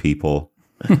other people.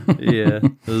 Yeah,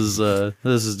 this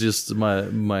is just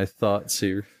my thoughts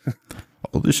here.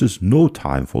 Oh, this is no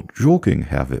time for joking,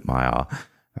 Herr Wittmeyer.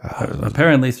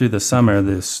 Apparently through the summer,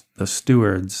 the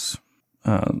stewards,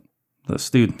 the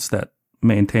students that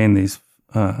maintain these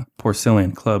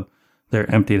Porcellian Club, they're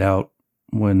emptied out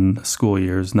when the school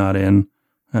year is not in,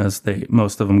 as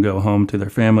most of them go home to their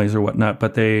families or whatnot.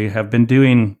 But they have been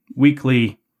doing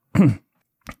weekly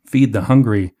Feed the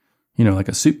Hungry, like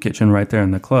a soup kitchen right there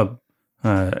in the club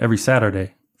every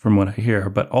Saturday, from what I hear.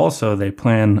 But also they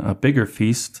plan a bigger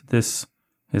feast. This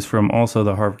is from also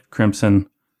the Harvard Crimson,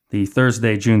 the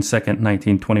Thursday, June 2nd,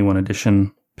 1921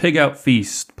 edition. Pig Out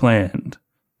Feast planned.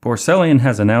 Porcellian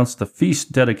has announced a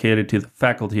feast dedicated to the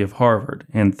faculty of Harvard,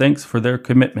 and thanks for their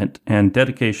commitment and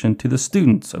dedication to the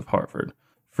students of Harvard.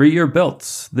 Free your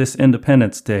belts this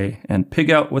Independence Day and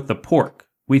pig out with the pork.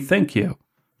 We thank you,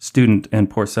 student and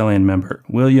Porcellian member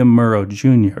William Monroe,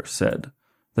 Jr. said.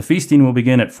 The feasting will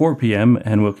begin at 4 p.m.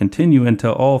 and will continue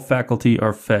until all faculty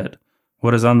are fed.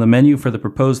 What is on the menu for the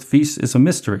proposed feast is a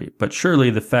mystery, but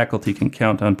surely the faculty can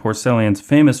count on Porcellian's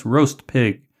famous roast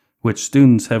pig, which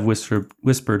students have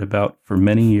whispered about for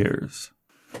many years.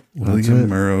 William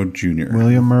Monroe Jr.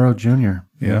 William Monroe Jr.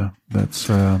 Yeah, that's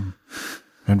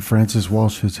and Francis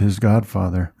Walsh is his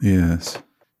godfather. Yes,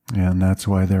 and that's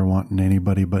why they're wanting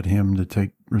anybody but him to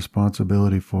take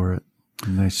responsibility for it.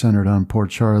 And they centered on poor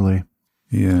Charlie.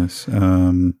 Yes.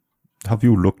 Have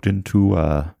you looked into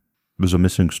the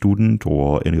missing student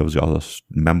or any of the other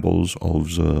members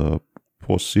of the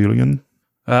Porcellian?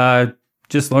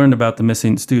 Just learned about the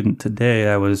missing student today.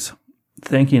 I was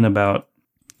thinking about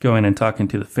going and talking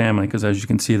to the family because, as you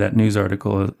can see, that news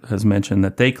article has mentioned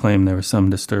that they claim there was some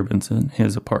disturbance in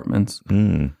his apartments.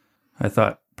 I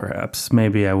thought perhaps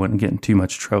maybe I wouldn't get in too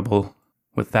much trouble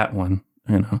with that one.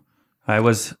 I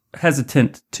was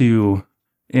hesitant to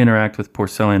interact with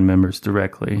Porcellian members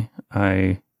directly.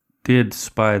 I did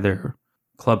spy their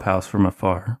clubhouse from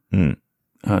afar.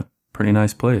 Pretty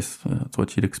nice place. That's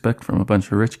what you'd expect from a bunch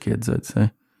of rich kids, I'd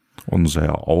say. And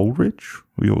they're all rich?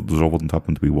 There wouldn't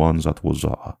happen to be one that was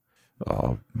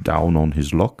down on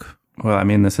his luck? Well, I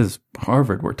mean, this is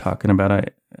Harvard we're talking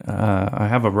about. I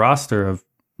have a roster of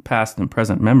past and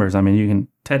present members. I mean,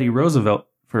 Teddy Roosevelt,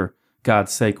 for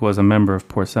God's sake, was a member of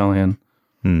Porcellian.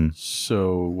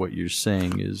 So what you're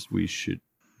saying is we should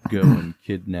go and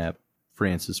kidnap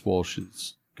Francis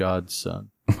Walsh's godson.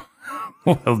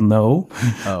 Well, no.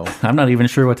 Oh. I'm not even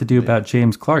sure what to do about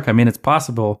James Clark. I mean, it's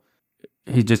possible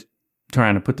he's just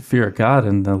trying to put the fear of God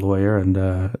in the lawyer, and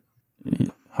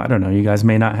I don't know, you guys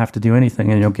may not have to do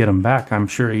anything and you'll get him back. I'm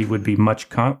sure he would be much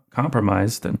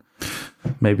compromised and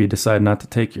maybe decide not to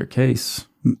take your case,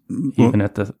 even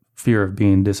at the fear of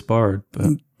being disbarred.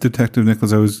 But Detective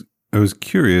Nichols, I was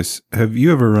curious. Have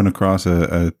you ever run across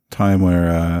a time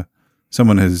where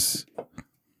someone has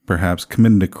perhaps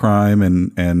committed a crime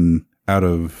and out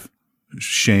of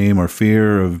shame or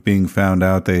fear of being found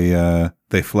out,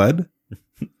 they fled?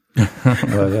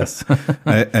 well, yes.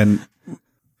 And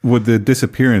would the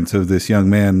disappearance of this young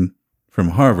man from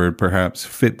Harvard perhaps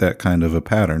fit that kind of a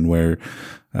pattern where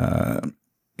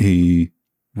he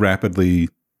rapidly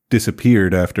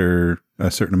disappeared after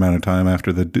a certain amount of time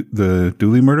after the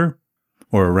Dooley murder,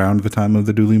 or around the time of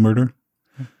the Dooley murder?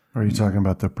 Are you talking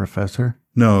about the professor?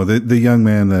 No, the young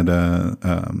man that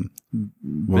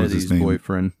what was his Betty's name?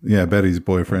 boyfriend. Yeah, Betty's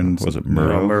boyfriend. Was it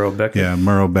Monroe? Monroe Beckett. Yeah,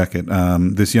 Monroe Beckett.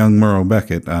 This young Monroe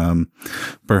Beckett,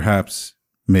 perhaps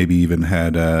maybe even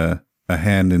had a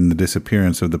hand in the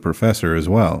disappearance of the professor as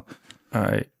well.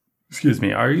 Excuse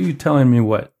me. Are you telling me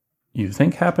what you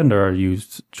think happened, or are you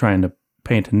trying to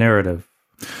paint a narrative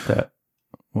that,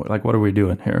 like, what are we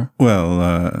doing here?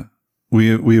 Well,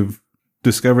 we've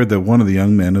discovered that one of the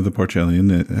young men of the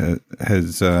Porcellian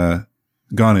has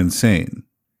gone insane.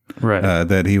 Right.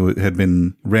 That he had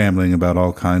been rambling about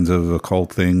all kinds of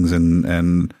occult things,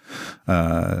 and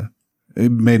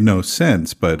it made no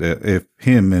sense. But if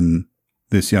him and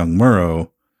this young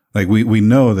Monroe, like we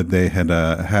know that they had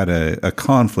had a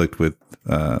conflict with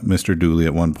Mr. Dooley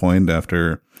at one point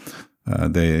after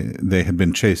they had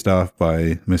been chased off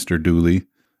by Mr. Dooley,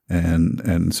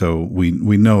 and so we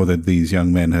know that these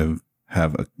young men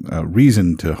have a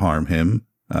reason to harm him,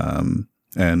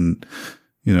 and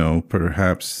you know,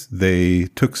 perhaps they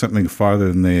took something farther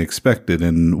than they expected,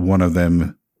 and one of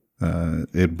them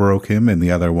it broke him, and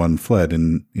the other one fled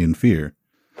in fear.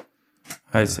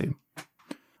 I see.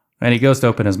 And he goes to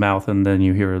open his mouth, and then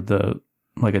you hear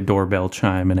a doorbell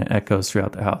chime, and it echoes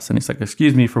throughout the house. And he's like,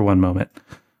 "Excuse me for one moment."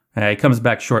 And he comes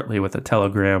back shortly with a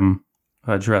telegram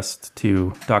addressed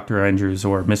to Dr. Andrews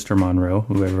or Mr. Monroe,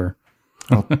 whoever.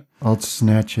 I'll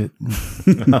snatch it.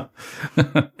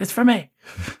 It's for me.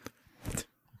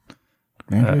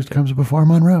 Andrews comes before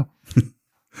Monroe.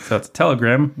 So it's a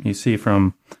telegram you see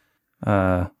from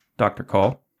Dr.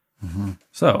 Call. Mm-hmm.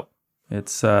 So it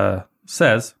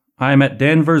says, "I am at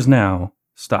Danvers now.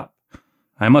 Stop.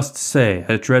 I must say,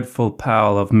 a dreadful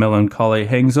pall of melancholy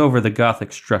hangs over the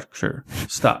Gothic structure.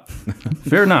 Stop.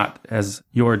 Fear not, as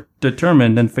your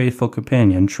determined and faithful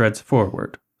companion treads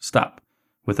forward. Stop.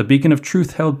 With a beacon of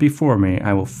truth held before me,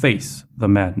 I will face the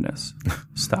madness.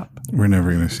 Stop." We're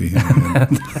never going to see him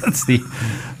again. That's the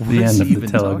end of the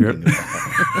telegram.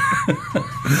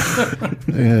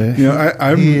 You know,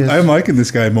 I'm liking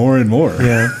this guy more and more.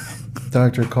 Yeah,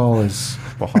 Dr. Call is...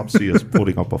 Perhaps he is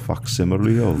putting up a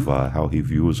facsimile of how he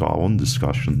views our own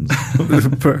discussions.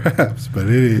 Perhaps, but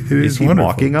it Is he wonderful.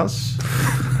 mocking us?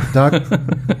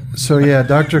 So yeah,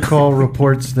 Dr. Call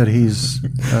reports that he's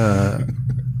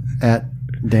at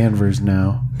Danvers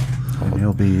now, and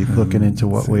he'll be looking into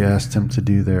what we asked him to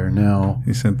do there now.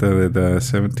 He sent that at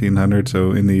 1700,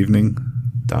 so in the evening.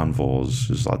 Danvers,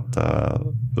 is that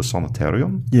the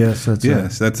sanitarium? Yes, that's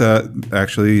Yes, that's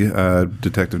actually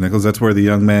Detective Nichols. That's where the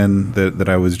young man that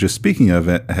I was just speaking of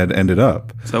had ended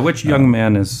up. So which young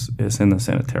man is in the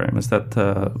sanitarium? Is that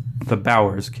the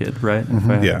Bowers kid, right? If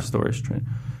I have Yeah. the story straight.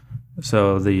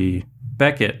 So the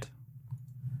Beckett,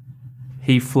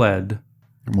 he fled.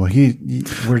 Well,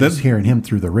 we're just hearing him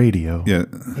through the radio. Yeah.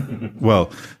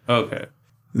 Well, Okay.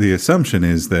 the assumption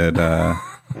is that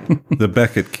the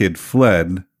Beckett kid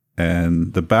fled,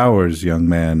 and the Bowers young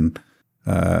man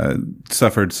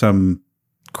suffered some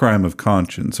crime of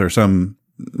conscience or some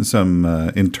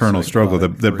internal struggle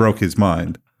that broke his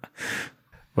mind.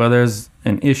 Well, there's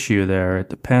an issue there. It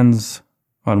depends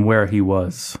on where he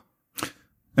was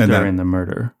And during the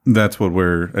murder. that's what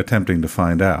we're attempting to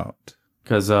find out.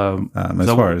 Because As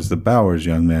far as the Bowers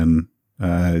young man,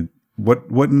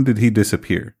 when did he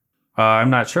disappear? I'm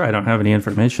not sure. I don't have any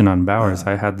information on Bowers.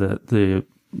 I had the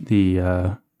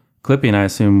clipping. I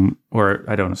assume, or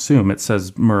I don't assume. It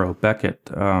says Monroe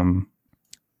Beckett.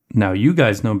 Now you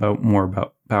guys know more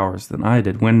about Bowers than I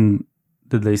did. When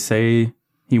did they say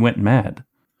he went mad?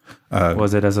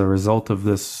 Was it as a result of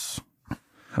this?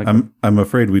 I'm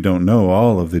afraid we don't know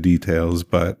all of the details,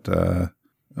 but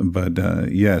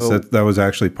yes, that was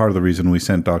actually part of the reason we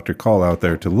sent Dr. Call out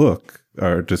there to look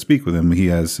or to speak with him. He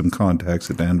has some contacts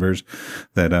at Danvers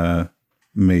that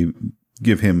may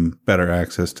give him better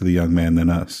access to the young man than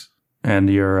us. And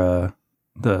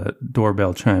the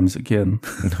doorbell chimes again.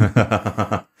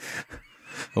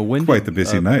 When Quite did, the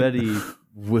busy night. Betty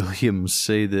Williams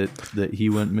say that he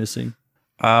went missing?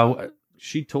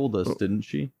 She told us, didn't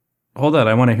she? Hold on,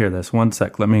 I want to hear this. One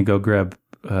sec. Let me go grab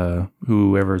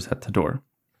whoever's at the door.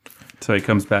 So he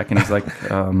comes back and he's like,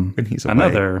 When he's away.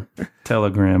 another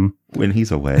telegram. When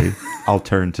he's away, I'll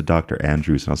turn to Dr.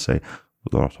 Andrews and I'll say,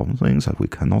 there are some things that we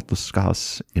cannot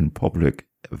discuss in public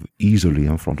easily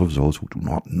in front of those who do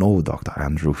not know Dr.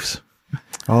 Andrews.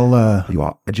 You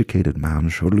are educated man.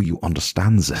 Surely you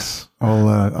understand this.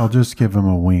 I'll just give him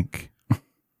a wink.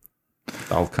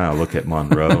 I'll kind of look at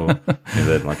Monroe and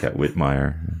then look at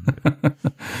Whitmire.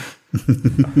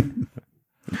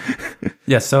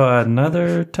 Yeah, so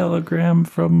another telegram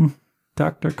from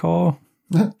Dr. Call.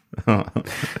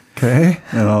 Okay.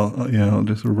 And I'll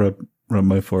just rub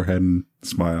my forehead and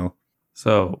smile.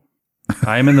 So,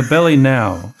 I am in the belly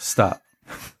now. Stop.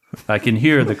 I can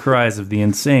hear the cries of the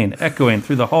insane echoing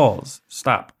through the halls.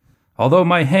 Stop. Although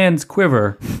my hands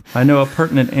quiver, I know a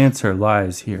pertinent answer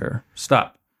lies here.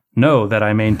 Stop. Know that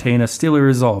I maintain a steely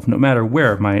resolve no matter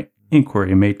where my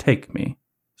inquiry may take me.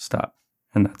 Stop.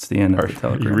 And that's the end of the Are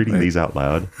telegram. you reading these out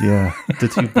loud? Yeah.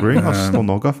 Did you bring a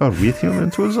stenographer with you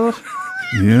into this?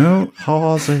 How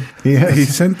was it? he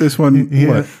sent this one,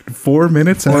 4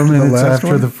 minutes 4 after minutes the last after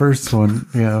one? the first one.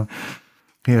 Yeah.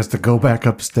 He has to go back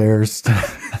upstairs.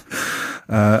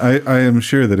 I am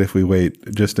sure that if we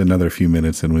wait just another few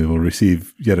minutes, then we will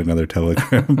receive yet another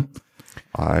telegram.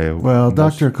 Well,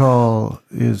 Dr. Call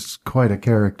is quite a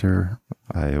character.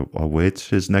 I await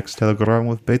his next telegram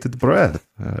with bated breath.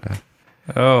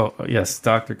 Oh, yes,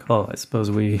 Dr. Call. I suppose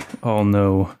we all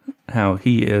know how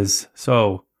he is.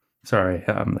 So, sorry,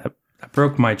 that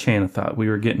broke my chain of thought. We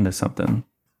were getting to something.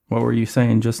 What were you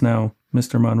saying just now,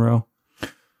 Mr. Monroe?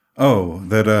 Oh,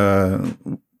 that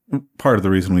part of the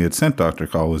reason we had sent Dr.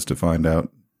 Call was to find out,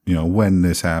 when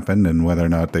this happened and whether or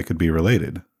not they could be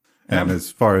related. And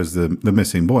as far as the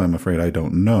missing boy, I'm afraid I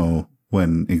don't know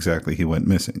when exactly he went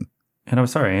missing. And I'm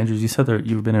sorry, Andrews, you said that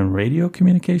you've been in radio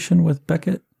communication with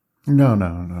Beckett?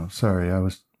 No. Sorry, I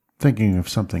was thinking of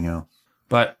something else.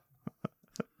 But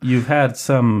you've had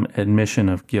some admission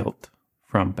of guilt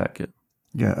from Beckett.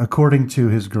 Yeah, according to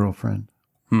his girlfriend.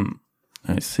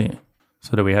 I see.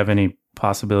 So do we have any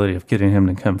possibility of getting him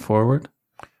to come forward?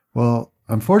 Well,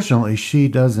 unfortunately, she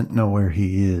doesn't know where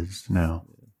he is now.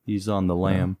 He's on the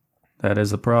lam. That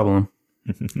is a problem.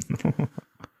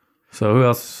 So who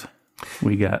else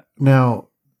we got? Now,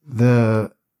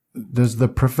 does the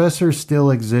professor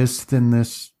still exist in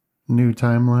this new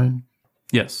timeline?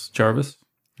 Yes, Jarvis?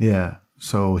 Yeah.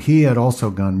 So he had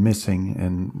also gone missing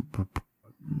and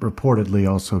reportedly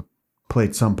also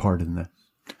played some part in this.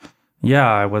 Yeah,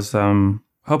 I was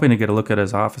hoping to get a look at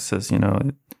his offices,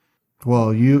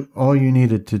 Well, all you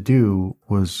needed to do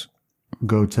was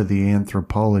go to the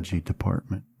anthropology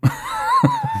department.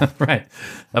 Right.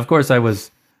 Of course, I was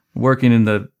working in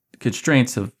the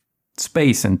constraints of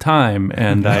space and time,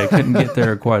 and I couldn't get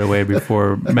there quite a way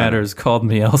before matters called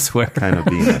me elsewhere. Kind of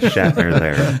being a Shatner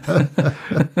there.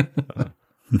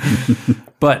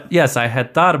 But yes, I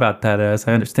had thought about that. As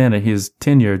I understand it, he's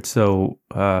tenured, so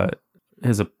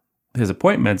his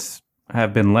appointments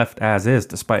have been left as is,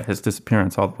 despite his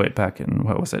disappearance all the way back in,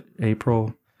 what was it,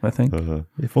 April, I think?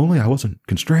 If only I wasn't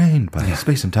constrained by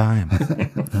space and time.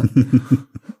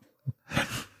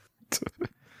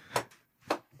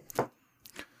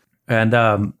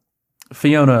 And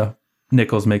Fiona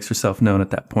Nichols makes herself known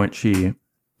at that point. She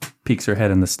peeks her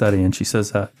head in the study and she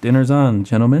says, dinner's on,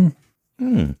 gentlemen.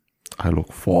 I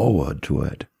look forward to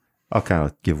it. I'll kind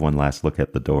of give one last look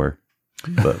at the door,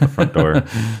 the front door.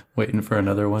 Waiting for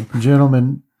another one.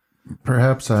 Gentlemen,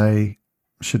 perhaps I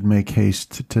should make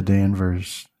haste to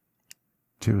Danvers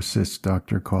to assist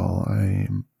Dr. Call.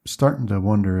 I'm starting to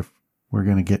wonder if we're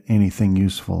going to get anything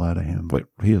useful out of him. But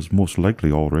he is most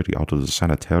likely already out of the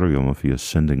sanitarium if he is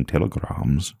sending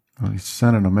telegrams. Well, he's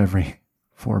sending them every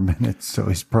 4 minutes, so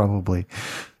he's probably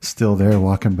still there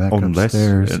walking back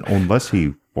upstairs. Unless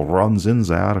he runs in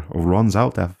there or runs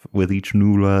out with each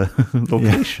new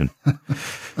location.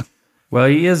 Well,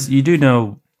 you do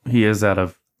know he is out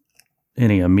of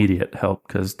any immediate help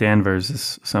because Danvers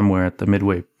is somewhere at the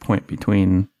midway point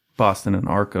between Boston and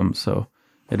Arkham, so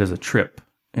it is a trip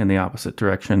in the opposite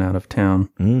direction out of town.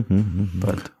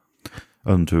 But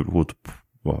And it would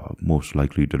most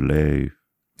likely delay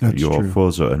That's your true.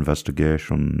 further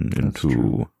investigation That's into.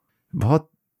 true. But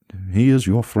he is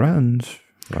your friend.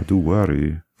 I do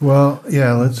worry. Well,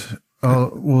 yeah,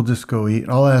 we'll just go eat.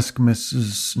 I'll ask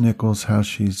Mrs. Nichols how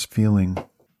she's feeling.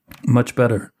 much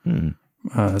better.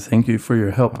 Thank you for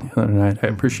your help the other night. I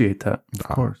appreciate that. Of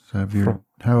course.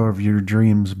 How have your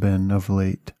dreams been of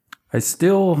late? I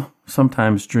still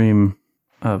sometimes dream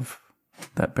of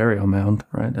that burial mound,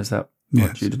 right? Is that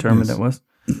what you determined it was?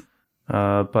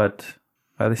 But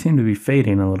they seem to be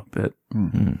fading a little bit.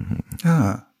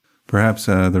 Perhaps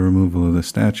the removal of the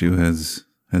statue has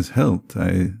has helped.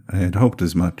 I had hoped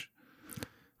as much.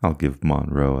 I'll give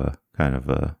Monroe a kind of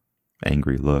a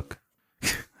angry look.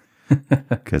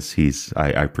 Because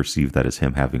I perceive that as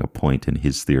him having a point in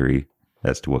his theory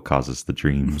as to what causes the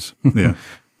dreams. Yeah.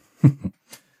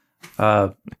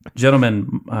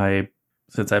 Gentlemen,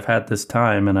 since I've had this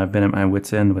time and I've been at my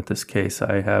wit's end with this case,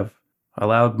 I have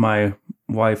allowed my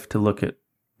wife to look at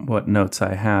what notes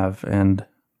I have, and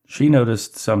she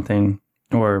noticed something,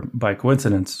 or by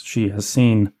coincidence, she has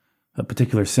seen a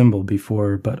particular symbol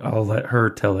before, but I'll let her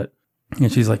tell it.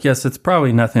 And she's like, yes, it's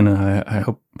probably nothing. I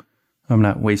hope I'm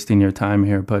not wasting your time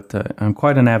here, but I'm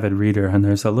quite an avid reader, and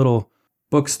there's a little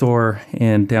bookstore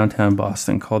in downtown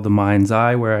Boston called the Mind's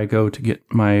Eye, where I go to get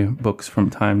my books from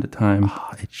time to time.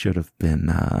 Oh, it should have been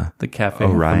the Cafe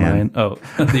Orion. Oh,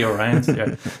 the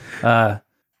Orions.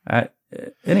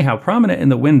 Anyhow, prominent in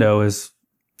the window is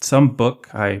some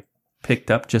book I picked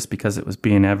up just because it was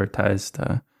being advertised.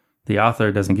 The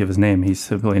author doesn't give his name. He's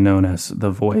simply known as The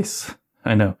Voice.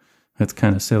 I know, it's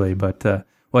kind of silly, but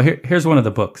well, here's one of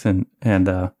the books, and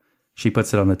she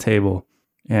puts it on the table.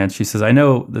 And she says, I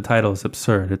know the title is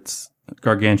absurd. It's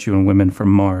Gargantuan Women from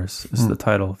Mars is the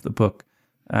title of the book.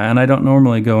 And I don't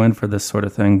normally go in for this sort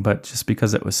of thing, but just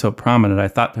because it was so prominent, I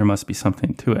thought there must be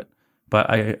something to it. But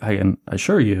I can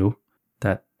assure you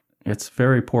that it's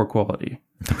very poor quality.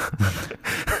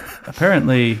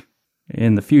 Apparently,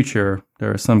 in the future,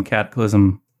 there is some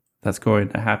cataclysm that's going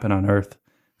to happen on Earth.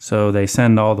 So they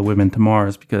send all the women to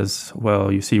Mars because,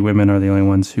 well, you see, women are the only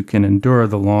ones who can endure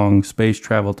the long space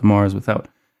travel to Mars without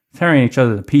tearing each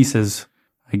other to pieces,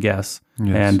 I guess.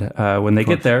 Yes. And when they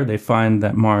get there, they find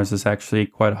that Mars is actually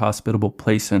quite a hospitable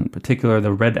place. In particular,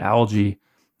 the red algae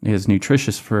is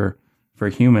nutritious for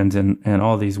humans, and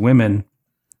all these women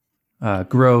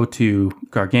grow to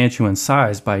gargantuan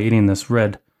size by eating this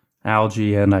red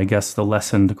algae and, I guess, the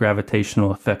lessened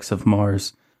gravitational effects of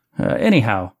Mars.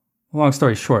 Anyhow, long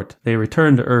story short, they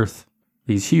return to Earth,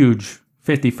 these huge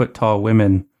 50-foot tall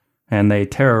women, and they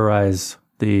terrorize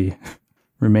the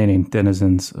remaining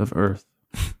denizens of Earth.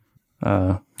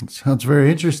 It sounds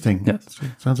very interesting. Yes.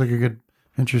 Sounds like a good,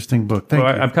 interesting book. Thank you.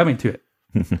 I'm coming to it.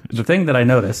 The thing that I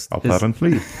noticed is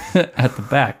apparently at the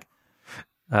back,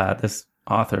 this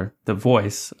author, The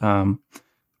Voice,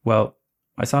 well,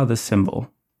 I saw this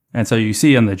symbol. And so you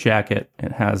see on the jacket,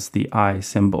 it has the eye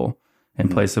symbol in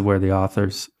place of where the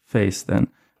author's face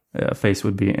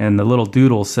would be. And the little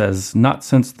doodle says, not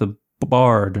since the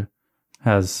bard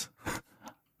has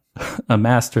a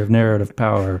master of narrative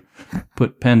power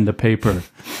put pen to paper.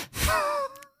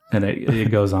 And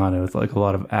it goes on with like a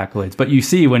lot of accolades. But you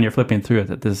see when you're flipping through it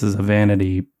that this is a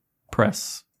vanity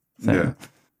press thing. Yeah.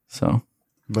 So,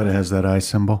 but it has that eye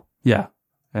symbol. Yeah.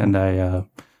 And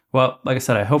well, like I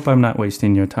said, I hope I'm not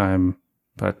wasting your time,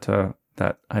 but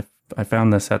that I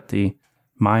found this at the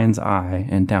Mind's Eye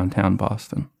in downtown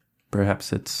Boston.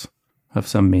 Perhaps it's of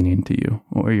some meaning to you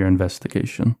or your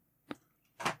investigation.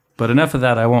 But enough of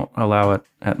that. I won't allow it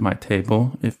at my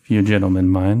table, if you gentlemen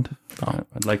mind.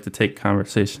 I'd like to take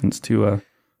conversations to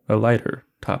a lighter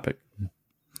topic.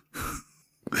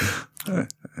 I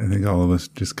think all of us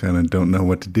just kind of don't know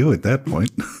what to do at that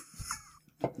point.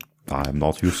 I'm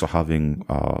not used to having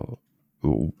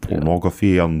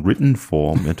pornography on written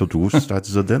form introduced at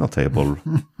the dinner table.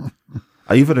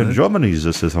 Even in Germany,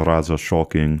 this is rather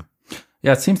shocking.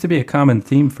 Yeah, it seems to be a common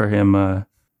theme for him.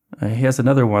 He has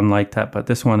another one like that, but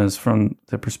this one is from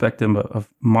the perspective of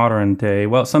modern day.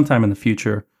 Well, sometime in the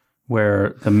future,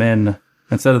 where the men,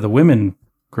 instead of the women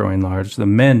growing large, the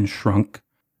men shrunk,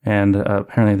 and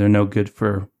apparently they're no good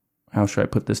for, how should I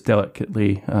put this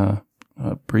delicately,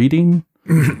 breeding?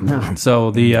 So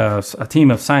a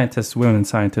team of scientists, women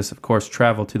scientists, of course,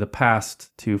 travel to the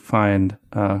past to find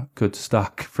good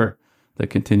stock for the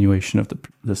continuation of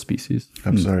the species.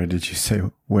 I'm sorry, did you say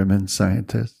women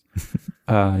scientists?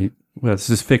 Well, this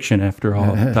is fiction after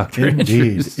all, Dr.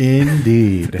 Andrews.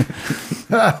 Indeed.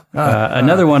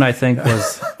 Another one, I think,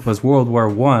 was World War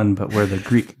I, but where the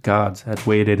Greek gods had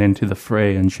waded into the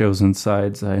fray and chosen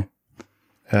sides.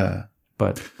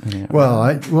 But yeah. Well,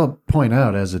 I will point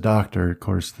out as a doctor, of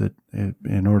course, that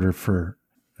in order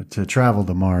to travel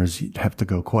to Mars, you'd have to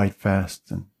go quite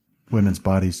fast, and women's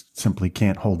bodies simply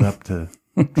can't hold up to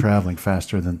traveling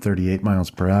faster than 38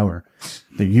 miles per hour.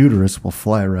 The uterus will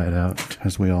fly right out,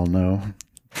 as we all know.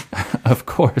 Of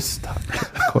course, doctor.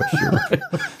 Of course, you're right.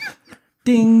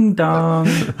 Ding dong.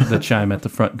 The chime at the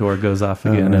front door goes off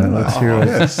again. Let's hear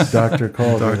what Dr.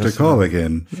 Cole. Dr. Cole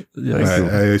again. Yes.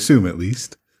 I assume at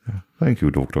least. Thank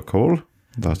you, Dr. Cole.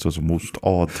 That was the most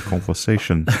odd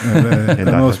conversation. And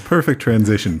the most perfect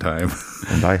transition time.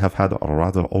 And I have had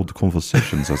rather odd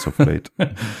conversations as of late.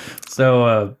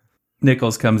 So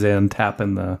Nichols comes in,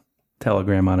 tapping the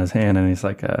telegram on his hand, and he's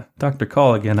like, Dr.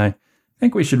 Call again. I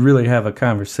think we should really have a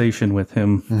conversation with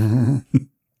him.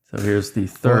 So here's the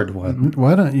third one.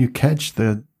 Why don't you catch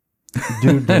the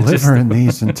dude delivering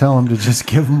these and tell him to just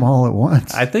give them all at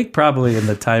once? I think probably in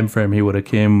the time frame he would have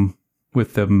came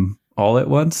with them all at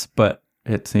once, but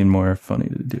it seemed more funny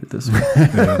to do it this way.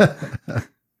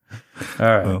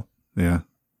 All right. Well, yeah.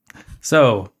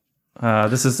 So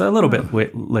this is a little bit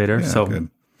later. Yeah, so good.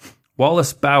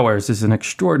 Wallace Bowers is an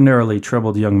extraordinarily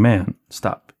troubled young man.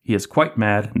 Stop. He is quite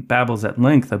mad and babbles at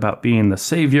length about being the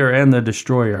savior and the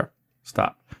destroyer.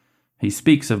 Stop. He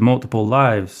speaks of multiple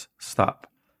lives. Stop.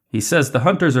 He says the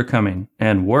hunters are coming,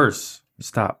 and worse.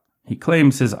 Stop. He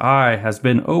claims his eye has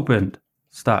been opened.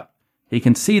 Stop. He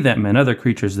can see them and other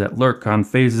creatures that lurk on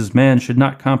phases man should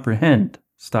not comprehend.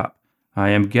 Stop. I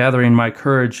am gathering my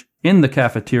courage in the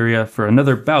cafeteria for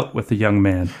another bout with the young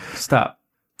man. Stop.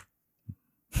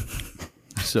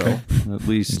 So, at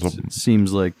least it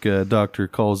seems like Dr.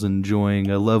 Call's enjoying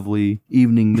a lovely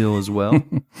evening meal as well.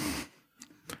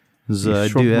 I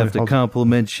do have to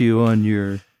compliment you on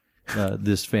your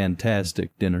this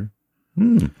fantastic dinner.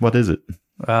 What is it?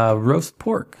 Roast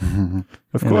pork.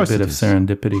 Of course, a bit of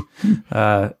serendipity.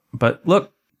 But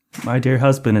look, my dear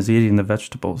husband is eating the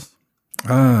vegetables.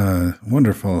 Ah,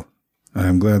 wonderful.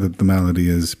 I'm glad that the malady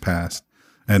is past.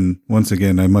 And once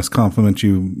again, I must compliment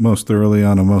you most thoroughly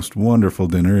on a most wonderful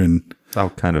dinner. And I'll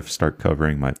kind of start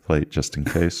covering my plate just in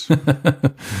case.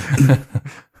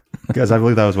 Because I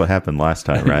believe that was what happened last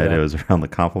time, right? Yeah. It was around the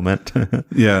compliment.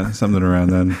 yeah, something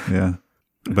around then. Yeah.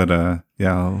 But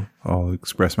yeah, I'll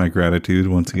express my gratitude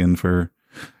once again for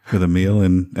the meal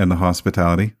and the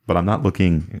hospitality. But I'm not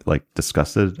looking like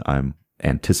disgusted. I'm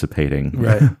anticipating.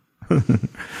 Right.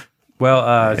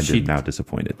 Well, And she now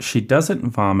disappointed. She doesn't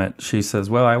vomit. She says,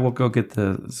 well, I will go get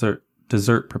the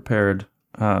dessert prepared.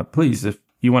 Please, if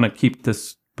you want to keep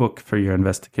this book for your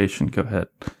investigation, go ahead.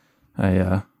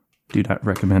 I do not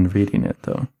recommend reading it,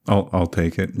 though. I'll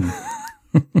take it.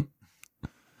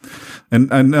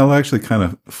 And I'll actually kind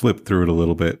of flip through it a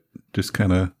little bit. Just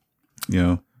kind of,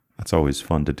 That's always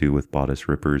fun to do with bodice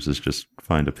rippers, is just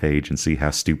find a page and see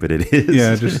how stupid it is.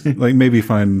 Yeah, just like maybe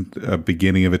find a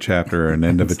beginning of a chapter or an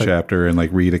end of a chapter and like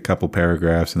read a couple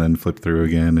paragraphs and then flip through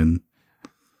again. And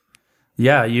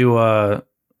yeah, you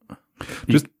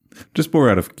just more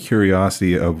out of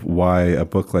curiosity of why a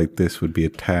book like this would be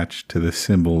attached to the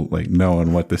symbol, like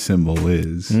knowing what the symbol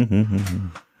is.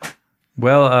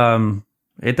 Well,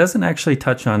 it doesn't actually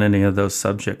touch on any of those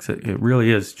subjects. It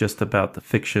really is just about the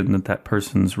fiction that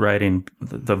person's writing,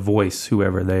 the voice,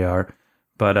 whoever they are.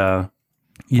 But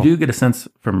you do get a sense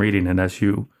from reading it, as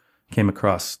you came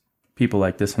across people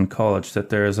like this in college, that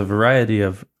there is a variety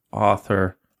of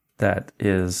author that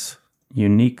is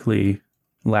uniquely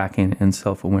lacking in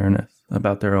self-awareness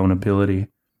about their own ability.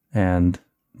 And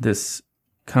this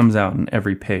comes out in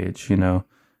every page,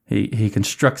 He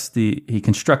constructs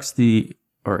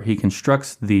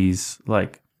these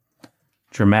like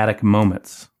dramatic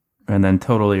moments and then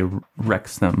totally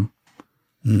wrecks them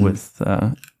with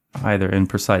either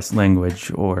imprecise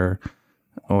language or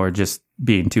just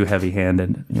being too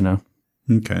heavy-handed,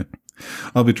 Okay.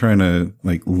 I'll be trying to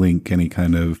like link any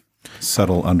kind of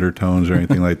subtle undertones or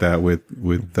anything like that with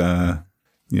the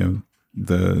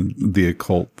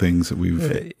occult things that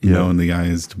we've known the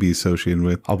eyes to be associated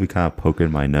with. I'll be kind of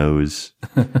poking my nose.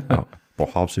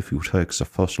 Perhaps if you take the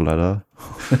first letter.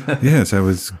 Yes, I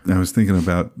was thinking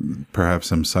about perhaps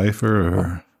some cipher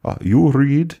or you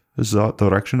read that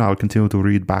direction. I'll continue to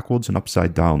read backwards and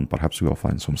upside down. Perhaps we'll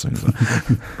find something.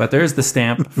 But there's the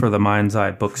stamp for the Mind's Eye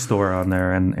bookstore on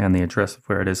there and the address of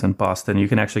where it is in Boston. You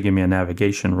can actually give me a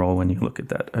navigation roll when you look at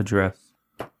that address.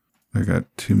 I got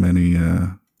too many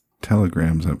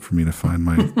telegrams up for me to find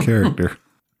my character.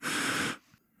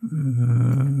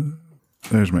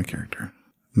 There's my character.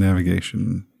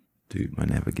 Navigation. Dude, my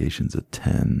navigation's a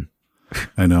 10.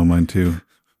 I know, mine too.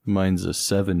 Mine's a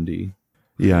 70.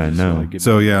 Yeah, I know.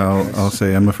 So yeah, I'll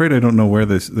say I'm afraid I don't know where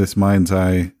this Mind's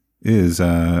Eye is.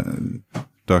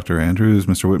 Dr. Andrews,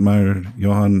 Mr. Whitmire,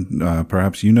 Johann,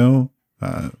 perhaps you know,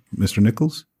 Mr.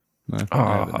 Nichols? I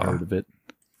haven't heard of it.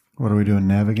 What are we doing?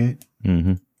 Navigate?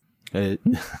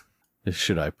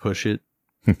 Should I push it?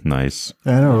 Nice.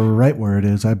 I know right where it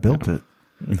is. I built it.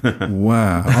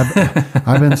 Wow.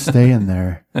 I've been staying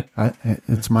there.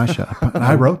 It's my shop.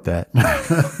 I wrote that.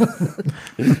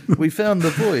 We found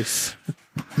the voice.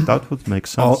 That would make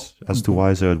sense as to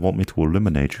why they would want me to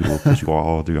eliminate you, because you are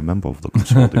already a member of the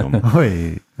consortium.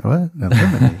 Wait, what?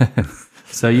 Eliminate?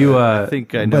 So you, I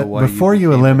think I know why. Before you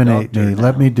became a eliminate doctor me, now.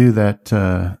 let me do that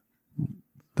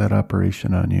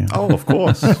operation on you. Oh, of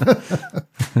course.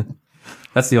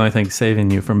 That's the only thing saving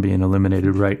you from being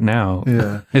eliminated right now.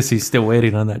 Yeah. Is he still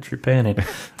waiting on that trepanning?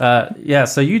 Yeah,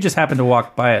 so you just happened to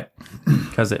walk by it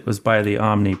because it was by the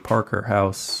Omni Parker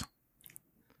house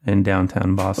in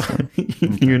downtown Boston.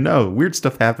 You know, weird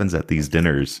stuff happens at these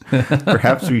dinners.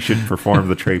 Perhaps we should perform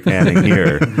the trepanning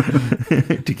here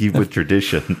to keep with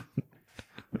tradition.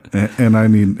 And I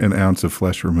need an ounce of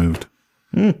flesh removed.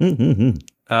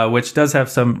 Which does have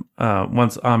some,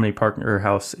 once Omni Parker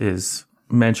house is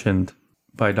mentioned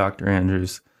by Dr.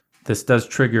 Andrews, this does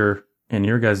trigger in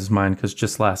your guys' mind, because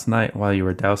just last night while you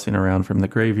were dousing around from the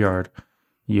graveyard,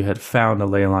 you had found a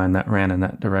ley line that ran in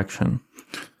that direction.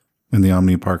 And the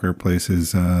Omni Parker place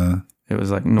is It was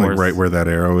like north. like right where that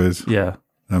arrow is? Yeah.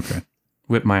 Okay.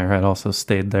 Whitmire had also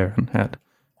stayed there and had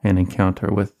an encounter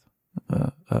with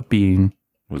a being.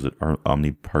 Was it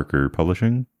Omni Parker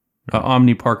Publishing?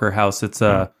 Omni Parker House. It's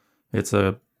a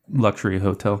luxury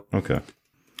hotel. Okay.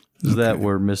 Is that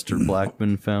where Mr.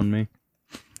 Blackman found me?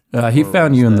 He Or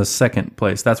found was you in that- the second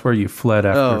place. That's where you fled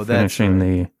after Oh, that's finishing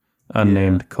right. the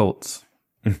unnamed cults.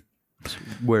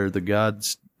 Where the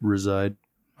gods reside?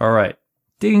 All right.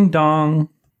 Ding dong.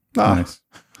 Nice.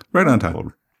 Right on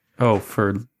time. Oh,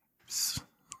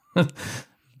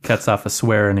 cuts off a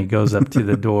swear and he goes up to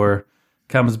the door,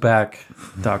 comes back.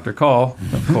 Dr. Call,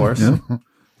 of course. Yeah.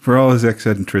 For all his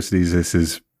eccentricities, this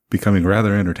is becoming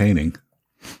rather entertaining.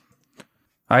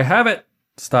 I have it.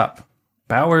 Stop.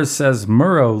 Bowers says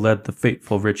Monroe led the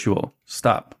fateful ritual.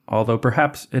 Stop. Although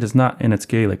perhaps it is not in its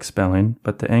Gaelic spelling,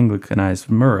 but the Anglicanized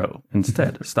Monroe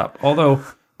instead. Stop. Although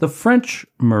the French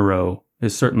Monroe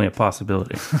is certainly a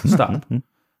possibility. Stop.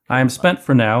 I am spent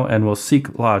for now and will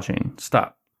seek lodging.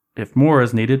 Stop. If more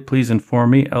is needed, please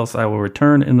inform me, else I will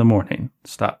return in the morning.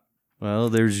 Stop. Well,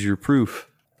 there's your proof.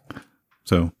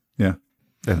 So, yeah.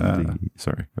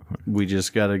 Sorry. Go for it. We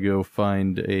just got to go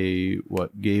find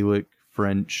Gaelic,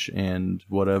 French, and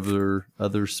whatever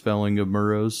other spelling of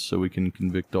Monroe's so we can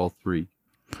convict all three.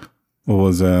 Well,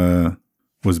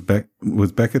 was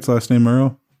Beckett's last name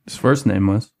Monroe? His first name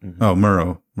was. Oh,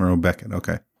 Monroe Beckett.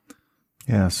 Okay.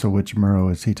 Yeah, so which Monroe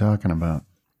is he talking about?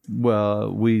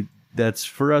 Well, that's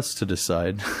for us to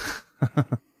decide.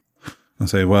 I'll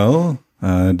say, well,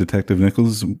 Detective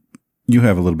Nichols, you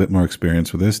have a little bit more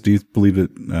experience with this. Do you believe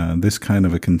that this kind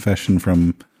of a confession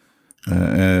from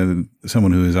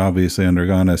someone who has obviously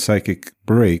undergone a psychic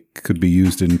break could be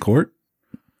used in court?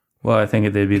 Well, I think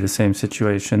it'd be the same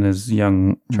situation as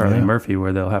young Charlie Murphy,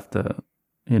 where they'll have to,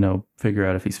 figure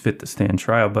out if he's fit to stand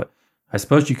trial. But I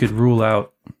suppose you could rule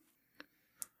out,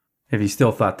 if you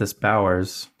still thought this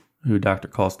Bowers, who Dr.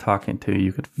 Call's talking to,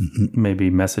 you could maybe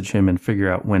message him and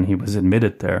figure out when he was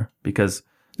admitted there, because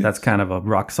that's kind of a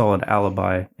rock solid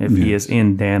alibi if he is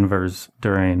in Danvers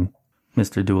during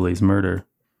Mr. Dooley's murder.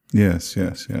 Yes.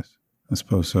 I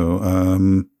suppose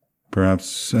so.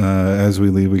 Perhaps as we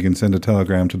leave, we can send a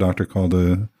telegram to Dr. Call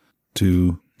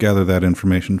to gather that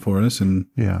information for us. And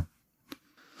Yeah.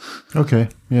 Okay.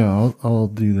 Yeah, I'll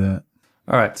do that.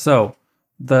 All right, so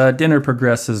the dinner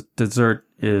progresses. Dessert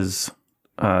is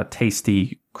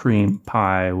tasty cream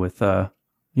pie with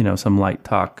some light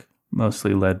talk,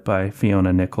 mostly led by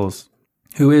Fiona Nichols,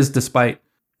 who is, despite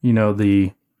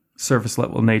the surface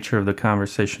level nature of the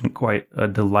conversation, quite a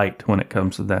delight when it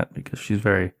comes to that, because she's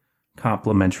very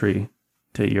complimentary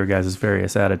to your guys'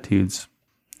 various attitudes,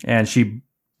 and she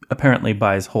apparently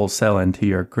buys wholesale into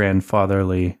your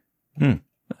grandfatherly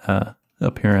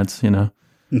appearance, and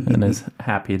is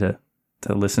happy to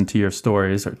listen to your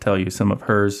stories or tell you some of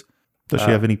hers. Does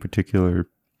she have any particular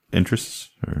interests?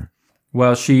 Or?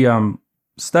 Well, she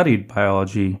studied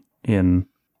biology in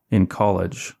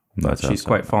college, but she's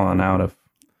quite fallen out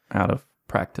of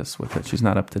practice with it. She's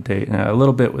not up to date. A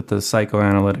little bit with the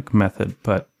psychoanalytic method,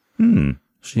 but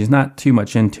she's not too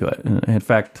much into it. In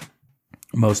fact,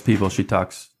 most people she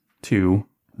talks to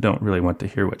don't really want to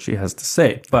hear what she has to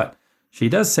say. But she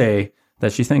does say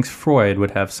that she thinks Freud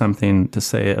would have something to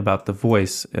say about the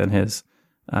voice and his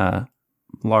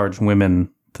large women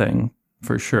thing,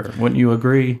 for sure. Wouldn't you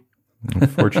agree?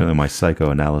 Unfortunately, my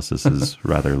psychoanalysis is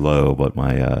rather low, but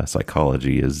my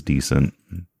psychology is decent.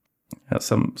 Yeah,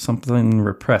 something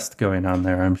repressed going on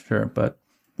there, I'm sure. But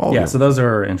Well, so those are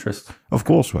her interests. Of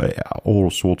course,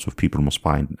 all sorts of people must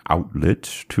find an outlet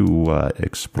to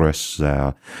express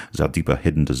their deeper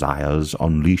hidden desires,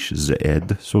 unleash the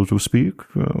ed, so to speak.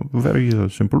 Very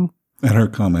simple. at her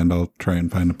comment, I'll try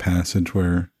and find a passage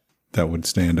where that would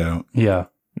stand out. Yeah.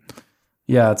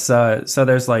 It's so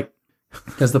there's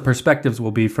because the perspectives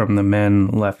will be from the men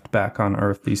left back on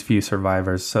Earth, these few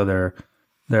survivors. So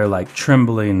they're like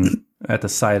trembling at the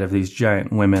sight of these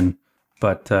giant women,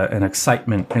 but an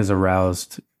excitement is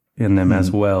aroused in them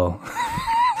as well.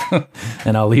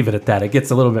 And I'll leave it at that. It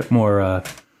gets a little bit more,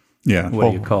 Yeah.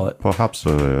 what do you call it? Perhaps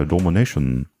a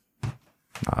domination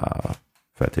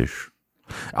fetish.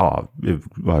 I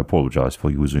apologize for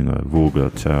using a vulgar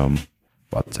term,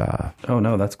 but Oh,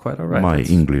 no, that's quite all right. my That's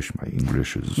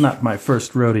English is not my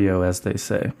first rodeo, as they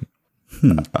say.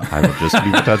 I will just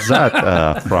leave it at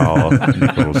that, Frau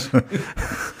Nichols.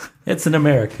 It's an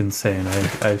American saying,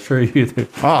 I assure you.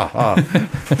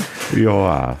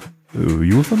 Your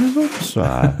euphemisms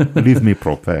leave me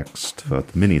perplexed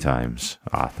many times.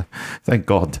 Thank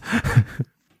God.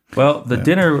 Well, the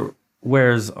dinner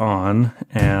wears on,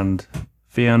 and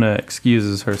Fiona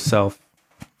excuses herself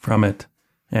from it,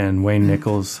 and Wayne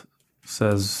Nichols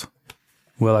says,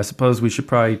 well, I suppose we should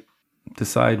probably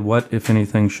decide what, if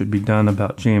anything, should be done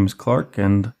about James Clark.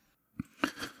 And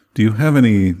Do you have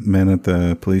any men at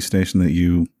the police station that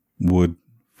you would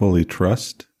fully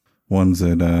trust? Ones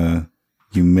that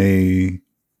you may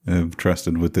have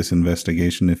trusted with this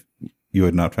investigation if you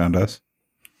had not found us?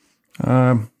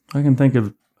 I can think of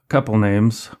a couple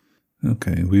names.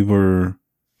 Okay, we were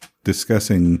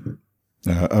discussing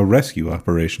a rescue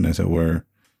operation, as it were,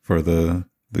 for the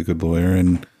good lawyer,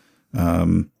 and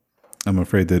I'm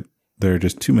afraid that there are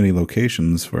just too many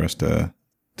locations for us to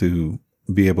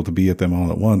be able to be at them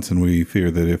all at once, and we fear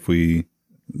that if we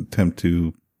attempt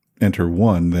to enter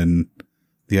one, then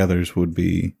the others would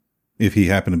be, if he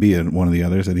happened to be at one of the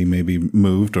others, that he may be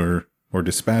moved or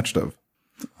dispatched of.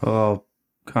 I'll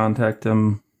contact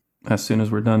them as soon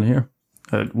as we're done here.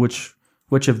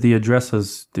 Which of the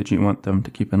addresses did you want them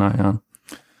to keep an eye on?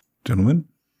 Gentlemen,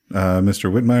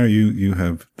 Mr. Whitmire, you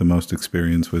have the most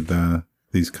experience with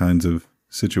these kinds of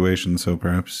situations, so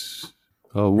perhaps...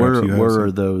 Where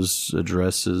are those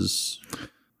addresses?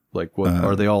 Like, what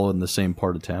are they all in the same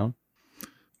part of town?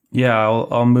 Yeah,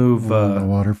 I'll move. On the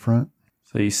waterfront.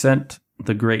 So you sent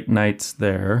the Great Knights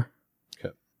there.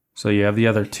 Okay. So you have the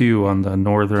other two on the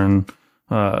northern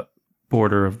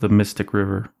border of the Mystic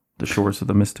River, the shores of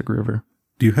the Mystic River.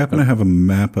 Do you happen to have a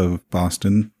map of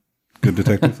Boston, good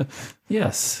detective?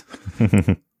 Yes,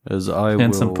 As I and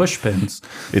will... some push pins,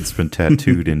 It's been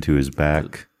tattooed into his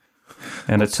back.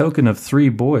 and a token of 3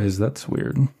 boys. That's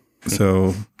weird.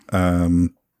 So,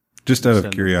 just out Send it of to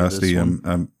curiosity, this one.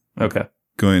 I'm Okay.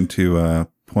 going to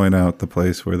point out the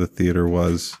place where the theater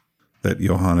was that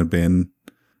Johann had been,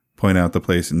 point out the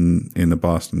place in the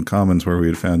Boston Commons where we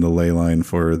had found the ley line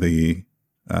for the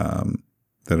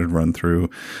that had run through,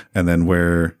 and then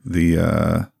where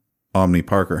the Omni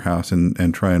Parker house,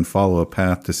 and try and follow a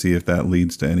path to see if that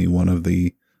leads to any one of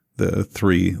the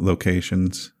 3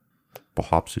 locations.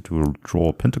 Perhaps it will draw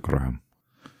a pentagram.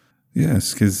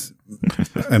 Yes, because,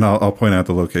 and I'll point out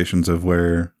the locations of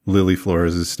where Lily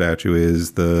Flores' statue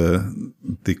is,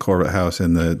 the Corbett House,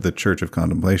 and the Church of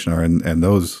Contemplation are, and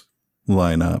those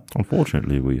line up.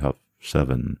 Unfortunately, we have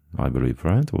 7, I believe,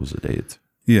 right? Or was it 8?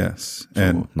 Yes, So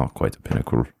and not quite a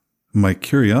pinnacle. my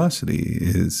curiosity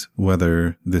is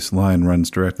whether this line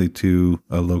runs directly to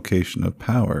a location of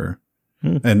power.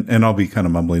 And I'll be kind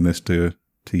of mumbling this to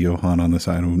Johann on the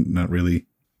side, not really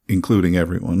including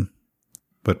everyone.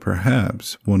 But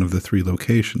perhaps one of the 3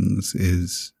 locations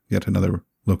is yet another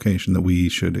location that we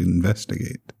should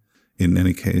investigate. In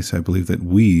any case, I believe that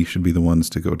we should be the ones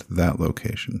to go to that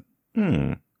location.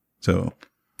 So,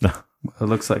 It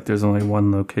looks like there's only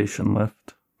one location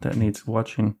left that needs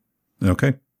watching.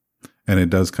 okay. And it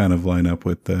does kind of line up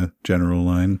with the general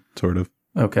line, sort of.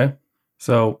 Okay.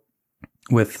 So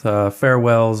with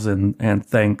farewells and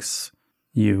thanks,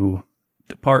 you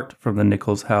depart from the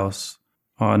Nichols house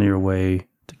on your way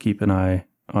to keep an eye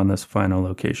on this final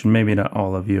location. Maybe not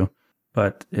all of you,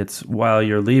 but it's while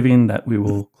you're leaving that we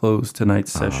will close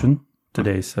today's session,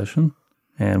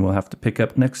 and we'll have to pick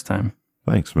up next time.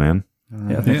 Thanks, man.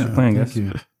 Yeah, thanks for playing, guys.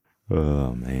 Thank you.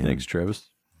 Oh, man. Thanks, Travis.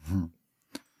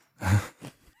 I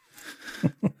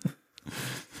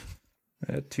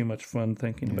had too much fun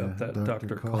thinking about that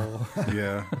Dr. Call.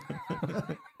 Yeah.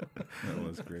 That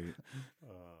was great.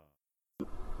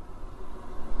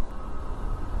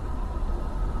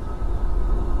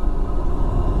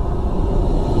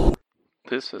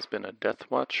 This has been a Death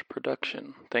Watch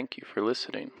production. Thank you for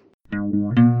listening.